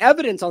think. The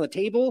evidence on the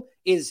table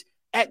is,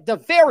 at the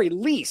very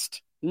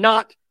least,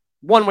 not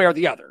one way or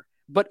the other.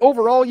 But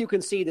overall, you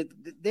can see that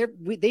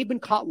they've been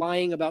caught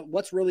lying about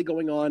what's really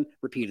going on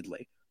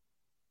repeatedly.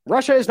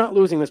 Russia is not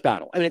losing this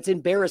battle, and it's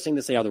embarrassing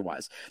to say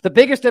otherwise. The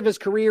biggest of his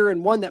career,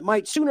 and one that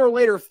might sooner or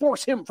later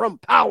force him from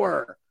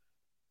power.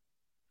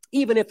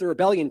 Even if the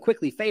rebellion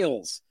quickly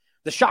fails,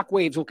 the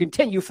shockwaves will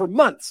continue for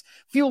months,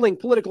 fueling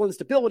political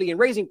instability and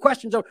raising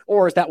questions of,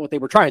 or is that what they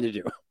were trying to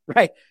do,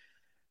 right?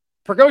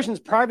 Prigozhin's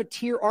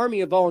privateer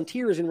army of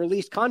volunteers and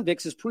released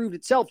convicts has proved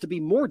itself to be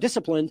more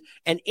disciplined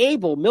and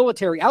able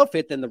military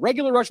outfit than the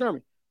regular Russian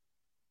army.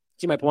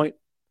 See my point?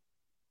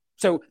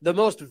 So the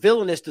most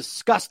villainous,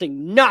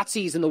 disgusting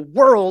Nazis in the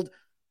world,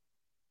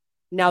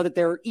 now that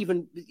they're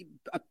even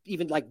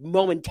like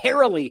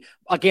momentarily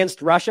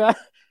against Russia,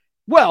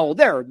 well,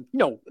 they're,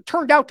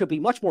 turned out to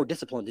be much more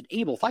disciplined and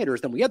able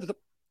fighters than we had.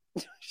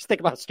 Just think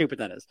about how stupid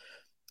that is.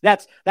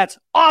 That's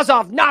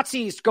Azov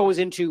Nazis goes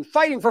into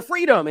fighting for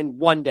freedom in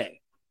one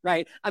day,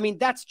 right? I mean,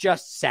 that's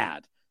just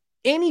sad.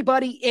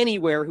 Anybody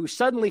anywhere who's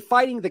suddenly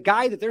fighting the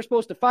guy that they're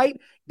supposed to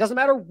fight, doesn't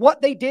matter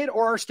what they did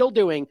or are still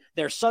doing,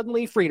 they're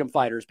suddenly freedom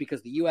fighters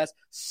because the U.S.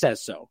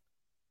 says so.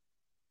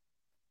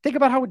 Think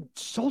about how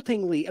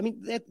insultingly,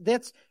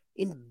 that's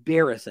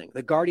embarrassing.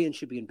 The Guardian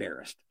should be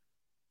embarrassed.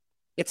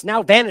 It's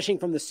now vanishing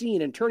from the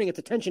scene and turning its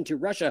attention to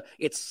Russia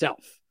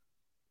itself.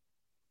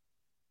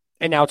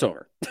 And now it's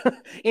over.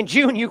 In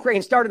June,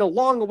 Ukraine started a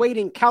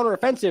long-awaiting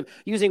counteroffensive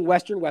using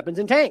Western weapons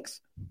and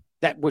tanks.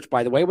 Which,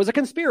 by the way, was a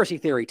conspiracy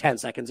theory 10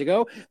 seconds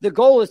ago. The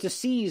goal is to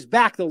seize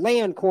back the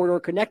land corridor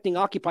connecting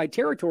occupied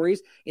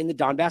territories in the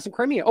Donbass and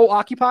Crimea. Oh,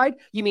 occupied?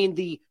 You mean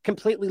the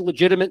completely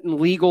legitimate and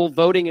legal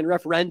voting and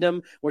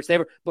referendum, which they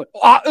were, but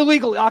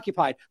illegally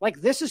occupied. Like,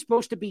 this is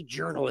supposed to be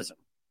journalism.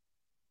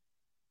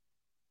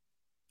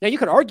 Now, you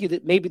could argue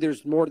that maybe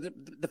there's more.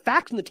 The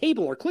facts on the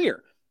table are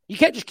clear. You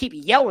can't just keep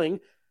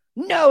yelling,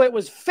 no, it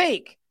was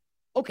fake.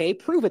 Okay,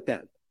 prove it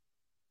then.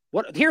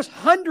 Here's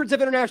hundreds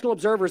of international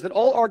observers that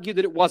all argue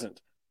that it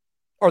wasn't.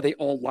 Are they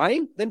all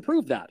lying? Then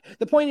prove that.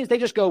 The point is they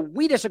just go,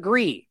 we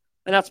disagree.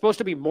 And that's supposed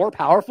to be more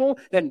powerful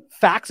than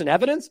facts and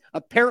evidence,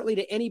 apparently,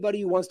 to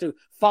anybody who wants to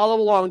follow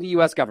along the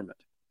U.S. government.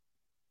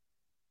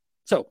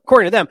 So,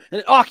 according to them,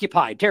 an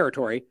occupied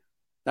territory,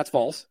 that's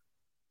false.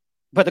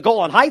 But the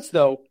Golan Heights,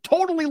 though,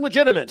 totally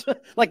legitimate.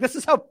 Like, this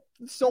is how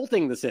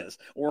insulting this is.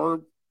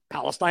 Or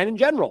Palestine in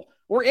general.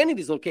 Or any of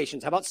these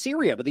locations. How about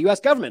Syria, but the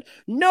U.S. government?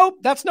 Nope,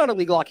 that's not a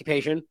legal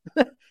occupation.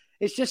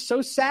 It's just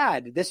so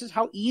sad. This is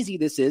how easy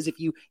this is if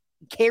you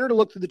care to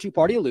look through the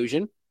two-party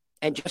illusion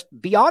and just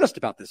be honest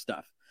about this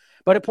stuff.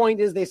 But the point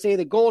is, they say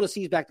the goal to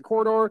seize back the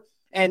corridor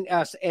and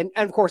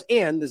of course,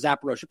 and the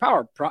Zaporozhye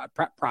power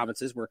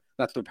provinces, where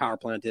that's where the power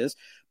plant is.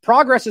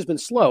 Progress has been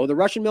slow. The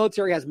Russian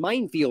military has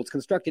minefields,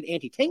 constructed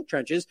anti-tank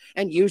trenches,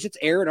 and used its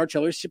air and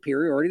artillery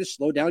superiority to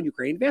slow down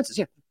Ukrainian advances.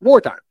 Yeah,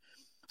 wartime.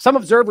 Some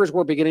observers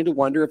were beginning to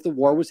wonder if the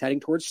war was heading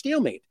towards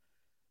stalemate,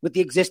 with the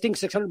existing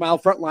 600-mile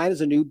front line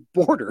as a new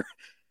border.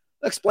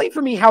 Explain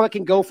for me how it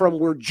can go from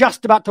we're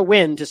just about to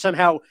win to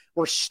somehow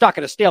we're stuck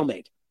at a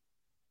stalemate.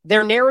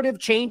 Their narrative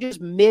changes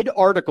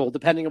mid-article,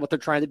 depending on what they're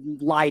trying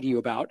to lie to you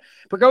about.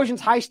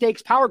 Prigozhin's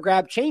high-stakes power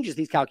grab changes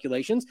these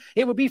calculations.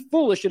 It would be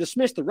foolish to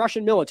dismiss the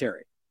Russian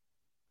military.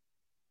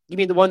 You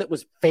mean the one that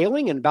was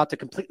failing and about to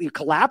completely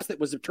collapse, that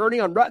was turning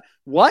on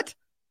what?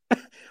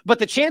 But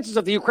the chances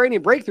of the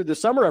Ukrainian breakthrough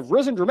this summer have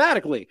risen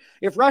dramatically.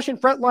 If Russian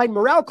frontline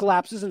morale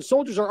collapses and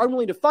soldiers are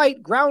unwilling to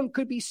fight, ground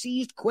could be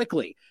seized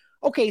quickly.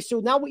 Okay,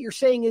 so now what you're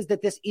saying is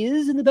that this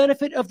is in the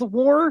benefit of the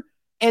war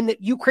and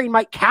that Ukraine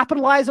might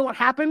capitalize on what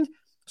happened?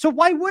 So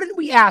why wouldn't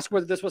we ask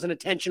whether this was an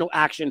intentional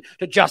action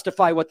to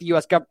justify what the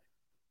U.S. government...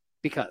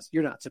 Because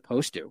you're not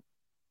supposed to.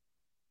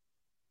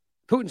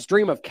 Putin's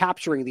dream of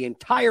capturing the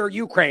entire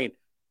Ukraine.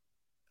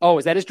 Oh,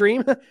 is that his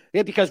dream?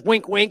 Yeah, because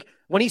wink, wink.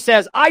 When he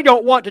says, I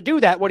don't want to do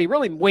that, what he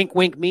really wink,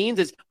 wink means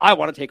is, I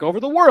want to take over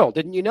the world.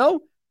 Didn't you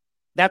know?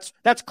 That's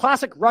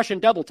classic Russian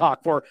double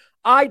talk for,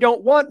 I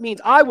don't want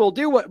means I will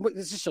do what...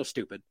 This is so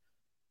stupid.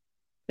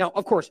 Now,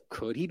 of course,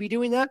 could he be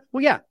doing that?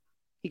 Well, yeah.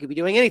 He could be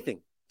doing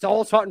anything. It's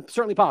all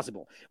certainly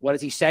possible. What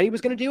has he said he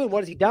was going to do and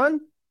what has he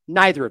done?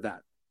 Neither of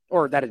that.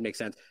 Or that didn't make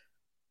sense.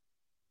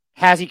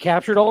 Has he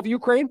captured all of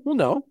Ukraine? Well,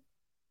 no.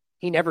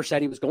 He never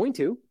said he was going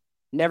to.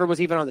 Never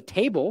was even on the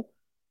table.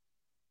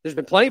 There's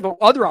been plenty of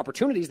other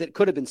opportunities that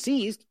could have been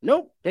seized.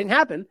 Nope, didn't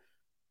happen.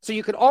 So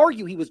you could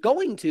argue he was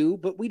going to,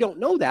 but we don't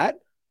know that.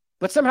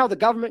 But somehow the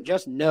government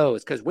just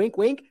knows because wink,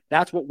 wink,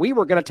 that's what we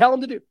were going to tell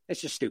him to do.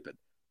 It's just stupid.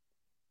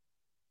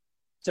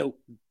 So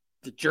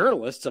the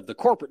journalists of the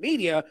corporate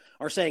media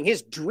are saying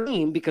his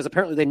dream, because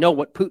apparently they know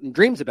what Putin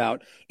dreams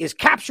about, is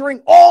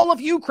capturing all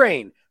of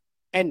Ukraine,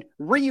 and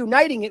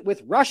reuniting it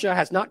with Russia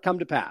has not come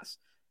to pass.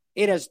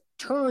 It has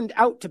turned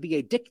out to be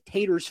a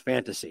dictator's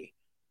fantasy.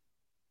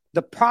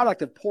 The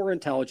product of poor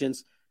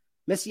intelligence,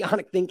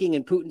 messianic thinking,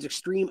 and Putin's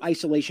extreme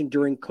isolation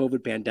during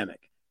COVID pandemic.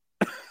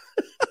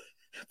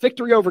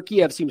 Victory over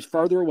Kiev seems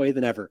farther away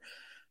than ever.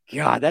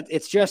 God,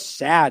 it's just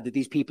sad that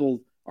these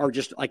people are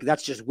just like,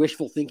 that's just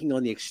wishful thinking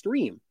on the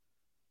extreme.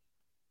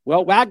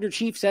 Well, Wagner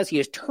chief says he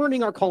is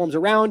turning our columns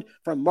around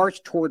from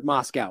March toward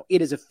Moscow.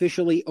 It is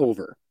officially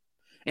over.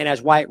 And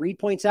as Wyatt Reed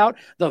points out,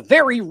 the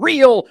very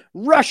real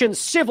Russian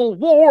civil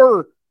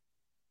war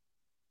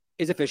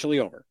is officially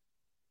over.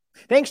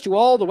 Thanks to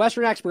all the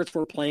Western experts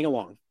for playing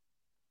along.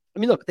 I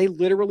mean, look, they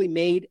literally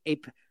made a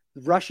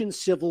Russian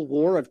civil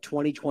war of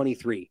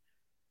 2023.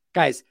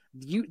 Guys,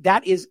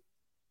 that is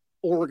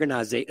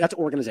organization. That's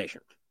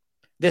organization.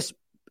 This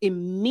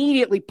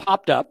immediately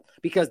popped up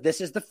because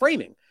this is the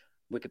framing.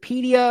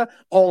 Wikipedia,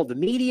 all of the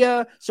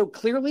media. So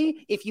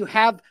clearly, if you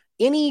have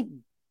any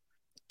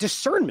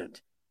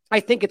discernment, I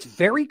think it's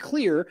very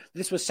clear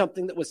this was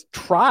something that was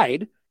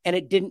tried and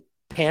it didn't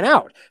pan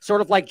out.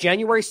 Sort of like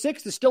January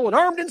 6th is still an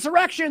armed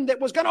insurrection that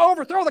was going to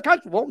overthrow the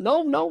country. Well,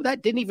 no,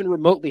 that didn't even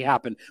remotely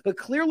happen. But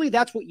clearly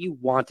that's what you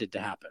wanted to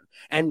happen.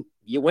 And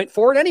you went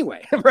for it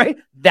anyway, right?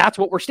 That's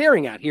what we're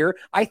staring at here.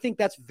 I think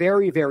that's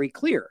very, very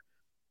clear.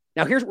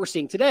 Now, here's what we're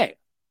seeing today,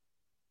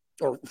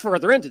 or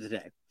further into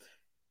today.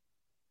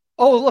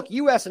 Oh, look,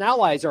 U.S. and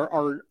allies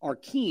are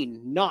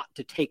keen not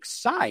to take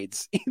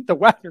sides in the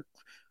Wagner.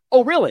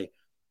 Oh, really?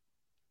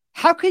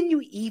 How can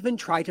you even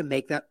try to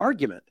make that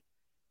argument?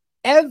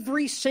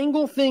 Every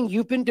single thing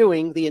you've been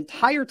doing the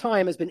entire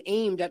time has been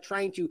aimed at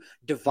trying to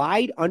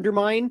divide,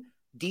 undermine,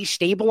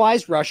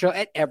 destabilize Russia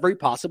at every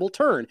possible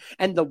turn.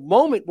 And the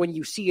moment when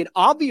you see an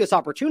obvious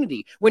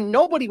opportunity, when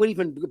nobody would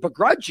even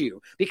begrudge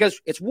you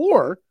because it's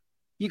war,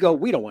 you go,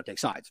 we don't want to take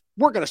sides.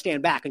 We're going to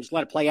stand back and just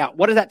let it play out.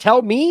 What does that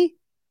tell me?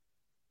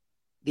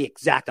 The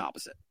exact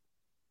opposite.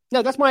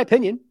 No, that's my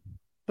opinion.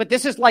 But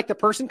this is like the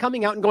person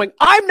coming out and going,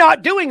 I'm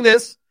not doing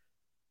this.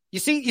 You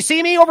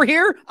see me over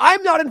here?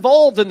 I'm not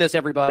involved in this,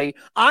 everybody.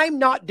 I'm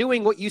not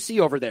doing what you see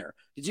over there.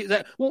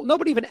 Well,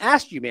 nobody even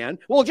asked you, man.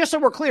 Well, just so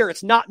we're clear,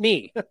 it's not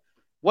me.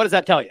 What does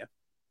that tell you?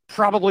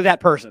 Probably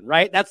that person,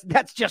 right?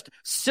 That's just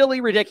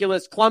silly,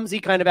 ridiculous, clumsy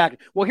kind of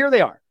act. Well, here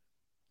they are.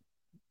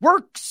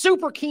 We're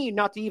super keen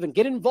not to even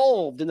get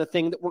involved in the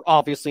thing that we're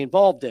obviously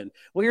involved in.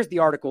 Well, here's the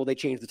article. They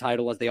changed the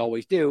title as they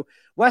always do.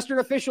 Western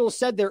officials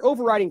said their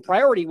overriding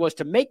priority was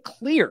to make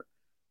clear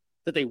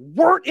that they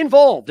weren't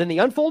involved in the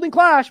unfolding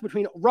clash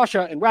between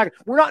Russia and Wagner.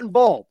 We're not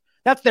involved.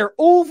 That's their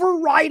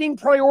overriding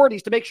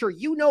priorities, to make sure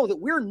you know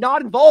that we're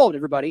not involved,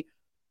 everybody.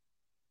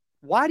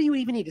 Why do you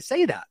even need to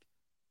say that?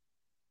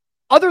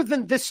 Other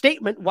than this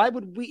statement, why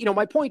would we,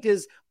 my point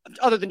is,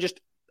 other than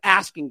just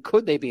asking,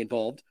 could they be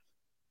involved?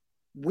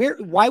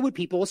 Why would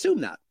people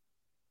assume that?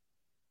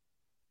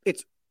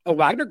 It's a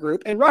Wagner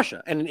group and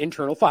Russia and an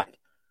internal fight.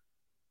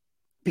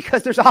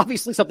 Because there's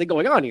obviously something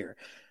going on here.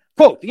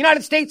 Quote, the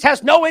United States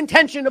has no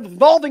intention of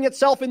involving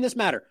itself in this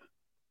matter.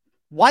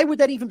 Why would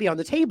that even be on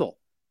the table?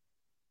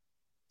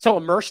 So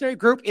a mercenary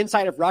group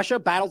inside of Russia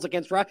battles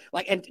against Russia,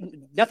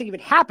 and nothing even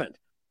happened.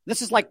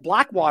 This is like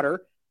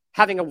Blackwater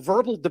having a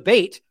verbal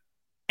debate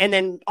and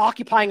then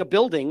occupying a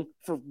building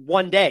for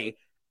one day.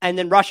 And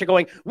then Russia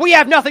going, we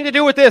have nothing to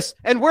do with this,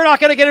 and we're not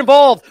going to get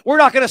involved. We're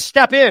not going to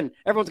step in.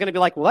 Everyone's going to be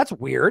like, well, that's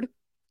weird.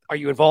 Are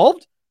you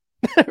involved?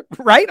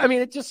 Right? I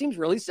mean, it just seems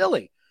really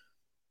silly.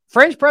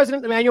 French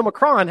President Emmanuel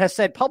Macron has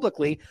said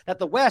publicly that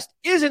the West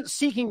isn't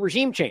seeking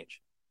regime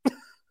change.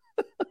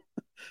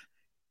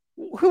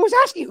 Who was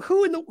asking you?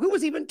 Who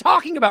was even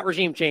talking about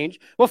regime change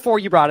before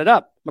you brought it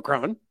up,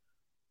 Macron?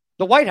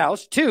 The White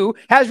House, too,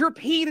 has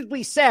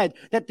repeatedly said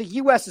that the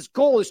U.S.'s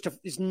goal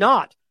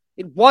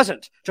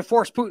wasn't to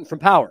force Putin from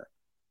power.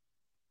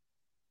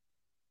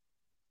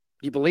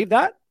 Do you believe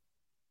that?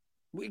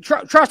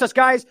 Trust us,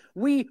 guys.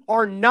 We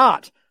are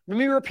not. Let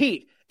me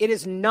repeat. It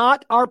is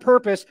not our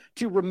purpose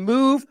to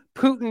remove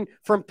Putin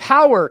from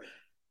power.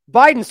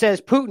 Biden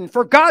says, Putin,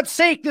 for God's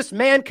sake, this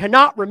man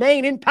cannot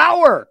remain in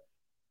power.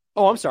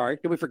 Oh, I'm sorry.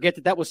 Did we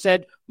forget that was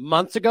said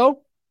months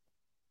ago?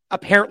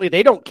 Apparently,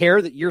 they don't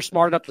care that you're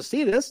smart enough to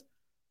see this.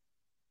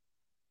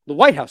 The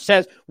White House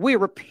says, we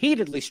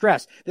repeatedly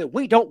stress that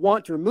we don't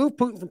want to remove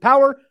Putin from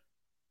power.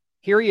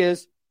 Here he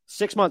is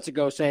 6 months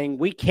ago saying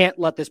we can't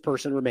let this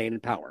person remain in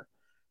power.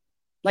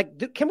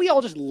 Can we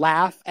all just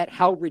laugh at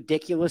how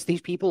ridiculous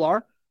these people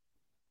are?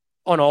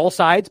 On all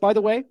sides, by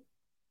the way.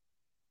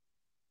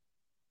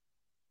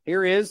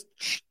 Here is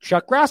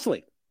Chuck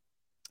Grassley.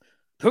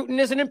 Putin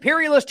is an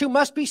imperialist who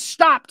must be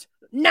stopped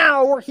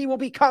now, or he will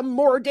become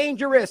more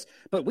dangerous.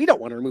 But we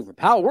don't want to remove her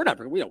power.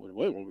 We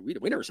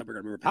never said we're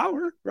going to remove her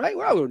power, right?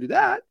 We're not going to do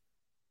that.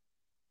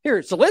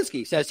 Here,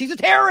 Zelensky says he's a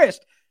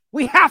terrorist.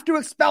 We have to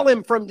expel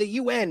him from the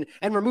UN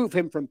and remove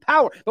him from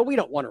power. But we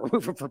don't want to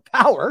remove him from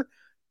power.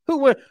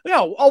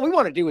 All we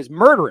want to do is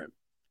murder him.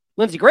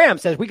 Lindsey Graham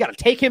says we got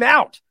to take him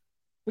out.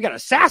 We got to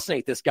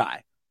assassinate this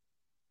guy.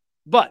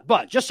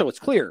 But just so it's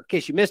clear, in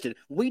case you missed it,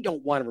 we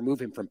don't want to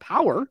remove him from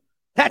power.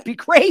 That'd be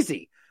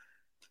crazy.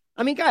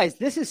 I mean, guys,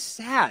 this is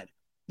sad.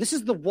 This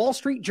is the Wall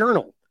Street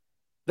Journal,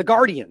 The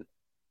Guardian.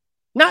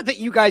 Not that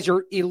you guys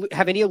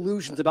have any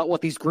illusions about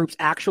what these groups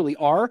actually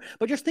are,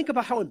 but just think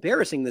about how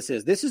embarrassing this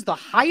is. This is the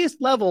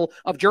highest level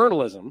of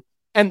journalism,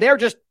 and they're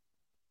just,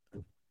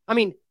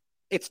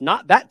 it's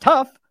not that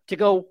tough to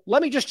go,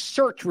 let me just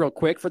search real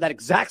quick for that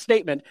exact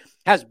statement.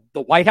 Has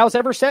the White House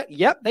ever said?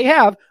 Yep, they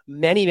have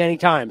many, many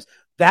times.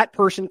 that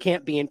person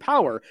can't be in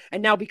power.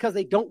 And now because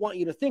they don't want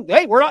you to think,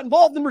 hey, we're not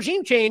involved in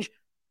regime change,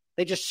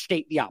 they just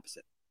state the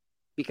opposite,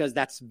 because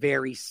that's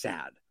very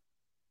sad.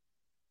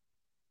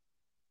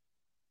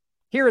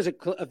 Here is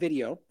a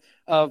video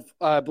of,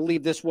 I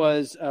believe this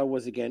was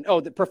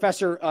the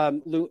Professor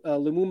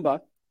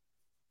Lumumba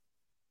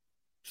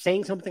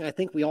saying something I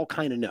think we all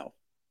kind of know.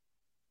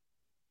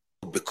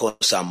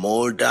 Because I'm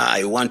older,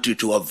 I want you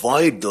to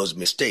avoid those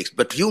mistakes.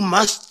 But you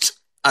must,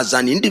 as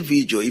an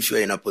individual, if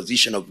you're in a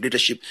position of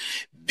leadership,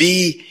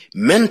 be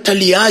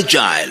mentally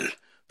agile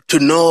to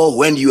know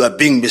when you are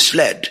being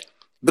misled.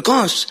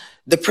 Because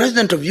the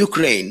president of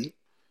Ukraine,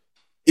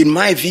 in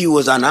my view,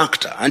 was an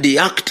actor, and he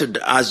acted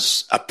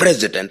as a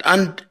president.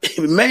 And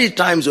many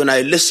times when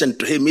I listen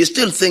to him, he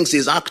still thinks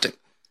he's acting,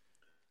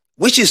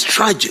 which is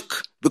tragic,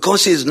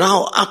 because he's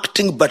now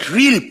acting, but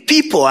real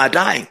people are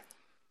dying.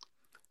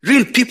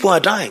 Real people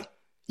are dying.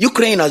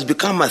 Ukraine has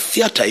become a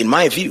theater, in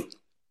my view,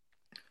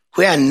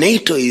 where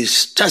NATO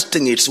is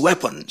testing its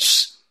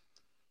weapons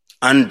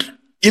and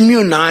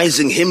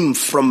immunizing him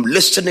from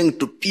listening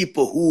to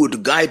people who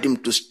would guide him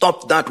to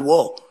stop that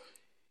war.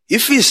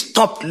 If we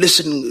stopped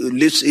listening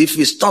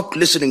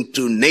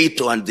to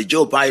NATO and the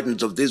Joe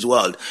Bidens of this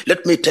world,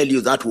 let me tell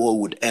you, that war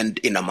would end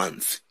in a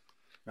month.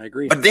 I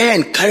agree. But they're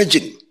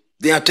encouraging.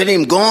 They are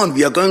telling him, go on,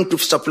 we are going to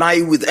supply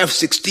you with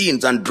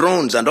F-16s and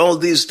drones and all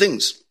these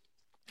things.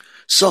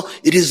 So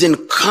it is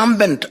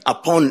incumbent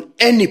upon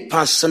any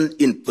person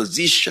in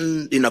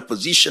a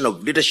position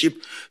of leadership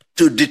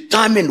to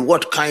determine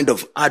what kind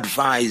of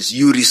advice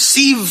you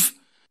receive.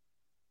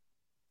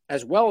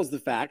 As well as the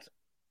fact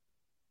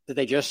that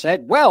they just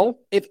said, well,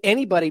 if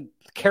anybody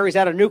carries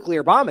out a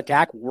nuclear bomb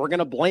attack, we're going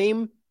to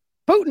blame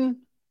Putin.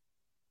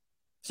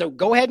 So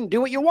go ahead and do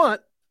what you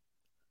want.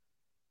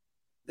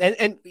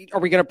 And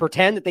are we going to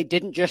pretend that they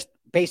didn't just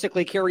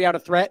basically carry out a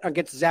threat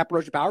against the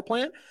Zaporozhye power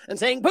plant and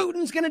saying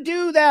Putin's going to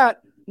do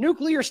that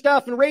nuclear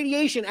stuff and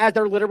radiation as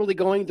they're literally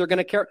going, they're going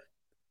to care?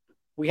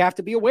 We have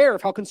to be aware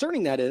of how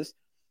concerning that is.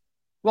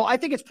 Well, I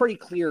think it's pretty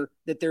clear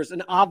that there's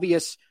an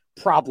obvious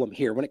problem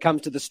here when it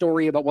comes to the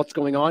story about what's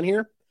going on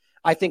here.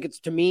 I think it's,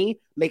 to me,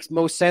 makes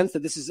most sense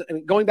that this is,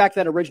 going back to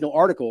that original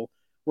article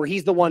where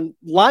he's the one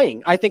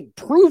lying, I think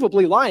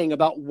provably lying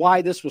about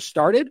why this was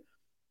started,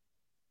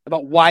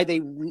 about why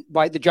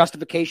the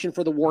justification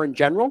for the war in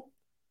general.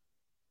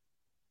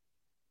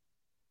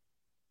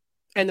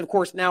 And of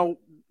course, now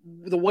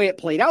the way it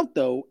played out,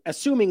 though,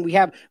 assuming we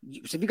have,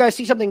 so if you guys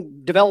see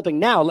something developing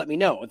now, let me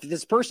know. If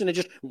this person had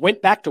just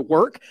went back to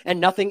work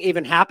and nothing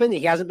even happened,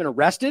 he hasn't been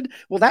arrested,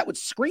 well, that would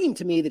scream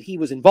to me that he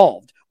was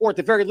involved. Or at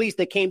the very least,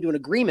 they came to an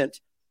agreement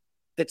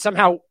that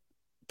somehow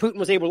Putin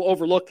was able to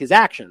overlook his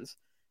actions.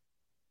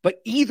 But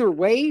either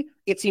way,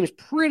 it seems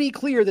pretty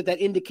clear that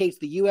that indicates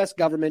the U.S.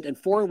 government and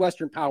foreign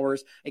Western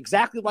powers,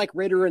 exactly like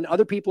Ritter and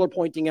other people are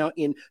pointing out,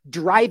 in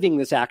driving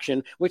this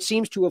action, which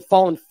seems to have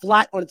fallen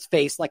flat on its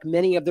face like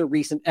many of their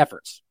recent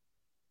efforts.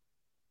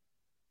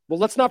 Well,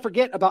 let's not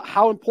forget about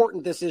how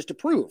important this is to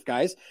prove,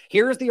 guys.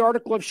 Here is the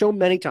article I've shown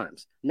many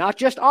times. Not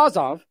just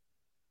Azov,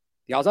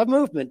 the Azov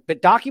movement,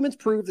 but documents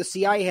prove the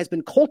CIA has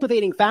been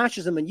cultivating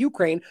fascism in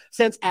Ukraine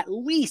since at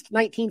least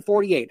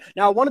 1948.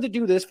 Now, I wanted to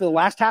do this for the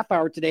last half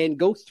hour today and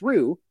go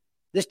through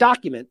this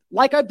document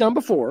like I've done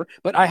before,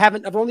 but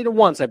I've only done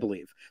once, I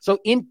believe. So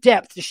in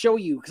depth to show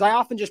you, because I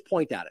often just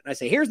point at it. And I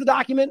say, here's the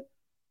document.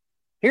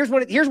 Here's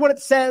what it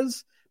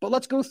says, but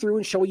let's go through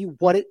and show you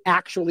what it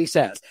actually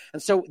says.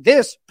 And so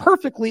this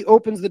perfectly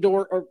opens the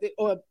door,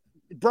 or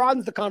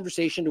broadens the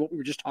conversation to what we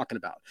were just talking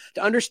about.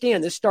 To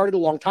understand, this started a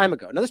long time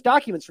ago. Now, this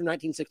document's from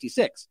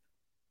 1966,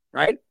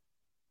 right?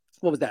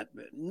 What was that?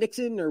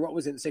 Nixon, or what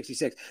was it in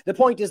 66? The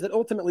point is that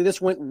ultimately this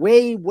went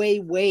way,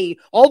 way, way,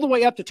 all the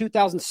way up to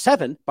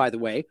 2007, by the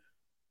way,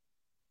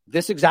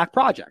 this exact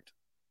project.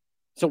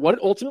 So what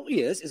it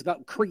ultimately is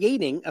about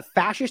creating a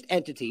fascist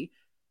entity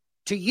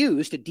to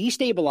use to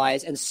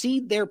destabilize and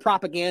seed their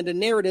propaganda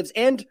narratives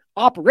and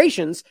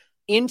operations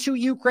into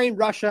Ukraine,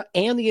 Russia,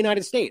 and the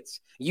United States,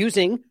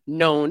 using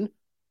known,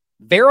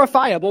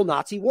 verifiable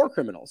Nazi war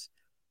criminals,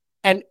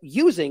 and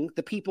using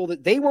the people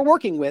that they were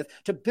working with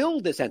to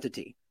build this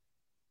entity,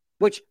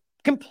 which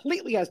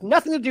completely has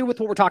nothing to do with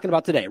what we're talking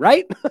about today,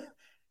 right?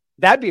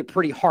 That'd be a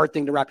pretty hard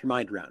thing to wrap your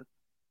mind around.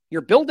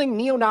 You're building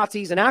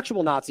neo-Nazis and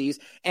actual Nazis,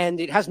 and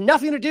it has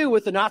nothing to do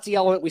with the Nazi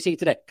element we see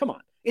today. Come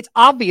on. It's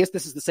obvious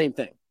this is the same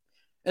thing.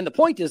 And the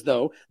point is,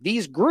 though,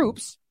 these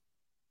groups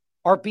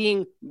are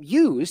being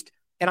used,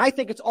 and I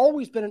think it's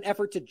always been an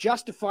effort to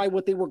justify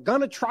what they were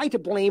going to try to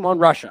blame on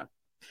Russia.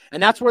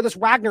 And that's where this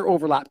Wagner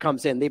overlap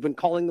comes in. They've been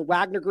calling the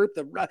Wagner group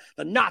the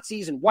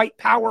Nazis and white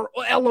power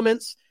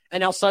elements.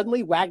 And now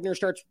suddenly Wagner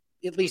starts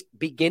at least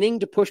beginning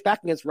to push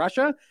back against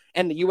Russia.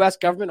 And the U.S.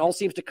 government all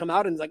seems to come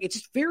out and it's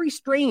just very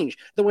strange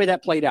the way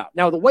that played out.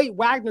 Now, the way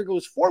Wagner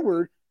goes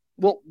forward,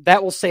 well,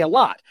 that will say a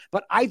lot.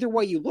 But either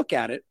way you look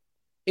at it,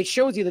 it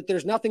shows you that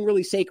there's nothing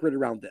really sacred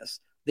around this.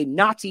 The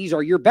Nazis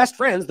are your best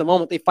friends the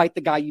moment they fight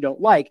the guy you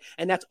don't like.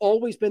 And that's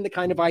always been the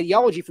kind of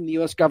ideology from the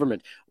U.S.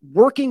 government,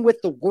 working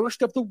with the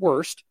worst of the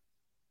worst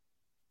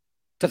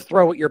to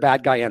throw at your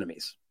bad guy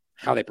enemies,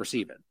 how they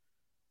perceive it.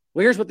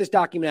 Well, here's what this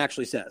document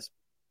actually says.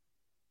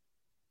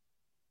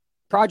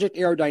 Project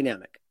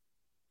Aerodynamic.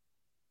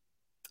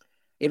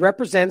 It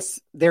represents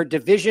their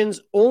division's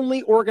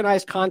only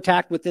organized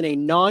contact within a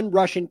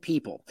non-Russian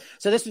people.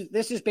 So this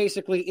is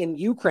basically in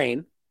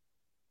Ukraine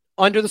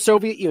under the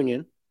Soviet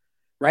Union,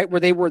 right?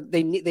 Where they were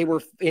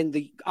in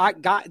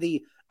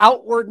the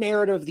outward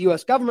narrative of the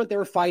U.S. government, they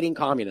were fighting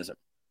communism.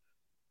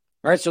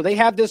 All right, so they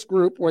have this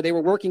group where they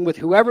were working with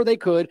whoever they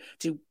could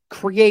to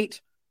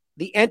create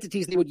the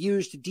entities they would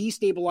use to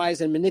destabilize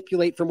and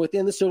manipulate from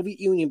within the Soviet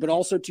Union, but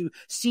also to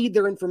seed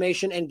their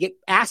information and get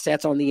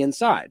assets on the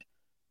inside.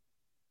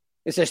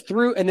 It says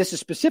through, and this is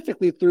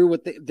specifically through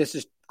what this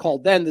is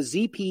called then the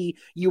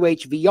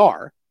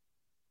ZPUHVR,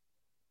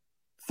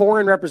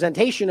 foreign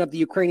representation of the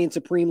Ukrainian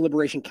Supreme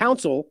Liberation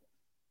Council,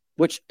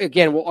 which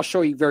again, I'll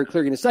show you very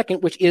clearly in a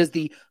second, which is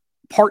the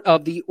part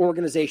of the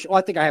organization. Well,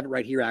 I think I have it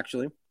right here,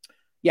 actually.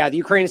 Yeah, the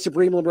Ukrainian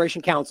Supreme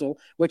Liberation Council,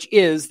 which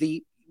is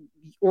the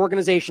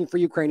Organization for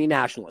Ukrainian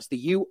Nationalists,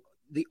 the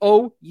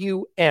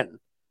OUN.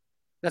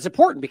 That's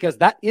important because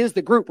that is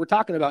the group we're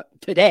talking about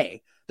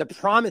today.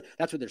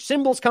 That's where their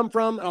symbols come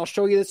from, and I'll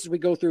show you this as we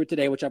go through it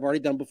today, which I've already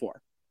done before.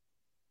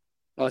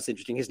 Oh, it's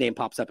interesting. His name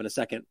pops up in a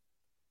second.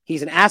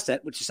 He's an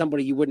asset, which is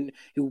somebody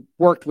who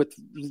worked with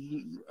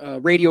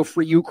Radio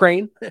Free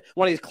Ukraine,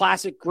 one of these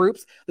classic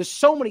groups. There's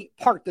so many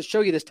parts that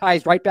show you this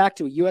ties right back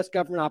to a U.S.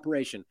 government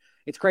operation.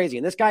 It's crazy.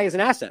 And this guy is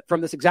an asset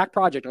from this exact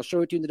project. I'll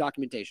show it to you in the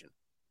documentation.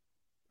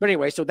 But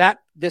anyway, so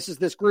this is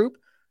this group.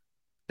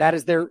 That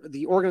is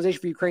the Organization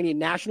for Ukrainian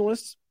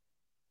Nationalists.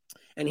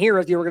 And here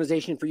is the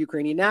Organization for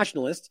Ukrainian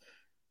Nationalists.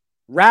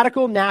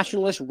 Radical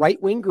nationalist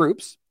right-wing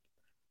groups.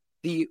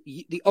 The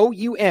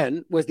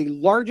OUN was the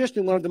largest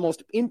and one of the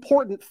most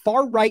important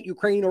far-right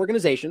Ukrainian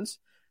organizations.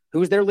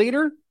 Who's their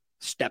leader?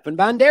 Stepan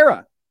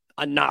Bandera,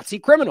 a Nazi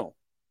criminal.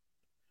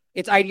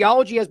 Its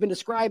ideology has been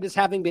described as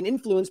having been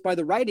influenced by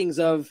the writings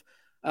of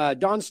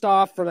Don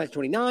Stoff from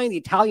 1929, the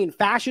Italian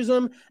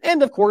fascism,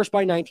 and of course by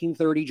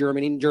 1930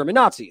 Germany and German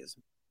Nazism.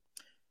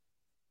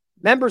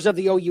 Members of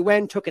the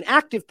OUN took an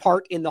active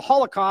part in the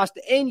Holocaust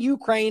in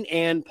Ukraine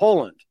and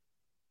Poland.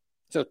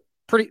 So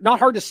not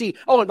hard to see.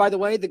 Oh, and by the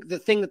way, the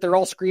thing that they're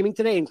all screaming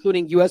today,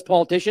 including U.S.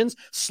 politicians,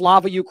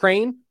 Slava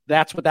Ukraine,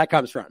 that's what that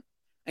comes from.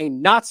 A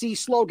Nazi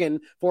slogan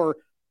for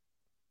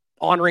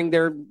honoring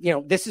their,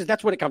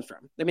 that's what it comes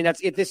from. I mean,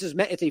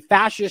 it's a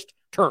fascist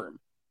term.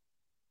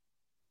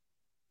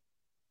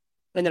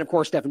 And then, of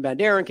course, Stepan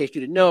Bandera, in case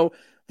you didn't know,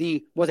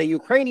 was a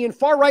Ukrainian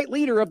far-right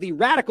leader of the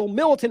radical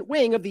militant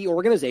wing of the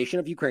Organization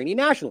of Ukrainian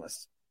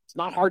Nationalists. It's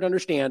not hard to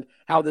understand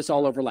how this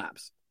all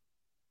overlaps.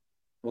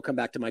 We'll come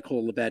back to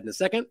Michael Lebed in a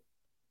second.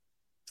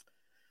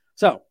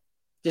 So,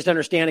 just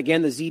understand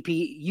again, the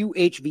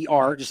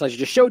ZPUHVR, just as I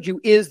just showed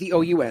you, is the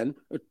OUN,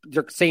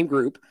 they're the same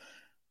group,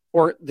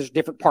 or there's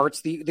different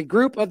parts. The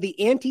group of the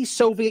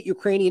anti-Soviet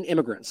Ukrainian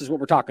immigrants is what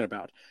we're talking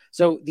about.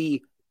 So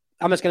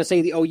I'm just going to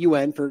say the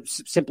OUN for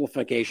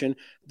simplification.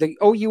 The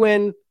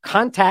OUN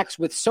contacts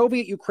with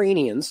Soviet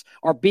Ukrainians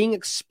are being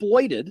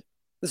exploited.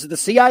 This is the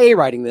CIA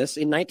writing this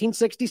in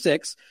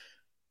 1966.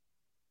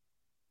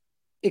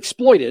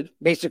 Exploited,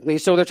 basically.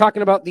 So they're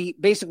talking about the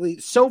basically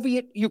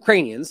Soviet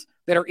Ukrainians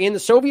that are in the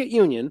Soviet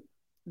Union,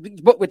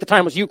 but at the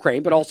time was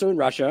Ukraine, but also in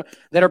Russia,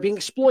 that are being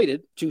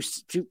exploited to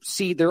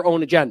see their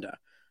own agenda.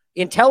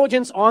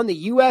 Intelligence on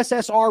the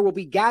USSR will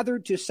be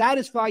gathered to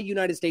satisfy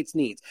United States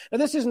needs. Now,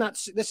 this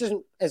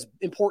isn't as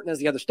important as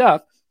the other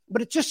stuff,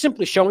 but it's just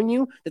simply showing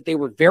you that they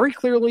were very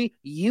clearly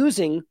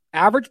using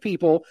average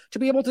people to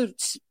be able to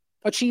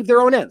achieve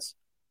their own ends,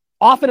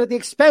 often at the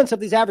expense of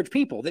these average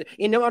people that,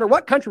 in no matter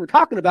what country we're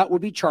talking about,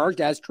 would be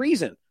charged as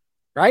treason,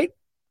 right?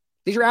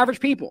 These are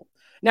average people.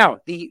 Now,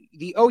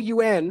 the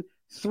OUN,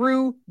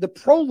 through the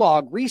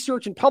Prologue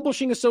Research and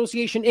Publishing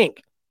Association, Inc.,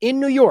 in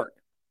New York,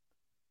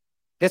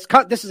 This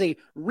is a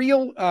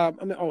real. I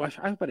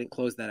hope I didn't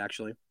close that.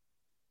 Actually,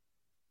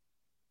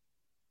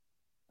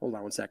 hold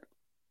on one second.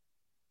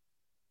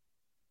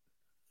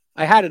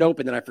 I had it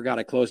open and I forgot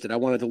I closed it. I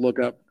wanted to look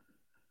up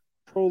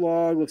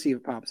Prologue. Let's see if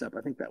it pops up.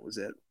 I think that was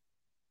it.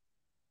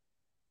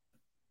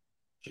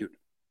 Shoot.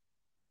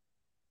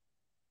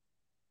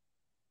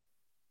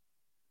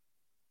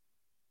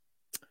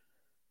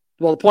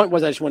 Well, the point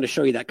was I just wanted to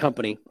show you that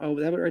company. Oh,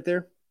 was that it right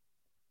there?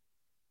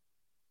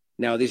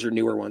 No, these are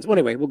newer ones. Well,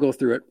 anyway, we'll go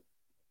through it.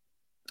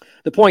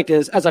 The point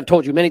is, as I've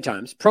told you many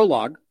times,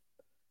 Prologue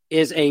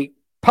is a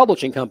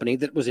publishing company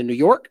that was in New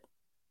York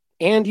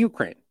and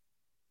Ukraine.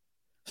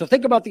 So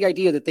think about the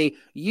idea that they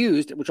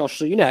used, which I'll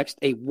show you next,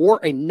 a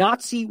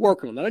Nazi war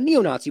criminal, not a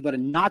neo-Nazi, but a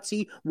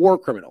Nazi war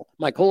criminal,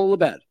 Michael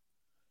Lebed,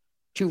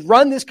 to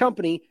run this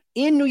company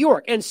in New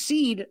York and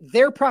seed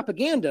their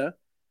propaganda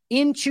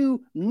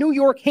into New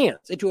York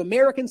hands, into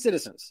American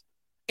citizens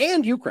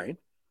and Ukraine.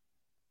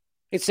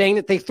 It's saying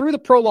that they, through the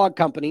Prologue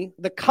company,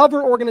 the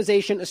cover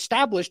organization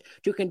established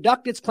to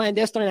conduct its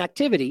clandestine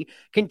activity,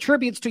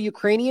 contributes to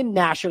Ukrainian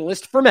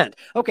nationalist ferment.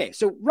 Okay,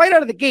 so right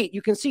out of the gate,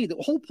 you can see the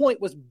whole point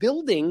was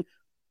building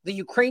the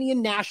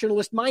Ukrainian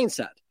nationalist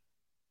mindset.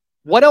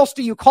 What else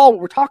do you call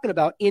what we're talking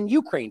about in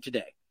Ukraine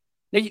today?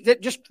 Now,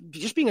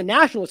 just being a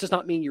nationalist does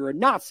not mean you're a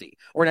Nazi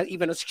or not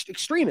even an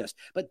extremist,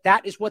 but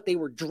that is what they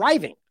were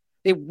driving.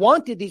 They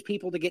wanted these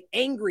people to get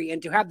angry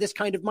and to have this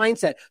kind of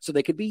mindset so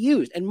they could be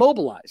used and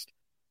mobilized.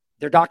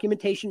 Their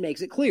documentation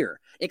makes it clear,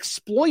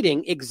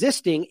 exploiting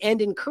existing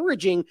and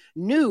encouraging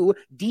new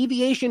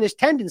deviationist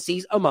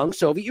tendencies among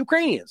Soviet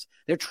Ukrainians.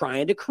 They're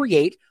trying to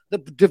create the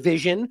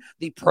division,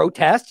 the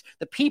protests,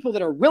 the people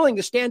that are willing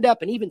to stand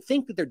up and even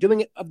think that they're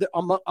doing it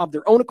of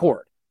their own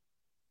accord.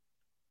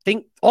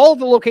 Think all of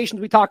the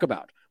locations we talk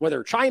about,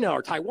 whether China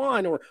or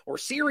Taiwan or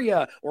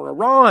Syria or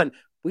Iran,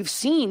 we've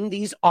seen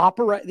these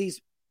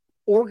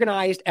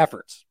organized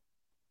efforts.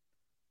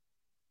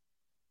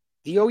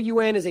 The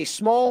OUN is a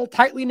small,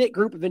 tightly knit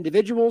group of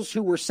individuals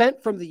who were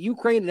sent from the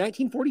Ukraine in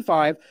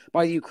 1945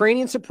 by the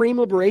Ukrainian Supreme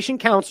Liberation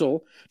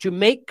Council to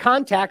make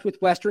contact with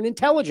Western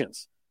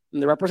intelligence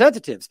and the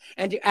representatives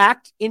and to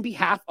act in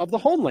behalf of the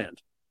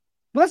homeland.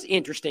 Well, that's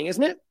interesting,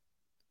 isn't it?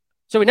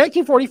 So in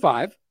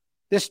 1945,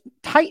 this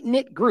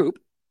tight-knit group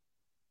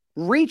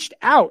reached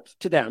out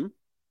to them,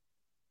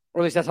 or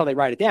at least that's how they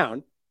write it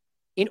down,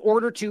 in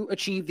order to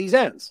achieve these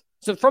ends.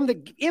 So from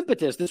the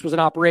impetus, this was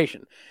an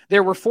operation.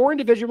 There were 4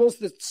 individuals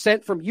that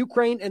sent from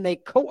Ukraine, and they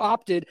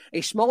co-opted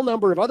a small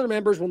number of other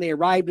members when they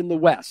arrived in the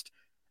West.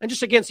 And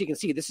just again, so you can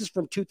see, this is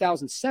from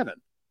 2007.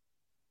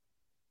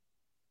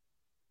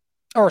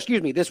 Or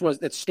excuse me, that's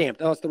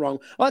stamped. Oh, that's the wrong.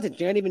 Oh, I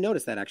didn't even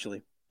notice that,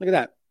 actually. Look at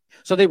that.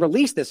 So they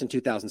released this in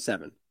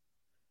 2007.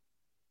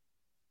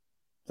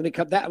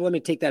 Let me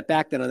take that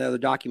back then on the other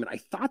document. I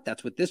thought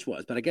that's what this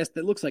was, but I guess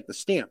that looks like the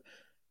stamp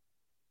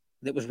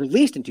that was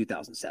released in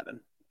 2007.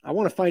 I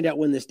want to find out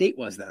when this date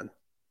was then.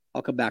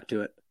 I'll come back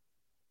to it.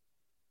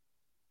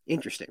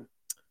 Interesting.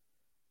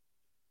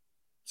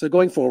 So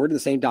going forward in the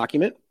same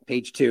document,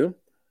 page 2,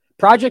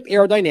 Project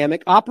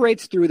Aerodynamic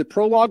operates through the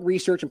Prologue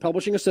Research and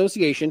Publishing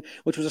Association,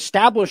 which was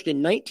established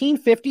in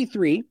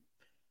 1953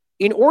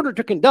 in order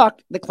to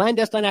conduct the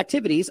clandestine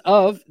activities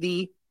of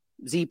the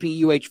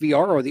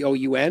ZPUHVR or the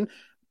OUN.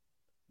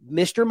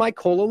 Mr.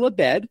 Mykola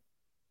Lebed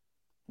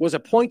was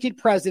appointed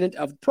president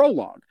of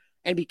Prologue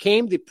and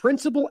became the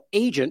principal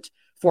agent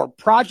for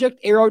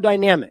Project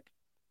Aerodynamic.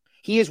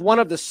 He is one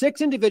of the 6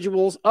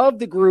 individuals of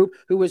the group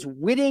who is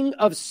witting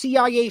of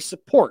CIA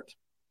support.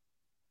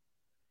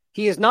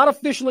 He is not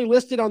officially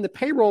listed on the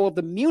payroll of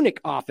the Munich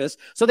office,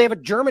 so they have a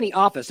Germany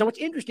office. So what's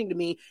interesting to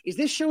me is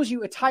this shows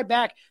you a tie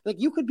back. Like,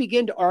 you could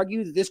begin to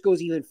argue that this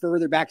goes even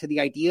further back to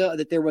the idea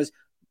that there was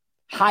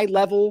high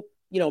level,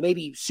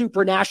 maybe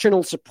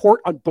supranational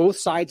support on both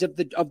sides of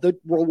the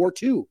World War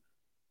II.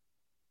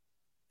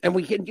 And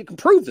you can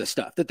prove this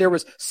stuff, that there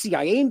was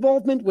CIA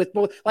involvement with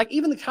both, like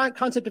even the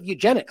concept of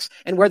eugenics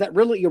and where that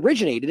really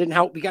originated and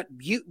how we got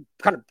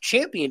kind of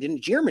championed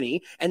in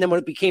Germany. And then when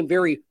it became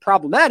very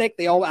problematic,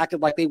 they all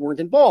acted like they weren't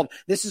involved.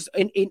 This is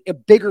a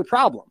bigger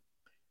problem.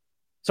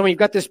 So when you've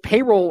got this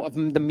payroll of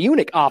the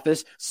Munich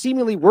office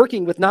seemingly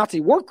working with Nazi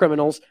war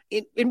criminals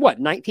in what,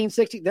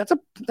 1960?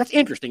 That's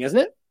interesting, isn't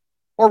it?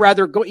 Or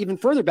rather, go even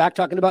further back,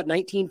 talking about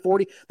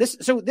 1940. This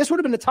would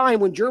have been a time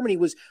when Germany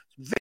was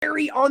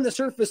very on the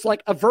surface,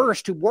 like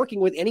averse to working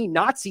with any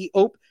Nazi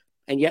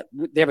and yet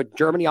they have a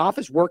Germany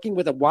office working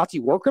with a Nazi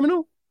war criminal.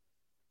 Want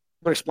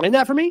to explain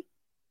that for me?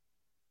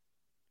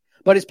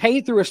 But is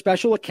paid through a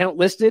special account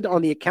listed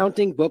on the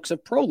accounting books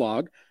of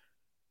Prologue.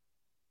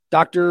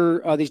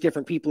 These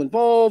different people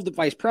involved, the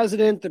vice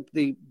president,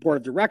 the board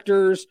of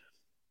directors,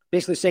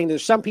 basically saying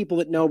there's some people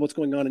that know what's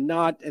going on and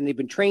not, and they've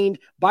been trained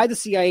by the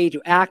CIA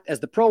to act as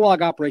the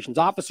Prologue operations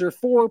officer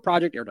for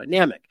Project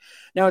Aerodynamic.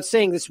 Now it's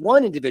saying this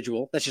one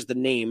individual, that's just the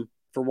name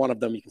for one of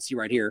them, you can see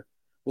right here,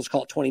 we'll just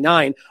call it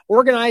 29,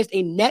 organized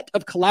a net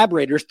of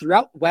collaborators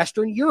throughout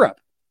Western Europe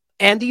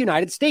and the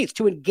United States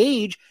to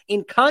engage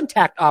in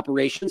contact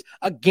operations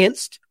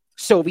against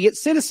Soviet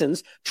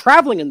citizens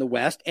traveling in the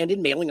West and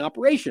in mailing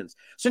operations.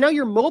 So now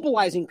you're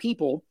mobilizing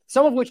people,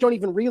 some of which don't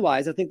even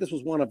realize, I think this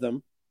was one of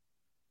them,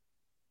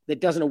 that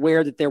doesn't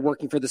aware that they're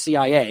working for the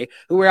CIA,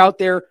 who are out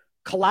there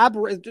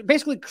collaborating,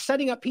 basically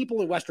setting up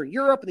people in Western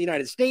Europe and the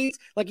United States.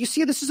 Like, you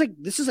see, this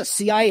is a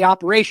CIA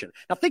operation.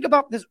 Now think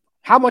about this,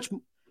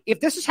 if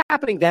this is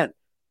happening then,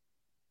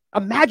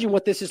 imagine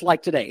what this is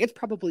like today. It's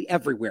probably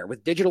everywhere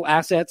with digital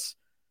assets.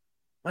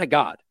 My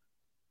God.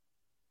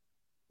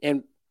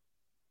 And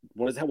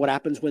what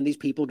happens when these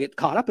people get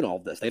caught up in all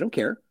of this? They don't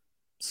care.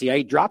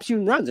 CIA drops you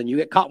and runs, and you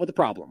get caught with the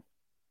problem.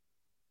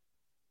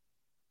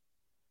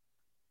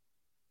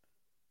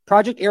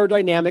 Project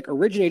Aerodynamic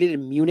originated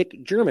in Munich,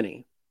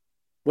 Germany,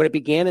 when it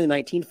began in the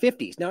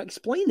 1950s. Now,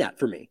 explain that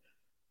for me.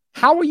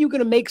 How are you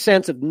going to make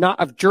sense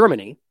of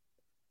Germany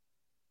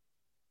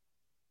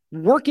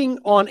working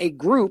on a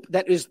group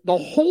that is, the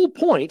whole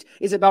point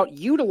is about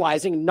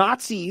utilizing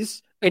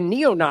Nazis and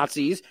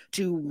neo-Nazis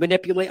to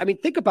manipulate? I mean,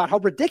 think about how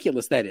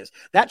ridiculous that is.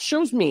 That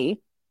shows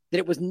me that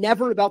it was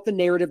never about the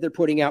narrative they're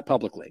putting out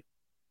publicly.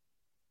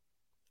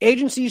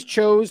 Agencies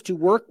chose to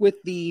work with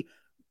the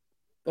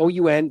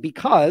OUN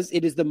because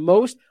it is the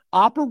most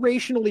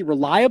operationally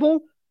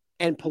reliable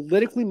and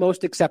politically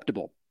most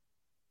acceptable.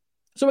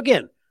 So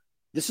again,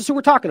 this is who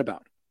we're talking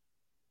about.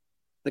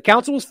 The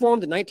council was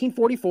formed in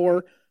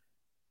 1944.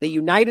 They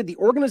united the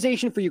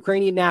Organization for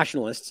Ukrainian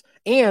Nationalists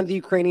and the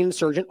Ukrainian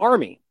Insurgent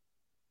Army.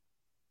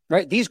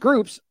 Right? These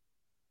groups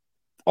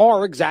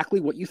are exactly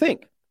what you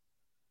think.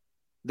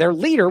 Their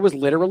leader was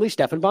literally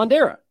Stefan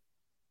Bandera.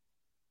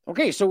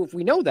 Okay, so if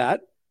we know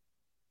that,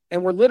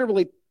 and we're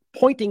literally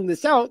pointing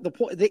this out,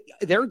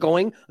 they're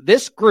going,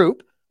 this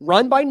group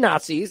run by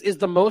Nazis is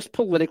the most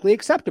politically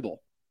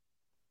acceptable.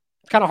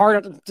 It's kind of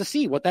hard to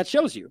see what that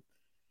shows you.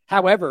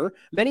 However,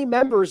 many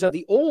members of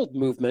the old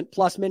movement,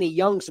 plus many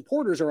young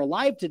supporters, are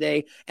alive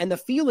today, and the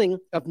feeling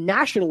of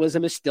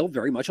nationalism is still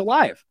very much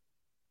alive.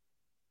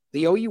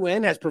 The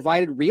OUN has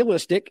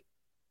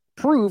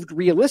proved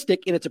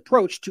realistic in its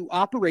approach to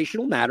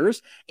operational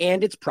matters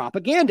and its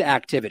propaganda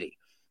activity.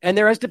 And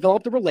there has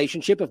developed a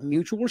relationship of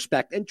mutual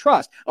respect and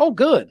trust. Oh,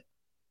 good.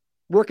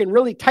 Working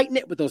really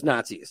tight-knit with those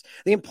Nazis.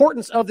 The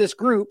importance of this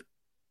group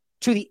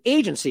to the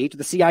agency, to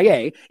the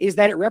CIA, is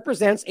that it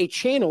represents a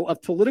channel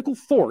of political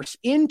force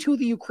into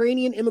the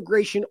Ukrainian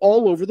immigration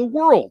all over the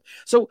world.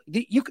 So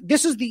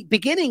this is the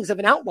beginnings of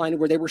an outline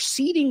where they were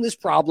seeding this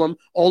problem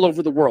all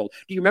over the world.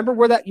 Do you remember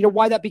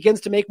why that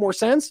begins to make more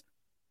sense?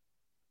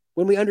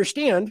 When we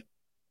understand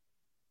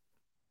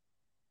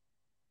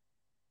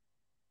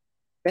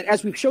that,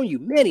 as we've shown you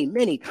many,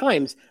 many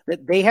times,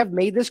 that they have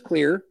made this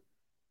clear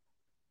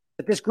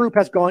that this group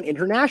has gone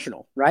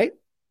international, right?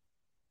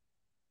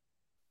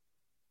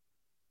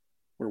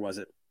 Where was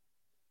it?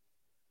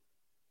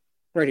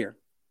 Right here.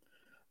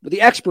 But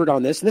the expert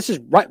on this, and this is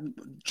right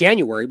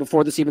January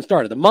before this even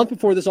started, the month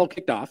before this all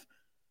kicked off,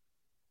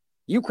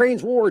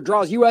 Ukraine's war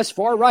draws U.S.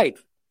 far right.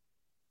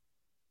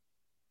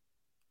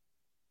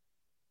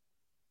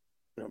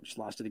 No, just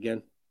lost it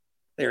again.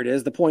 There it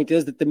is. The point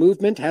is that the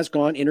movement has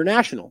gone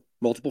international,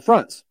 multiple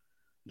fronts.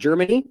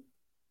 Germany,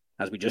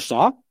 as we just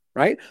saw,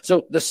 right?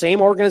 So the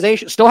same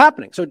organization, still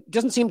happening. So it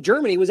doesn't seem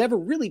Germany was ever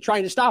really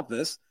trying to stop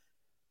this.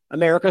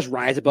 America's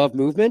Rise Above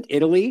movement,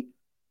 Italy.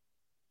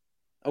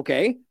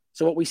 Okay,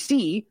 so what we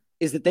see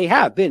is that they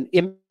have been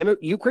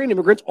Ukrainian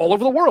immigrants all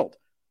over the world.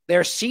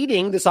 They're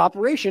seeding this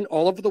operation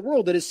all over the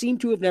world that has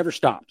seemed to have never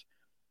stopped.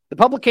 The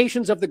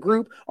publications of the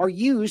group are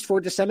used for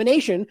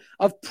dissemination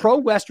of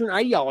pro-Western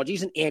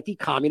ideologies and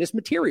anti-communist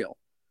material,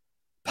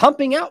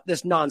 pumping out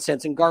this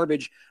nonsense and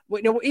garbage.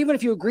 Even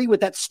if you agree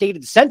with that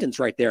stated sentence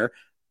right there,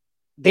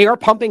 they are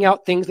pumping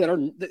out things that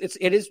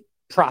it is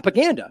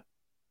propaganda.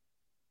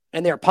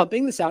 And they're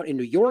pumping this out in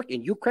New York,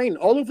 in Ukraine,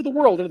 all over the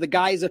world under the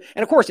guise of,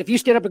 and of course, if you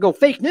stand up and go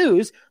fake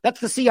news, that's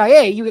the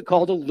CIA, you get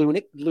called a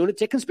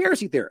lunatic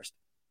conspiracy theorist.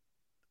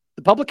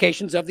 The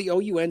publications of the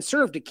OUN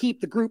serve to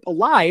keep the group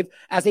alive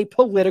as a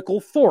political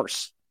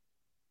force.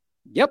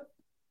 Yep,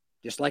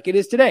 just like it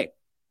is today.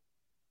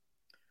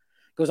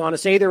 Goes on to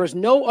say there is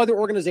no other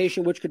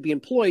organization which could be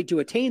employed to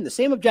attain the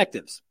same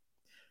objectives.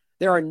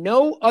 There are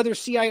no other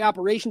CIA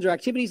operations or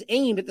activities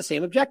aimed at the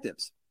same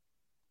objectives.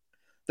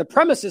 The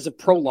premises of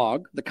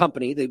Prologue, the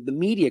company, the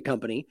media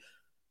company,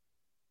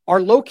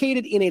 are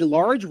located in a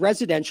large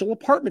residential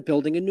apartment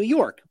building in New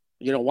York.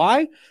 You know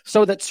why?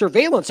 So that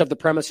surveillance of the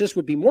premises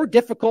would be more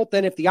difficult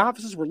than if the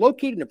offices were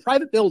located in a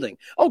private building.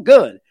 Oh,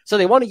 good. So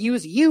they want to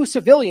use you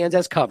civilians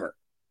as cover.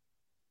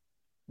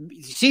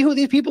 See who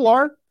these people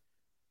are?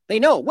 They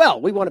know, well,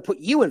 we want to put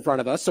you in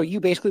front of us so you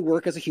basically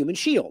work as a human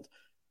shield.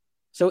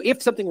 So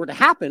if something were to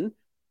happen,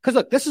 because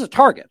look, this is a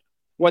target,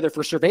 whether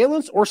for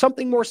surveillance or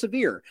something more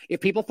severe.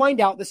 If people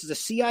find out this is a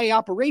CIA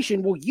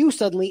operation, will you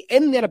suddenly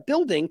end at a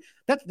building?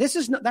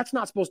 That's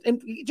not supposed to,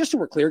 and just so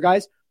we're clear,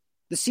 guys,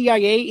 the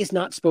CIA is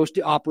not supposed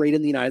to operate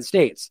in the United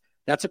States.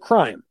 That's a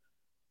crime.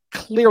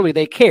 Clearly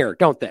they care,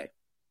 don't they?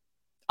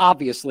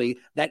 Obviously,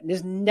 that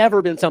has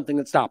never been something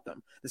that stopped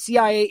them. The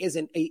CIA is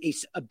a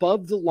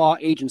above-the-law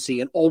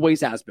agency and always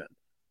has been.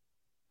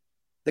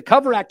 The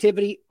cover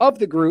activity of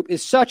the group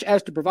is such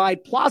as to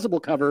provide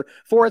plausible cover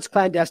for its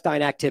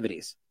clandestine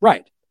activities.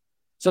 Right.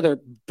 So they're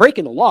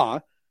breaking the law,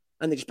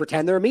 and they just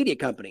pretend they're a media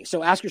company.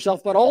 So ask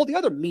yourself about all the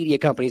other media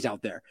companies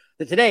out there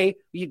that today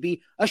you'd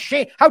be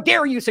ashamed. How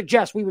dare you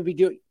suggest we would be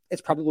doing?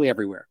 It's probably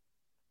everywhere.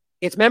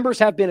 Its members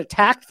have been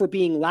attacked for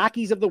being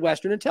lackeys of the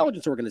Western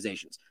intelligence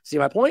organizations. See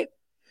my point?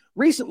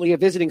 Recently, a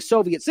visiting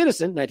Soviet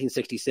citizen,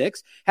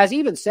 1966, has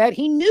even said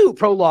he knew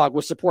Prologue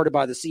was supported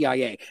by the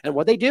CIA. And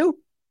what they do?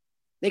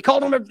 They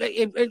called him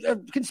a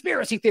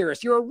conspiracy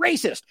theorist. You're a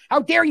racist. How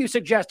dare you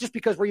suggest just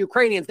because we're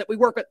Ukrainians that we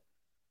work with?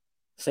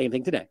 Same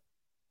thing today.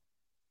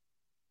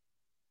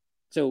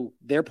 So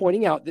they're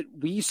pointing out that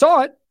we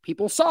saw it.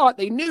 People saw it.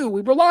 They knew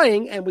we were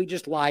lying, and we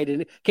just lied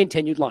and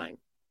continued lying.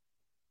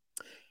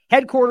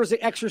 Headquarters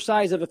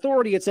exercise of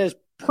authority, it says,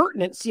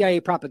 pertinent CIA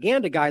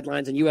propaganda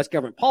guidelines and U.S.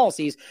 government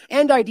policies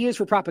and ideas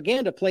for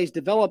propaganda plays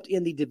developed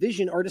in the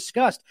division are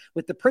discussed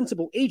with the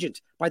principal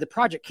agent by the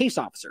project case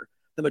officer,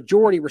 the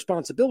majority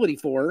responsibility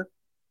for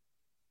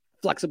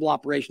flexible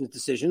operations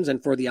decisions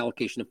and for the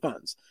allocation of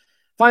funds.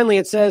 Finally,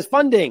 it says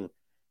funding.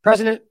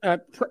 Present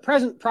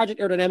Project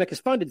Aerodynamic is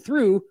funded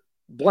through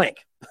blank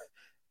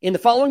in the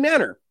following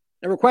manner.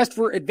 A request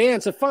for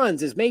advance of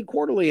funds is made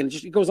quarterly, and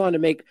it goes on to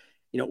make,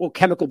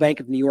 Chemical Bank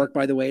of New York,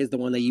 by the way, is the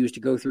one they use to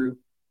go through.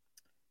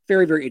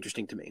 Very, very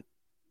interesting to me.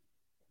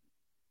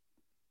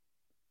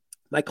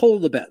 Michael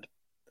Lebed,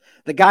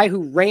 the guy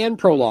who ran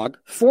Prologue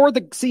for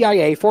the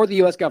CIA, for the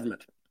U.S.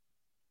 government,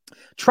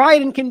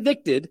 tried and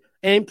convicted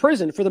and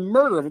imprisoned for the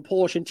murder of a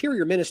Polish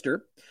interior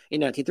minister in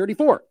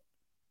 1934.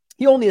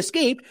 He only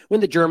escaped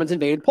when the Germans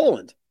invaded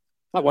Poland.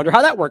 I wonder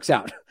how that works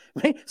out.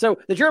 Right? So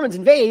the Germans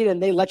invade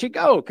and they let you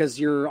go because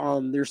you're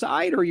on their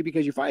side or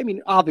because you fight. I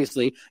mean,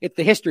 obviously,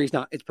 the history is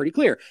not, it's pretty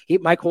clear.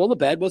 Michael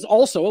Lebed was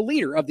also a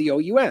leader of the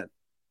OUN.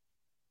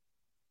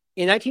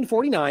 In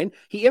 1949,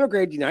 he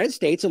immigrated to the United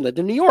States and lived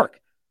in New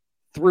York.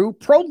 Through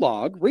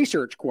Prologue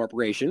Research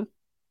Corporation,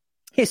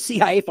 his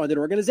CIA-funded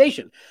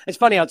organization. It's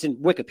funny how it's in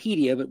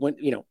Wikipedia, but when,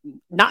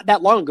 not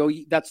that long ago,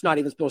 that's not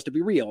even supposed to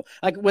be real.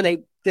 Like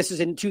this is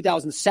in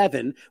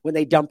 2007 when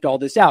they dumped all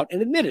this out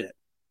and admitted it.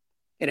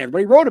 And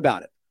everybody wrote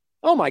about it.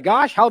 Oh my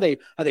gosh, how they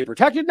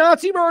protected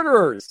Nazi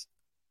murderers.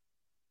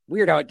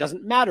 Weird how it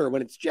doesn't matter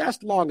when it's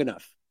just long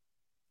enough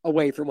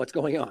away from what's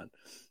going on.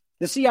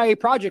 The CIA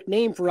project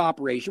name for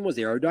operation was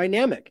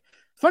Aerodynamic.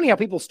 Funny how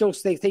people still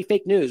say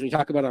fake news when you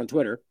talk about it on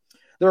Twitter.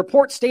 The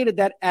report stated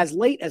that as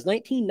late as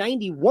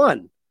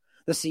 1991,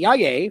 the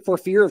CIA, for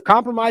fear of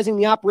compromising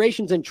the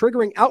operations and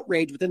triggering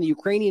outrage within the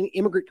Ukrainian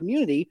immigrant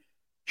community,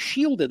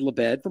 shielded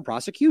Lebed from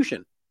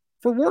prosecution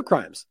for war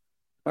crimes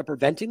by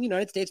preventing the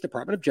United States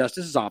Department of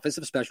Justice's Office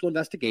of Special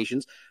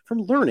Investigations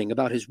from learning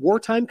about his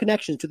wartime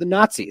connections to the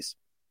Nazis.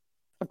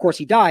 Of course,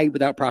 he died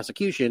without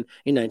prosecution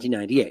in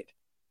 1998,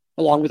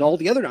 along with all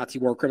the other Nazi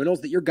war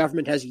criminals that your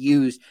government has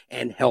used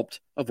and helped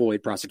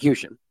avoid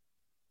prosecution.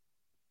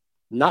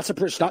 Not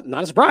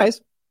a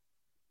surprise.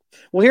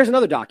 Well, here's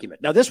another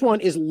document. Now, this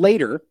one is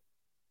later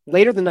than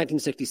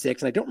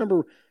 1966, and I don't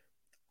remember.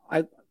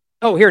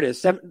 Here it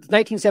is,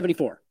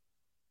 1974.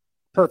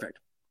 Perfect.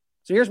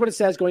 So here's what it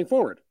says going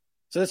forward.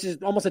 So this is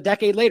almost a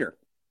decade later.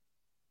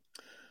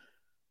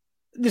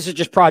 This is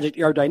just Project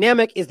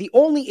Aerodynamic, is the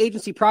only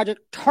agency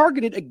project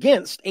targeted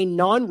against a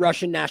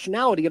non-Russian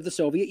nationality of the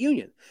Soviet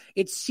Union.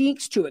 It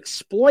seeks to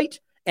exploit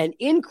and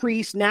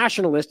increase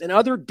nationalist and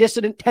other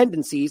dissident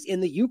tendencies in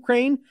the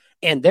Ukraine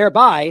and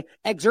thereby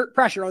exert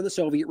pressure on the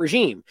Soviet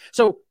regime.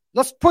 So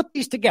let's put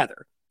these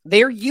together.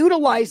 They're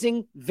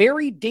utilizing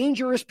very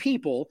dangerous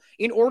people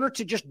in order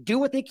to just do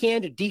what they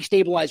can to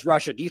destabilize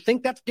Russia. Do you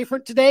think that's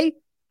different today?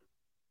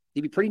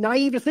 You'd be pretty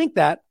naive to think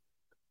that.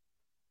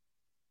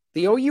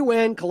 The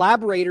OUN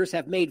collaborators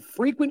have made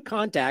frequent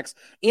contacts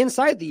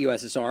inside the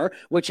USSR,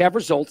 which have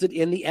resulted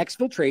in the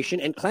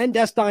exfiltration and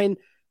clandestine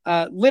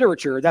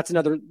literature. That's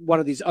another one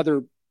of these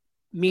other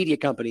media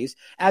companies,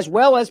 as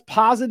well as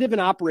positive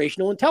and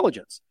operational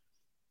intelligence.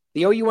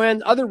 The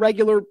OUN other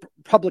regular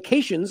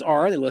publications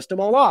are, and they list them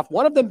all off,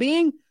 one of them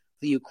being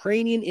the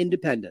Ukrainian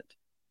Independent.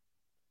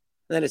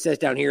 And then it says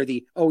down here,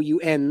 the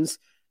OUNs,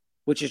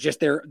 which is just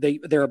their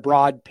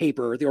abroad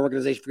paper, the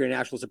Organization for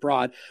Internationalists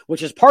Abroad,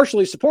 which is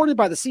partially supported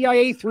by the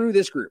CIA through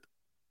this group.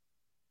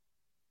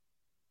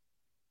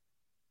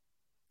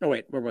 Oh,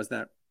 wait, where was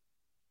that?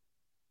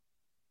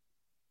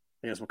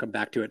 I guess we'll come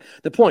back to it.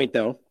 The point,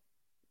 though.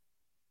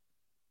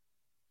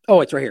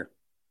 Oh, it's right here.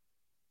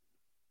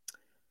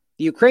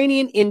 The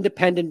Ukrainian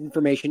Independent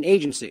Information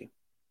Agency.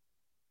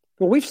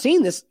 Well, we've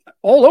seen this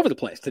all over the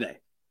place today.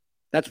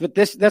 That's what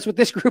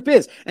this group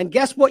is. And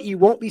guess what? You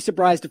won't be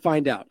surprised to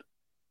find out.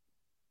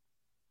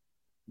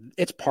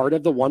 It's part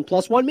of the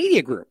 1+1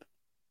 Media Group,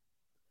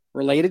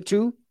 related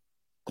to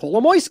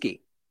Kolomoisky.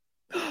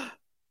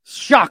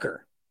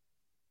 Shocker.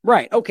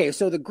 Right. Okay.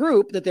 So the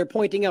group that they're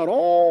pointing out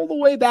all the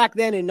way back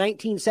then in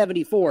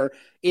 1974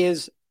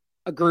 is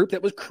a group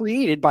that was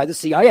created by the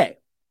CIA.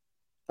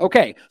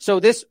 Okay. So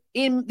this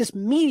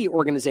media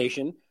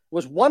organization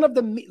was one of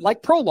the,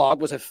 like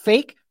Prologue, was a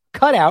fake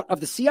cutout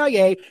of the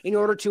CIA in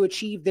order to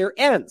achieve their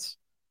ends.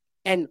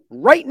 And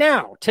right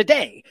now,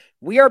 today,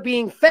 we are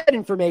being fed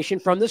information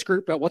from this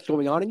group about what's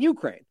going on in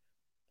Ukraine.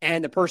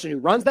 And the person who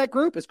runs that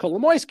group is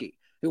Kolomoisky,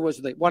 who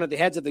was one of the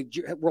heads of the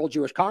World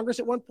Jewish Congress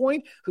at one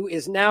point, who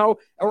is now,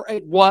 or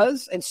it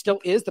was and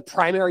still is, the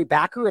primary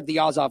backer of the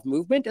Azov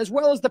movement, as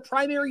well as the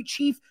primary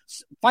chief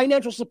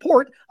financial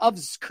support of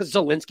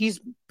Zelensky's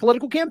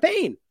political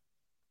campaign.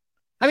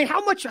 I mean,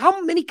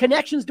 how many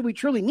connections do we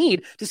truly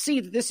need to see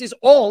that this is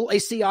all a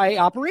CIA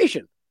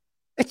operation?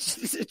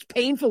 It's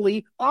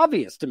painfully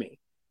obvious to me.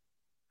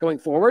 Going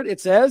forward, it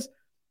says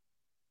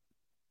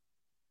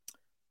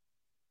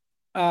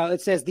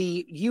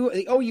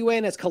the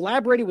OUN has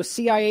collaborated with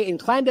CIA in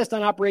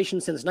clandestine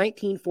operations since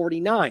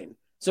 1949.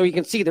 So you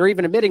can see they're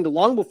even admitting to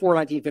long before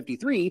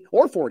 1953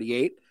 or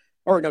 48,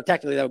 or no,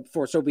 technically that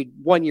before, so it'd be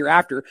 1 year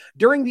after.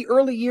 During the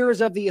early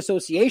years of the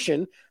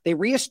association, they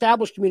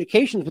reestablished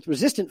communications with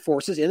resistant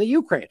forces in the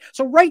Ukraine.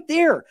 So right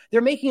there,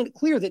 they're making it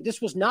clear that this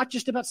was not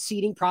just about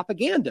seeding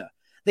propaganda.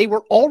 They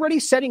were already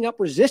setting up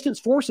resistance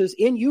forces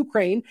in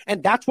Ukraine,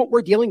 and that's what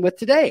we're dealing with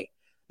today.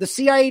 The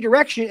CIA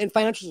direction and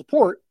financial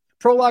support,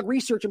 Prologue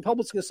Research and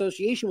Publishing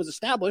Association, was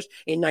established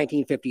in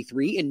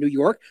 1953 in New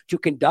York to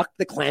conduct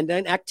the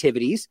clandestine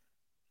activities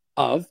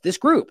of this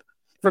group.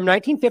 From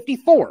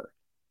 1954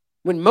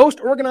 When most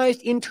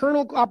organized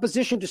internal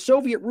opposition to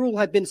Soviet rule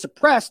had been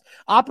suppressed,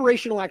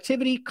 operational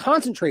activity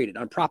concentrated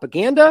on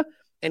propaganda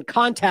and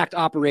contact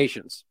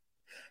operations.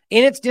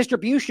 In its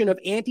distribution of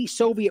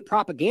anti-Soviet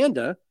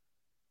propaganda,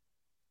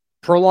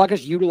 Prolog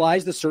has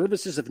utilized the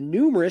services of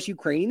numerous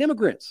Ukrainian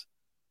immigrants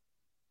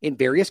in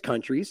various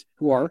countries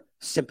who are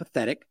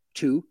sympathetic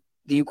to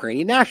the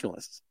Ukrainian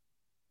nationalists.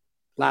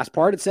 Last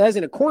part, it says,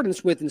 in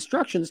accordance with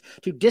instructions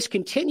to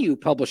discontinue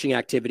publishing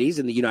activities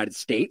in the United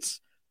States,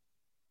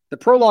 the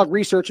Prolog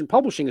Research and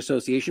Publishing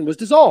Association was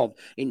dissolved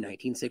in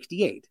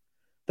 1968.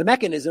 The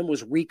mechanism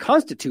was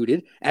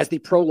reconstituted as the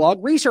Prolog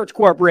Research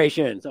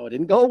Corporation, so it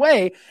didn't go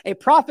away, a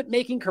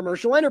profit-making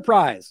commercial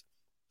enterprise,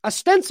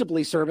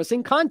 ostensibly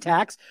servicing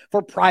contacts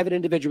for private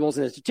individuals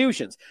and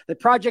institutions. The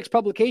project's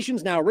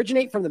publications now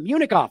originate from the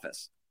Munich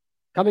office,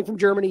 coming from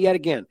Germany yet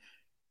again,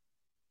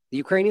 the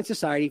Ukrainian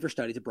Society for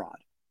Studies Abroad,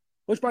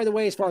 which, by the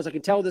way, as far as I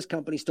can tell, this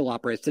company still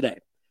operates today.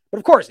 But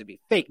of course, it'd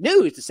be fake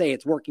news to say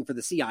it's working for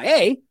the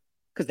CIA,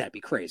 because that'd be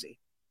crazy.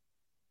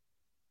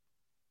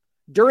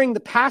 During the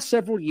past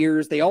several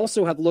years, they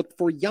also have looked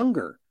for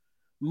younger,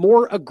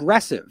 more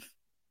aggressive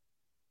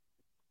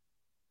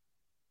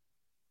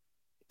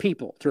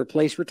people to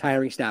replace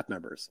retiring staff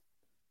members.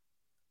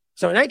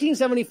 So in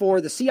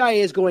 1974, the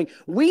CIA is going,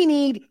 we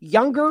need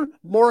younger,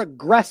 more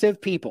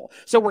aggressive people.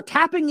 So we're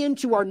tapping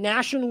into our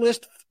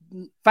nationalist,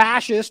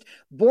 fascist,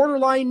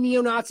 borderline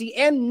neo-Nazi,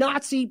 and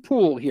Nazi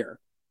pool here.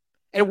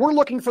 And we're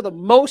looking for the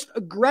most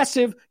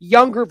aggressive,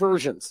 younger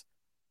versions.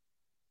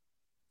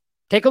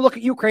 Take a look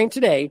at Ukraine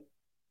today,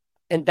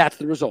 and that's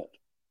the result.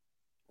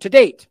 To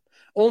date,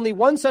 only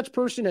one such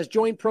person has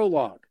joined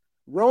Prolog,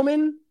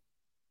 Roman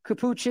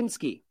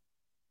Kapuczynski.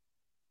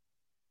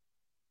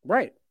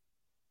 Right.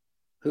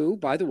 Who,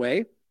 by the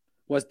way,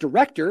 was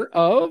director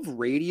of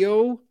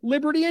Radio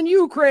Liberty in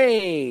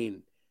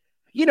Ukraine.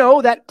 You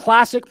know, that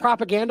classic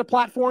propaganda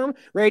platform,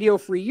 Radio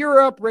Free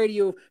Europe,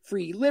 Radio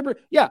Free Liberty.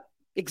 Yeah,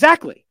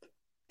 exactly.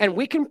 And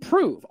we can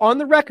prove on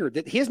the record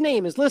that his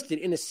name is listed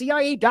in a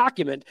CIA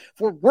document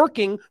for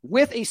working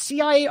with a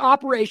CIA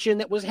operation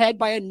that was headed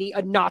by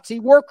a Nazi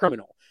war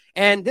criminal.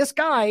 And this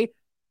guy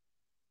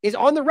is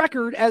on the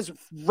record as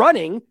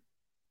running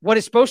what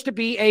is supposed to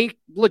be a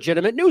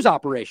legitimate news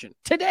operation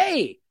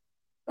today,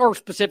 or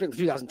specifically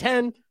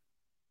 2010.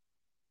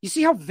 You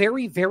see how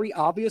very, very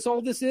obvious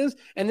all this is?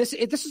 And this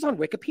is on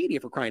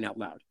Wikipedia, for crying out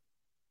loud.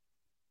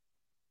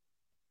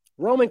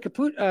 Roman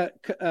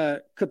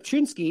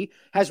Kapuczynski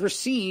has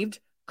received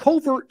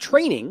covert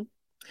training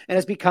and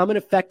has become an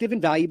effective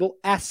and valuable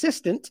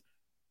assistant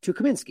to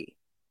Kaminsky.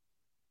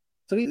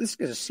 So this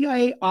is a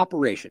CIA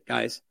operation,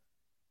 guys.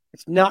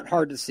 It's not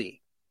hard to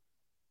see.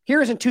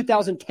 Here's in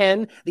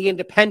 2010, The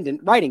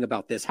Independent writing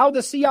about this, how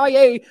the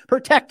CIA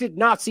protected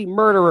Nazi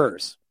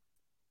murderers.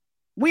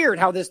 Weird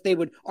how they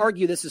would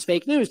argue this is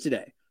fake news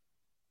today.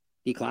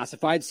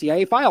 Declassified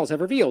CIA files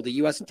have revealed the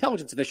U.S.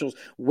 intelligence officials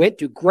went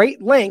to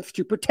great lengths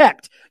to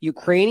protect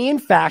Ukrainian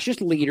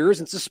fascist leaders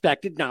and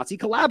suspected Nazi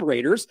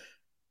collaborators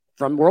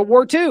from World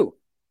War II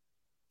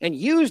and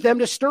used them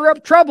to stir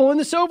up trouble in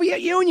the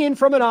Soviet Union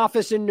from an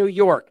office in New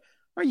York.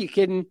 Are you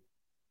kidding?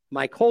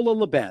 Mykola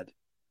Lebed.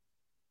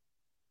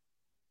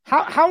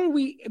 How are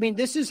we, I mean,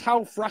 this is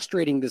how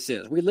frustrating this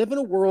is. We live in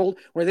a world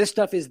where this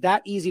stuff is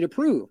that easy to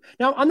prove.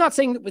 Now, I'm not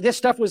saying that this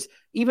stuff was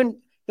even,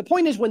 the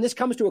point is when this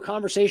comes to a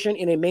conversation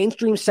in a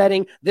mainstream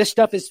setting, this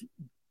stuff is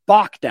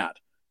balked at.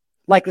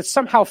 Like it's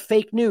somehow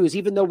fake news,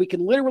 even though we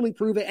can literally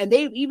prove it. And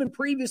they've even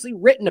previously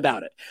written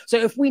about it. So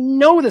if we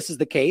know this is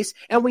the case,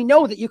 and we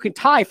know that you can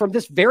tie from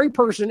this very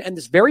person and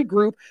this very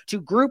group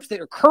to groups that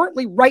are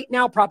currently right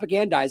now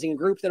propagandizing and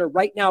groups that are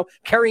right now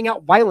carrying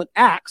out violent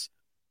acts,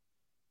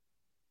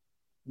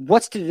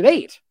 what's to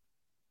debate?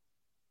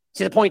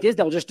 See, the point is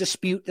they'll just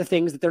dispute the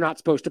things that they're not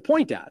supposed to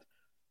point at.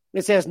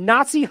 It says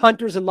Nazi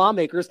hunters and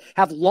lawmakers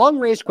have long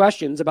raised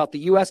questions about the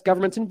U.S.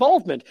 government's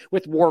involvement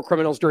with war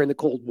criminals during the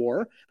Cold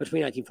War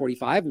between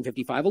 1945 and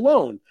 55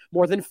 alone.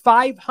 More than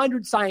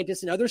 500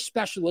 scientists and other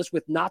specialists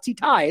with Nazi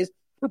ties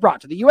were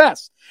brought to the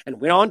U.S. and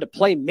went on to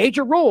play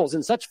major roles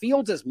in such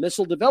fields as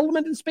missile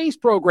development and space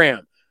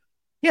program.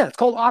 Yeah, it's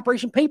called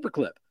Operation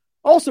Paperclip.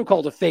 Also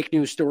called a fake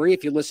news story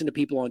if you listen to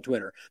people on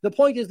Twitter. The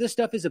point is this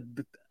stuff is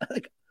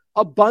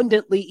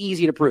abundantly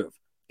easy to prove.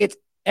 It's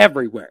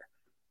everywhere.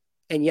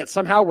 And yet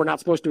somehow we're not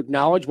supposed to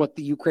acknowledge what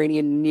the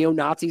Ukrainian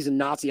neo-Nazis and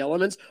Nazi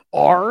elements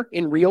are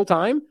in real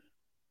time.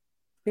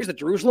 Here's the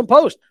Jerusalem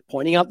Post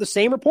pointing out the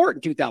same report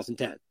in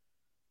 2010.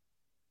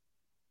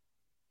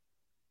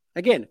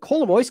 Again,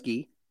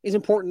 Kolomoisky is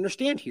important to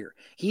understand here.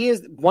 He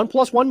is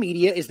 1+1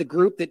 Media is the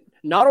group that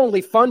not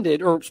only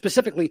funded, or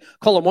specifically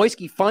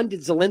Kolomoisky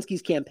funded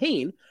Zelensky's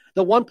campaign.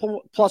 The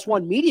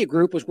 1+1 Media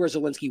group was where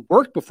Zelensky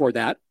worked before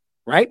that,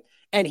 right?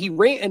 And he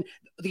ran, and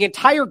the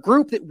entire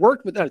group that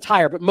worked with, not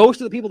entire, but most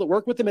of the people that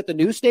worked with him at the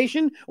news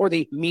station or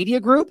the media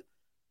group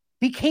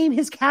became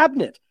his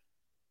cabinet.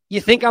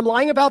 You think I'm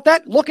lying about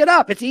that? Look it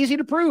up. It's easy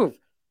to prove.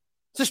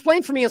 So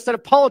explain for me, instead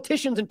of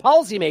politicians and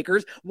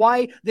policymakers,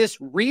 why this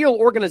real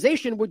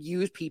organization would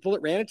use people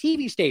that ran a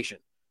TV station.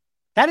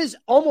 That is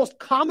almost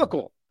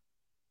comical.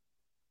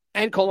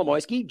 And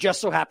Kolomoisky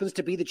just so happens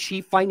to be the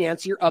chief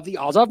financier of the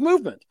Azov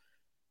movement.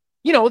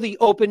 You know, the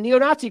open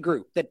neo-Nazi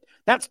group.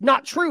 That's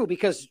not true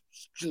because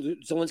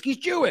Zelensky's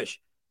Jewish.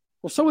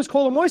 Well, so is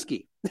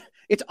Kolomoisky.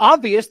 It's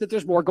obvious that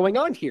there's more going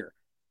on here.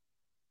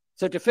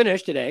 So to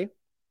finish today,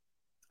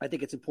 I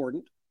think it's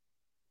important.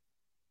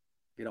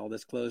 Get all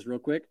this closed real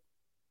quick.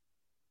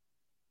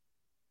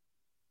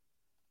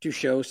 To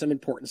show some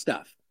important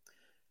stuff.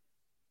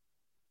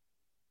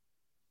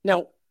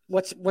 Now,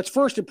 what's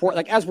first important,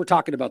 like as we're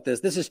talking about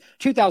this is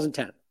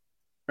 2010,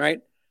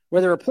 right?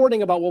 Where they're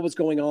reporting about what was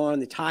going on,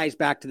 the ties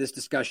back to this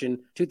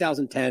discussion,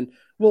 2010.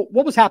 Well,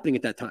 what was happening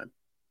at that time?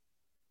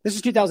 This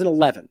is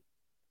 2011.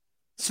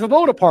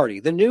 Svoboda Party,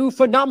 the new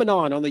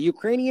phenomenon on the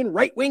Ukrainian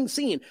right-wing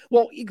scene.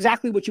 Well,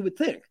 exactly what you would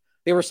think.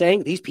 They were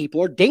saying these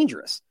people are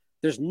dangerous.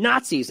 There's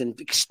Nazis and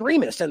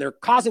extremists, and they're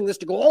causing this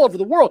to go all over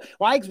the world.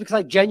 Why? Because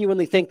I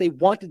genuinely think they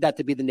wanted that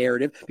to be the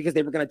narrative because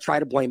they were going to try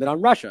to blame it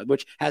on Russia,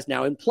 which has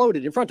now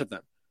imploded in front of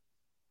them,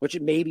 which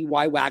may be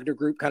why Wagner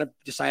Group kind of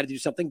decided to do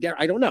something there.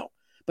 I don't know.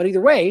 But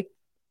either way,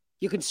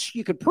 you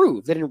could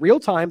prove that in real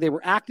time they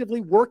were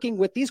actively working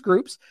with these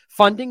groups,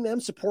 funding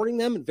them, supporting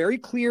them, and very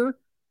clear,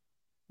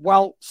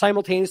 while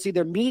simultaneously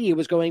their media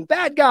was going,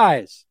 bad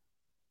guys.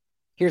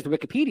 Here's the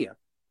Wikipedia.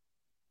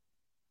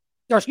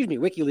 Or excuse me,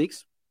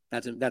 WikiLeaks.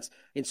 That's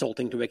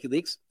insulting to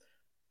WikiLeaks.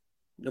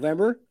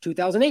 November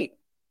 2008.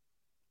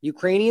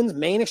 Ukrainians'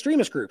 main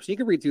extremist groups. You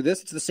can read through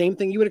this. It's the same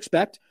thing you would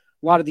expect.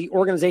 A lot of the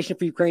Organization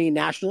for Ukrainian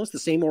Nationalists, the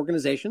same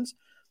organizations.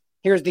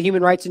 Here's the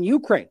human rights in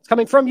Ukraine. It's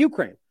coming from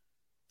Ukraine,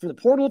 from the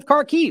portal of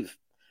Kharkiv.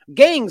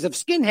 Gangs of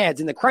skinheads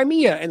in the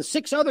Crimea and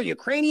 6 other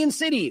Ukrainian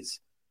cities,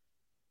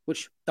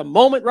 which the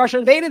moment Russia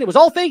invaded, it was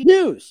all fake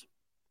news.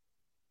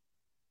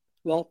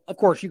 Well, of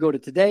course, you go to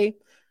today.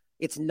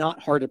 It's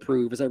not hard to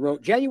prove. As I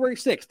wrote, January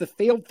 6th, the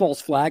failed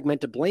false flag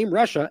meant to blame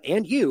Russia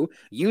and you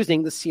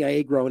using the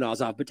CIA-grown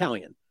Azov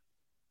battalion.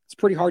 It's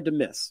pretty hard to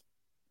miss.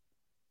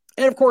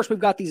 And of course, we've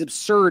got these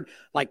absurd,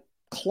 like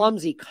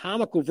clumsy,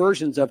 comical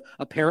versions of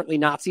apparently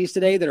Nazis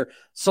today that are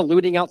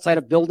saluting outside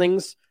of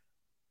buildings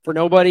for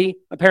nobody.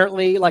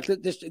 Apparently, like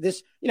this. You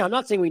know, I'm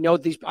not saying we know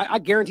these. I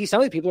guarantee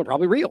some of these people are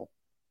probably real,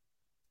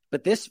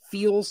 but this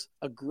feels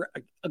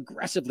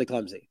aggressively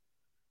clumsy.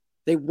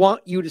 They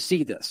want you to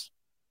see this.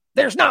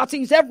 There's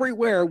Nazis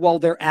everywhere while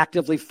they're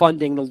actively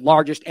funding the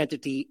largest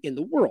entity in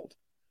the world.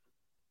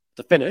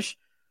 To finish,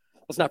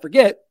 let's not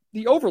forget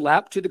the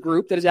overlap to the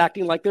group that is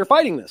acting like they're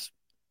fighting this.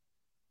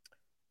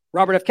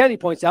 Robert F. Kennedy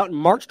points out in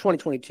March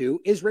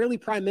 2022, Israeli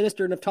Prime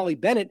Minister Naftali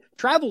Bennett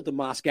traveled to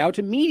Moscow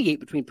to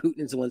mediate between Putin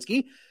and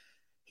Zelensky.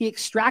 He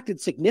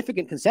extracted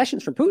significant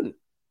concessions from Putin.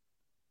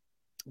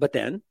 But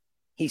then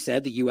he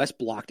said the U.S.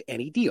 blocked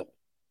any deal.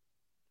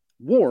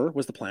 War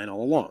was the plan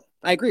all along.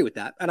 I agree with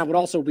that. And I would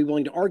also be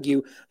willing to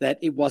argue that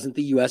it wasn't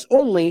the U.S.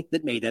 only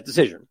that made that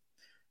decision.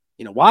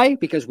 You know why?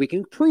 Because we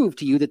can prove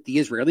to you that the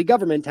Israeli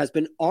government has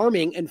been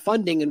arming and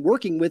funding and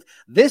working with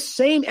this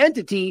same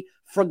entity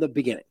from the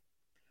beginning.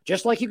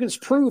 Just like you can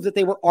prove that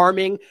they were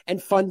arming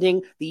and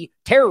funding the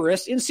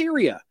terrorists in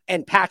Syria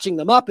and patching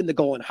them up in the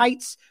Golan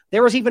Heights.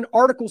 There was even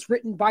articles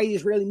written by the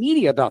Israeli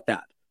media about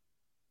that.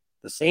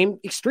 The same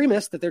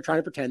extremists that they're trying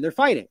to pretend they're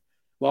fighting.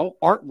 Well,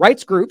 aren't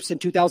rights groups in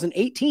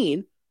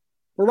 2018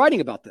 were writing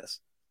about this,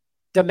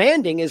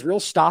 demanding Israel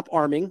stop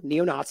arming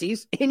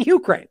neo-Nazis in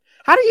Ukraine.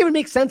 How do you even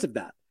make sense of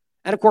that?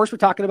 And of course, we're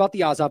talking about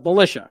the Azov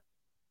militia.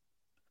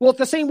 Well, it's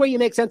the same way you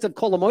make sense of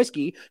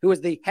Kolomoisky, who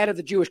is the head of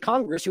the Jewish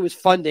Congress, who is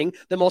funding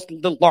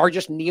the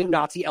largest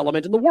neo-Nazi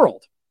element in the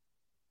world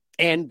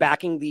and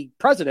backing the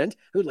president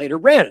who later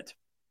ran it.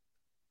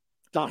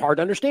 It's not hard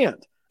to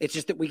understand. It's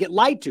just that we get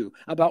lied to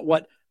about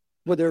what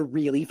they're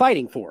really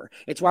fighting for.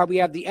 It's why we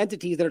have the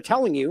entities that are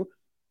telling you. Let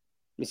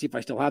me see if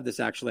I still have this,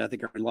 actually. I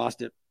think I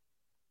lost it.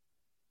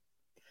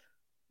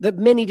 The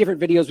many different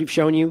videos we've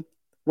shown you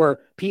where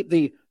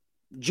the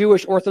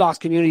Jewish Orthodox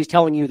community is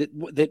telling you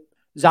that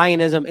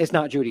Zionism is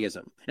not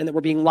Judaism and that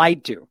we're being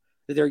lied to,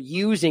 that they're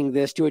using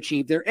this to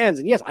achieve their ends.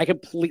 And yes, I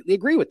completely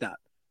agree with that.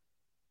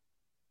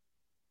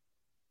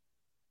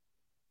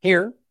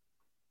 Here,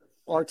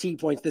 RT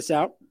points this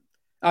out.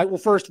 Well,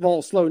 first of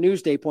all, Slow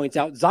News Day points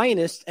out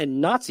Zionists and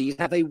Nazis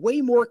have a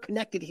way more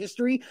connected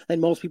history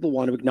than most people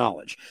want to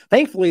acknowledge.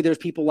 Thankfully, there's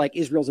people like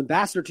Israel's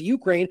ambassador to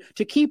Ukraine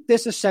to keep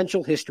this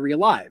essential history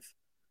alive.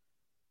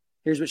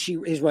 I'm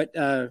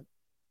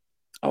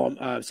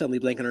suddenly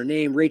blanking her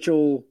name.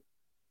 Rachel.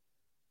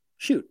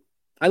 Shoot.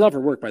 I love her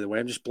work, by the way.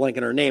 I'm just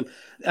blanking her name.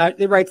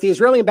 It writes, the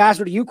Israeli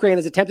ambassador to Ukraine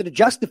has attempted to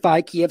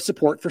justify Kiev's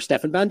support for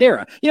Stefan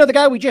Bandera. You know, the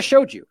guy we just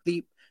showed you,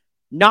 the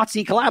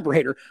Nazi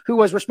collaborator who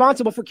was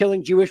responsible for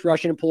killing Jewish,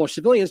 Russian, and Polish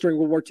civilians during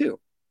World War II.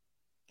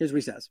 Here's what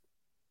he says.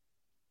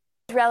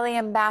 Israeli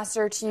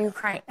ambassador to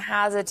Ukraine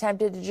has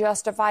attempted to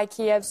justify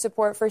Kiev's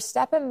support for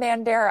Stepan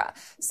Bandera,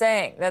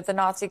 saying that the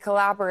Nazi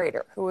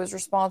collaborator who was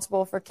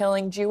responsible for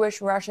killing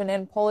Jewish, Russian,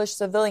 and Polish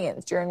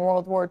civilians during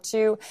World War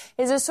II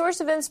is a source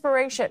of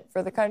inspiration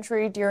for the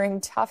country during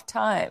tough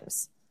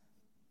times.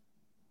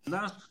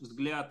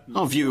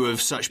 Our view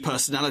of such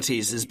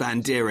personalities as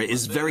Bandera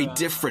is very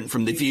different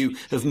from the view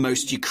of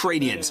most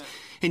Ukrainians.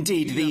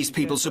 Indeed, these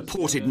people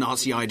supported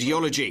Nazi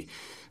ideology.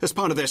 As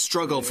part of their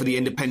struggle for the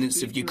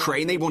independence of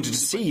Ukraine, they wanted to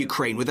see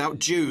Ukraine without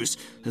Jews,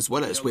 as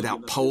well as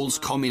without Poles,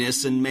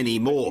 communists and many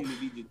more.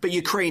 But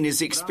Ukraine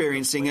is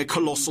experiencing a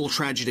colossal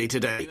tragedy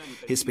today.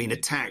 It's been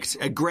attacked,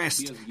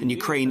 aggressed, and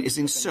Ukraine is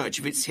in search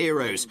of its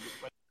heroes.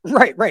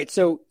 Right.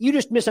 So you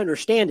just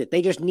misunderstand it.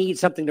 They just need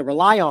something to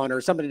rely on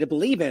or somebody to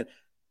believe in.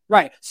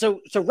 Right.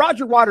 So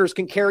Roger Waters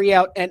can carry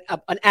out an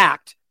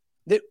act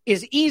that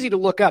is easy to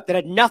look up that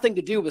had nothing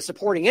to do with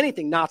supporting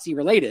anything Nazi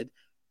related.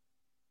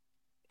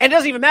 And it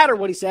doesn't even matter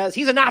what he says.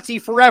 He's a Nazi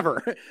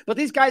forever. But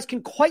these guys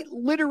can quite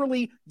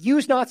literally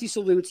use Nazi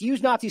salutes,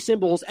 use Nazi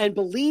symbols, and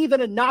believe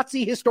in a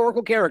Nazi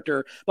historical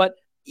character. But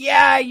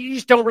yeah, you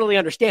just don't really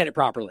understand it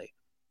properly.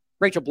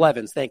 Rachel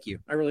Blevins, thank you.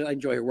 I really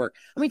enjoy her work.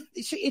 I mean,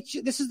 this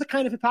is the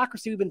kind of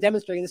hypocrisy we've been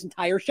demonstrating this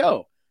entire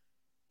show.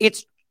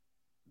 It's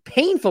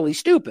painfully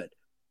stupid.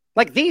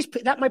 Like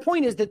my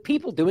point is that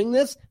people doing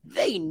this,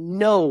 they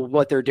know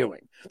what they're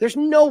doing. There's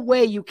no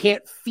way you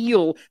can't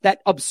feel that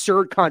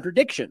absurd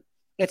contradiction.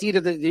 It's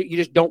either that you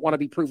just don't want to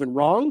be proven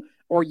wrong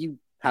or you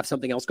have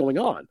something else going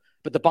on.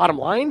 But the bottom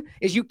line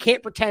is you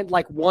can't pretend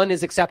like one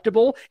is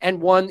acceptable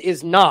and one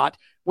is not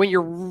when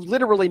you're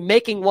literally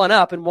making one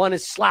up and one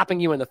is slapping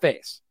you in the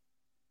face.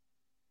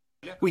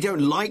 We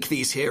don't like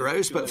these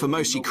heroes, but for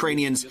most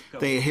Ukrainians,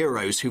 they are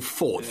heroes who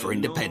fought for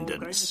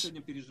independence.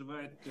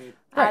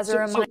 Right,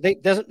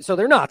 so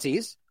they're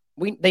Nazis.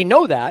 They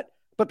know that.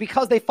 But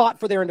because they fought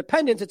for their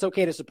independence, it's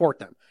okay to support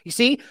them. You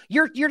see,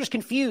 you're just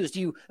confused,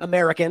 you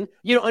American.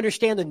 You don't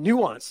understand the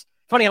nuance.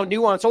 Funny how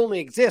nuance only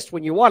exists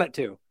when you want it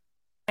to.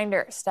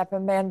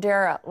 Stepan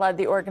Bandera led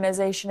the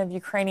Organization of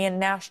Ukrainian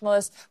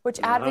Nationalists, which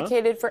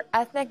advocated for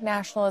ethnic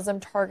nationalism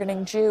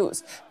targeting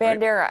Jews.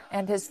 Bandera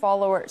and his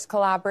followers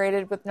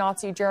collaborated with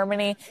Nazi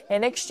Germany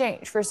in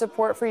exchange for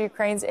support for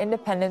Ukraine's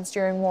independence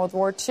during World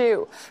War II.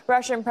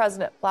 Russian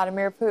President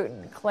Vladimir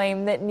Putin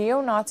claimed that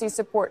neo-Nazi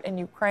support in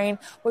Ukraine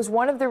was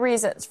one of the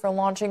reasons for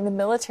launching the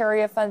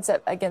military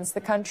offensive against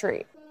the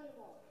country.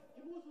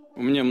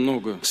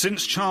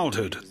 Since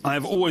childhood, I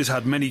have always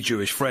had many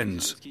Jewish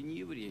friends.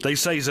 They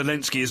say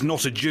Zelensky is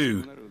not a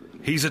Jew.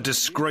 He's a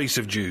disgrace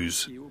of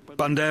Jews.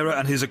 Bandera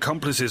and his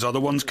accomplices are the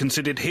ones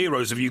considered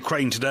heroes of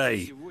Ukraine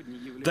today.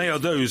 They are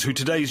those who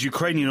today's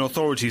Ukrainian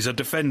authorities are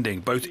defending,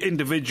 both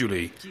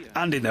individually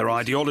and in their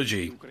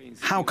ideology.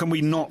 How can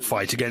we not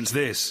fight against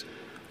this?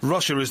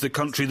 Russia is the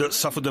country that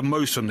suffered the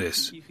most from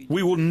this.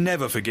 We will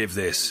never forgive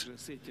this.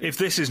 If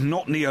this is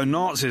not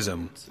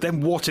neo-Nazism,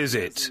 then what is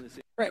it?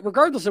 Right,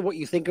 regardless of what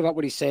you think about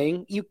what he's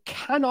saying, you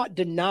cannot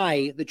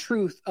deny the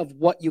truth of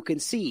what you can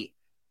see.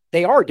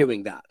 They are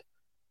doing that.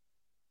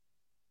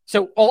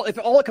 So if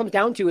all it comes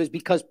down to is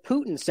because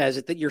Putin says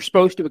it that you're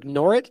supposed to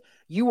ignore it,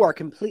 you are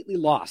completely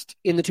lost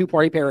in the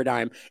two-party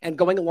paradigm and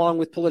going along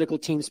with political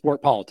team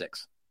sport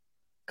politics.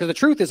 Because the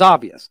truth is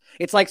obvious.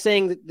 It's like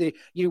saying that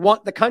you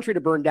want the country to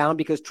burn down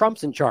because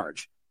Trump's in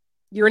charge.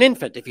 You're an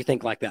infant if you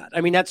think like that.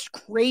 I mean, that's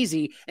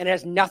crazy, and it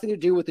has nothing to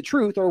do with the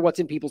truth or what's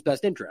in people's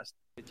best interest.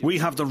 We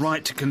have the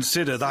right to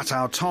consider that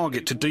our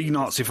target to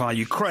denazify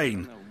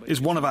Ukraine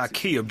is one of our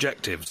key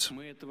objectives.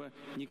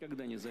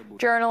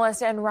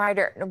 Journalist and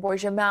writer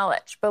Nebojsa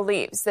Malic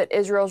believes that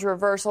Israel's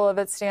reversal of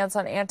its stance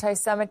on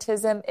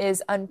anti-Semitism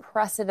is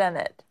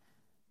unprecedented.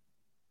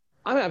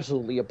 I'm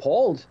absolutely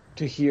appalled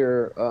to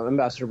hear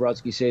Ambassador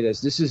Brodsky say this.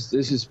 This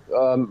is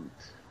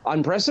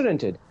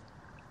unprecedented.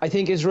 I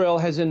think Israel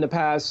has in the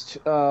past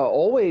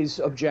always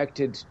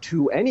objected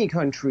to any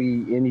country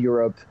in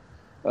Europe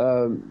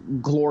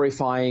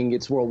glorifying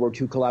its World War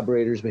II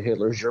collaborators with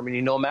Hitler's Germany,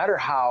 no matter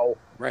how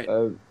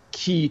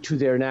key to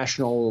their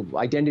national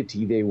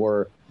identity they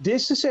were.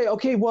 This to say,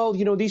 okay, well,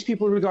 these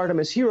people regard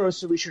them as heroes,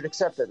 so we should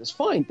accept that. That's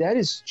fine. That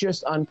is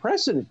just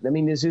unprecedented. I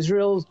mean, is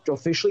Israel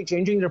officially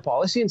changing their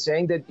policy and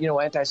saying that,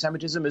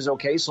 anti-Semitism is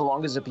okay so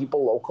long as the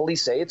people locally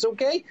say it's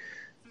okay?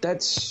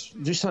 That's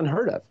just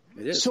unheard of.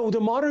 It is. So the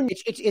modern...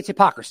 It's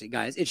hypocrisy,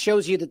 guys. It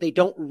shows you that they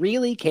don't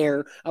really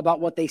care about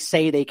what they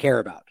say they care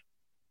about.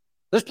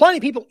 There's plenty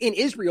of people in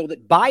Israel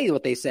that buy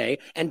what they say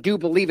and do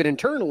believe it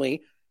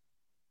internally,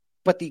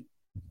 but the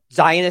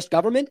Zionist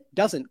government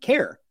doesn't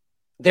care.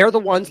 They're the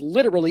ones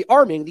literally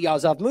arming the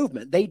Azov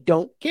movement. They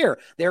don't care.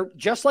 They're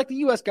just like the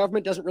U.S.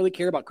 government doesn't really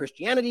care about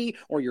Christianity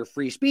or your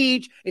free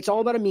speech. It's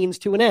all about a means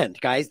to an end,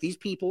 guys. These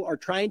people are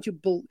trying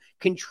to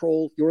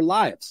control your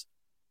lives.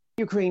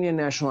 Ukrainian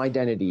national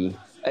identity,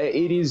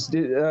 it is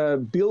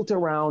built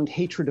around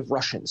hatred of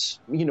Russians.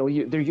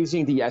 They're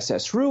using the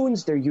SS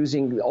runes, they're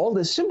using all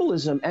this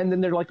symbolism, and then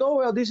they're like, oh,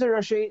 well, these are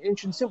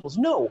ancient symbols.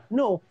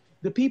 No.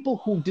 The people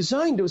who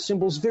designed those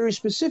symbols very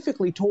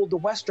specifically told the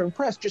Western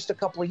press just a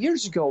couple of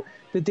years ago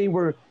that they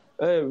were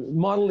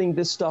modeling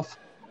this stuff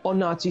on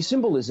Nazi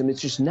symbolism.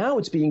 It's just now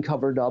it's being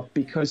covered up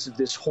because of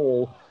this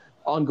whole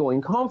ongoing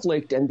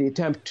conflict and the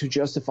attempt to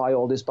justify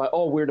all this by,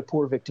 we're the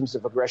poor victims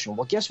of aggression.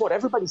 Well, guess what?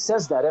 Everybody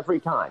says that every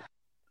time.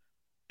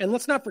 And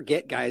let's not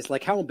forget, guys,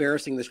 like how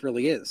embarrassing this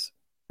really is.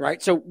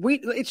 right? So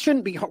it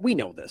shouldn't be, we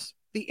know this.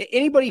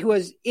 Anybody who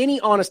has any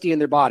honesty in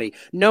their body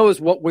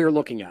knows what we're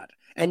looking at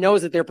and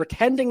knows that they're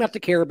pretending not to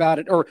care about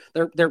it, or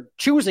they're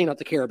choosing not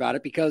to care about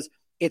it because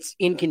it's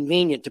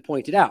inconvenient to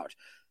point it out.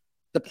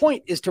 The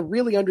point is to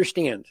really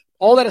understand,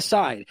 all that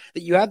aside,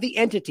 that you have the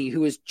entity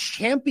who is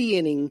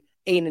championing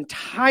an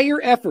entire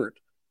effort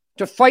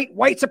to fight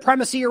white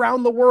supremacy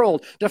around the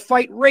world, to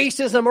fight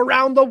racism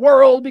around the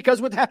world,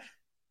 because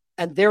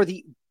and they're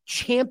the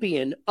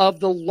champion of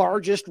the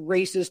largest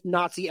racist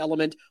Nazi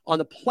element on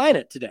the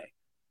planet today,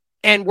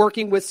 and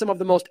working with some of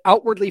the most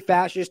outwardly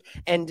fascist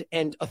and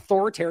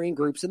authoritarian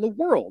groups in the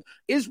world.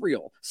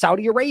 Israel,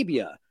 Saudi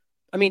Arabia,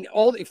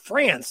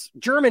 France,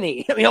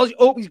 Germany,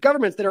 all these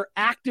governments that are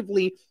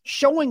actively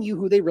showing you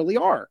who they really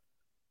are.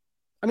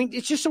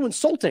 It's just so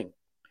insulting.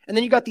 And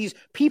then you got these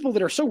people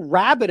that are so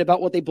rabid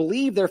about what they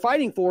believe they're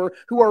fighting for,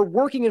 who are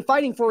working and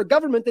fighting for a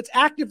government that's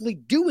actively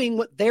doing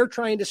what they're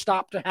trying to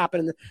stop to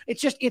happen.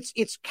 It's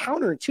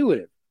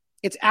counterintuitive.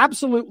 It's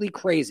absolutely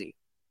crazy.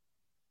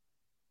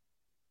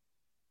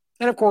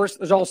 And of course,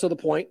 there's also the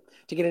point,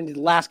 to get into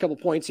the last couple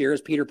points here,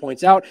 as Peter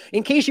points out,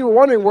 in case you were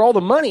wondering where all the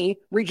money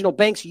regional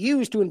banks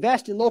use to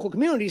invest in local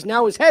communities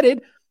now is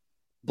headed,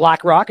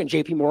 BlackRock and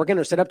JP Morgan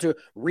are set up to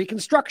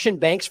reconstruction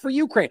banks for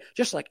Ukraine,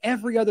 just like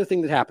every other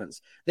thing that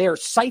happens. They are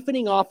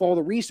siphoning off all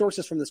the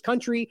resources from this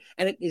country,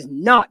 and it is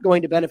not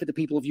going to benefit the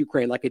people of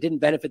Ukraine like it didn't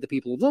benefit the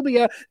people of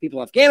Libya,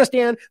 people of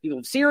Afghanistan, people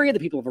of Syria, the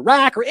people of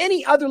Iraq, or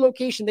any other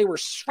location they were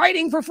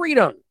fighting for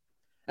freedom.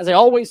 As I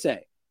always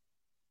say,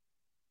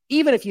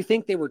 even if you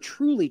think they were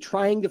truly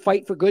trying to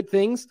fight for good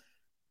things,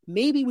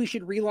 maybe we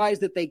should realize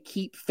that they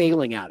keep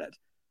failing at it.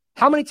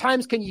 How many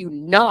times can you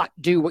not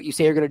do what you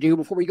say you're going to do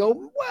before we go,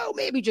 well,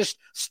 maybe just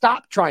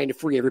stop trying to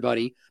free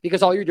everybody,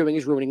 because all you're doing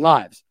is ruining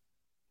lives?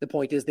 The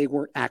point is, they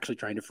weren't actually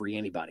trying to free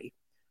anybody.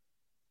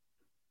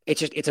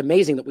 It's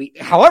amazing that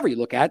however you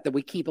look at it, that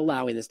we keep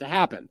allowing this to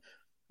happen.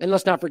 And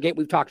let's not forget,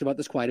 we've talked about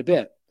this quite a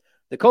bit.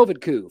 The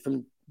COVID coup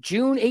from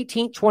June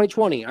 18th,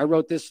 2020. I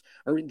wrote this,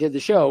 or did the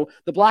show,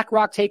 The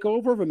BlackRock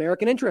Takeover of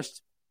American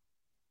Interests.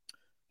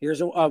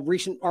 Here's a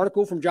recent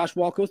article from Josh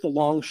Walkoth, The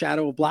Long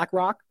Shadow of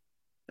BlackRock.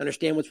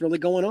 Understand what's really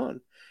going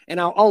on. And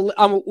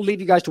I'll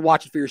leave you guys to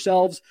watch it for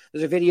yourselves.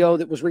 There's a video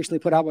that was recently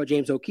put out by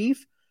James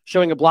O'Keefe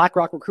showing a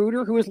BlackRock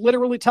recruiter who is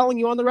literally telling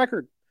you on the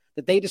record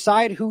that they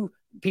decide who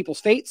people's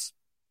fates.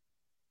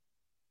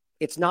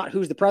 It's not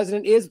who the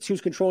president is, it's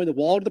who's controlling the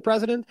wallet of the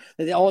president.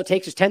 That all it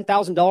takes is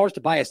 $10,000 to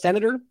buy a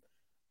senator.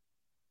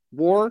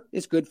 War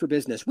is good for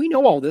business. We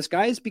know all this,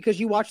 guys, because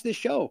you watch this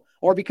show,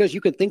 or because you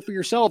can think for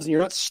yourselves and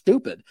you're not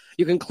stupid.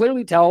 You can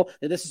clearly tell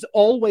that this has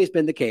always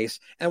been the case,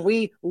 and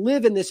we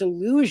live in this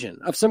illusion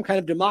of some kind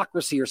of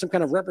democracy or some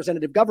kind of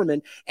representative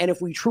government, and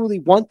if we truly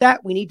want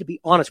that, we need to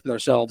be honest with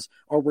ourselves,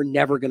 or we're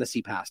never going to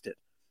see past it.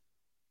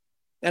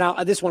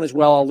 And this one as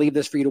well, I'll leave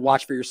this for you to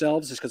watch for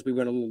yourselves, just because we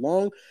went a little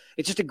long.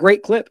 It's just a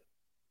great clip.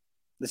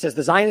 It says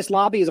the Zionist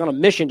lobby is on a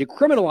mission to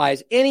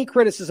criminalize any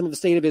criticism of the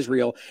state of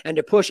Israel and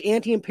to push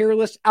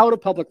anti-imperialists out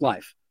of public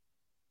life.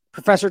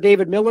 Professor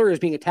David Miller is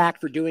being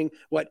attacked for doing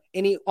what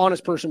any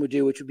honest person would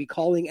do, which would be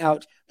calling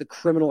out the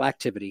criminal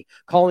activity,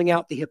 calling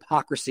out the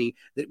hypocrisy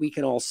that we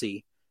can all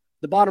see.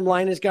 The bottom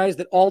line is, guys,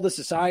 that all this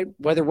aside,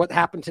 whether what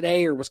happened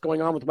today or what's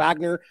going on with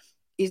Wagner,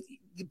 is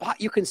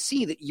you can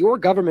see that your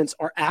governments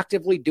are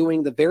actively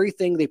doing the very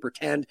thing they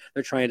pretend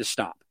they're trying to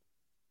stop.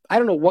 I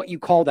don't know what you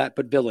call that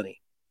but villainy.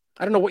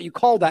 I don't know what you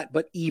call that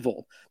but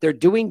evil. They're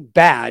doing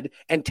bad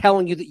and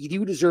telling you that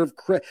you deserve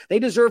they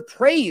deserve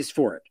praise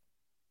for it.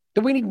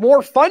 That we need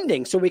more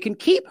funding so we can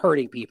keep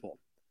hurting people.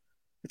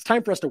 It's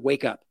time for us to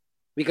wake up,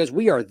 because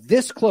we are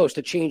this close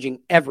to changing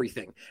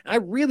everything. I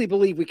really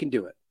believe we can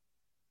do it.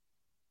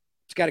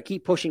 Just got to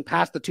keep pushing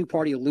past the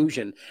two-party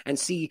illusion and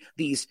see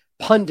these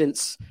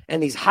pundits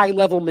and these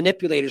high-level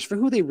manipulators for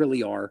who they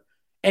really are.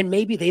 And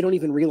maybe they don't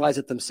even realize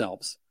it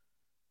themselves.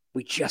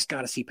 We just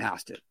got to see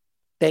past it.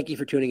 Thank you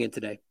for tuning in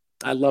today.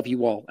 I love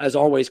you all. As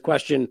always,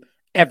 question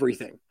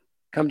everything.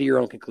 Come to your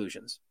own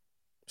conclusions.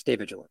 Stay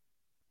vigilant.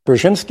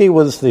 Brzezinski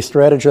was the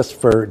strategist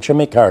for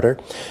Jimmy Carter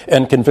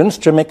and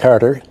convinced Jimmy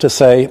Carter to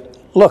say,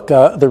 look,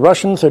 the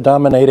Russians are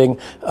dominating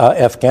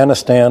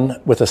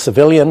Afghanistan with a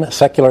civilian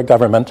secular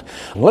government.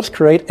 Let's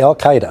create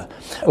al-Qaeda.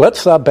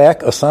 Let's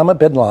back Osama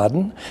bin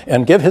Laden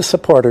and give his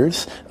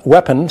supporters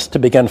weapons to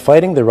begin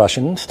fighting the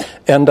Russians,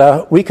 and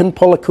we can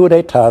pull a coup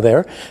d'etat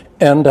there,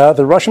 and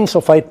the Russians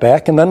will fight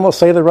back, and then we'll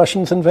say the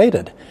Russians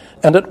invaded.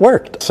 And it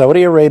worked.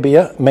 Saudi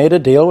Arabia made a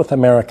deal with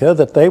America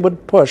that they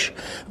would push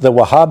the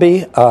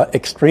Wahhabi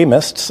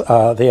extremists,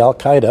 the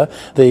al-Qaeda,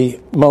 the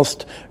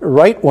most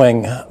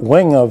right-wing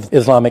wing of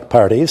Islamic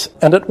parties,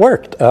 and it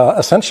worked.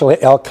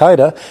 Essentially,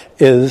 al-Qaeda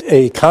is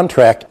a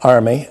contract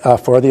army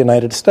for the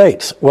United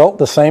States. Well,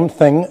 the same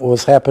thing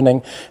was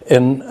happening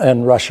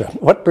in Russia.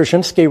 What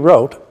Brzezinski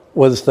wrote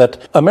was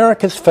that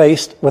America's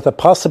faced with a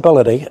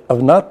possibility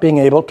of not being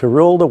able to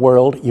rule the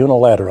world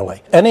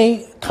unilaterally.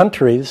 Any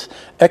country's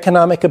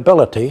economic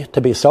ability to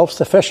be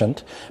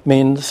self-sufficient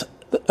means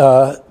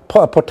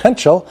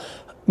potential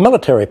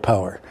military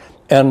power.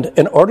 And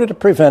in order to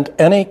prevent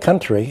any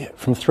country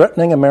from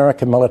threatening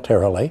America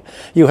militarily,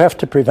 you have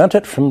to prevent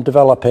it from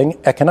developing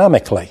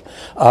economically.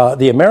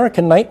 The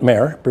American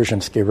nightmare,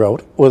 Brzezinski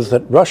wrote, was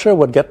that Russia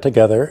would get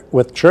together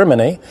with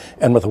Germany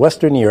and with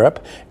Western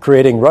Europe,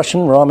 creating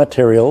Russian raw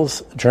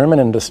materials, German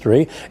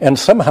industry, and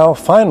somehow,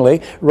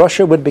 finally,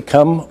 Russia would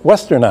become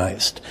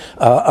westernized.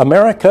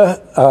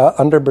 America,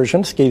 under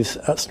Brzezinski's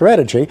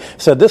strategy,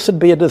 said this would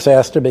be a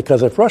disaster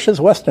because if Russia's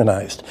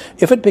westernized,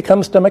 if it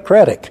becomes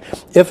democratic,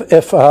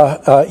 if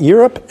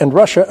Europe and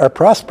Russia are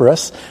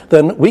prosperous,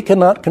 then we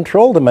cannot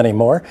control them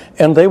anymore,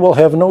 and they will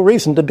have no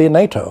reason to be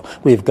NATO.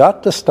 We've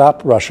got to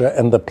stop Russia,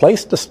 and the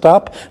place to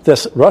stop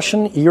this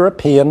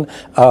Russian-European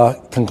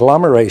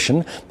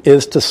conglomeration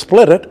is to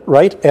split it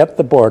right at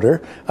the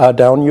border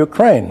down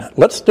Ukraine.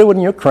 Let's do in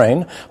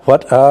Ukraine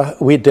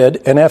what we did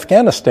in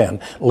Afghanistan.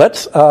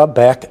 Let's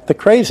back the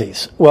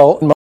crazies.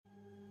 Well,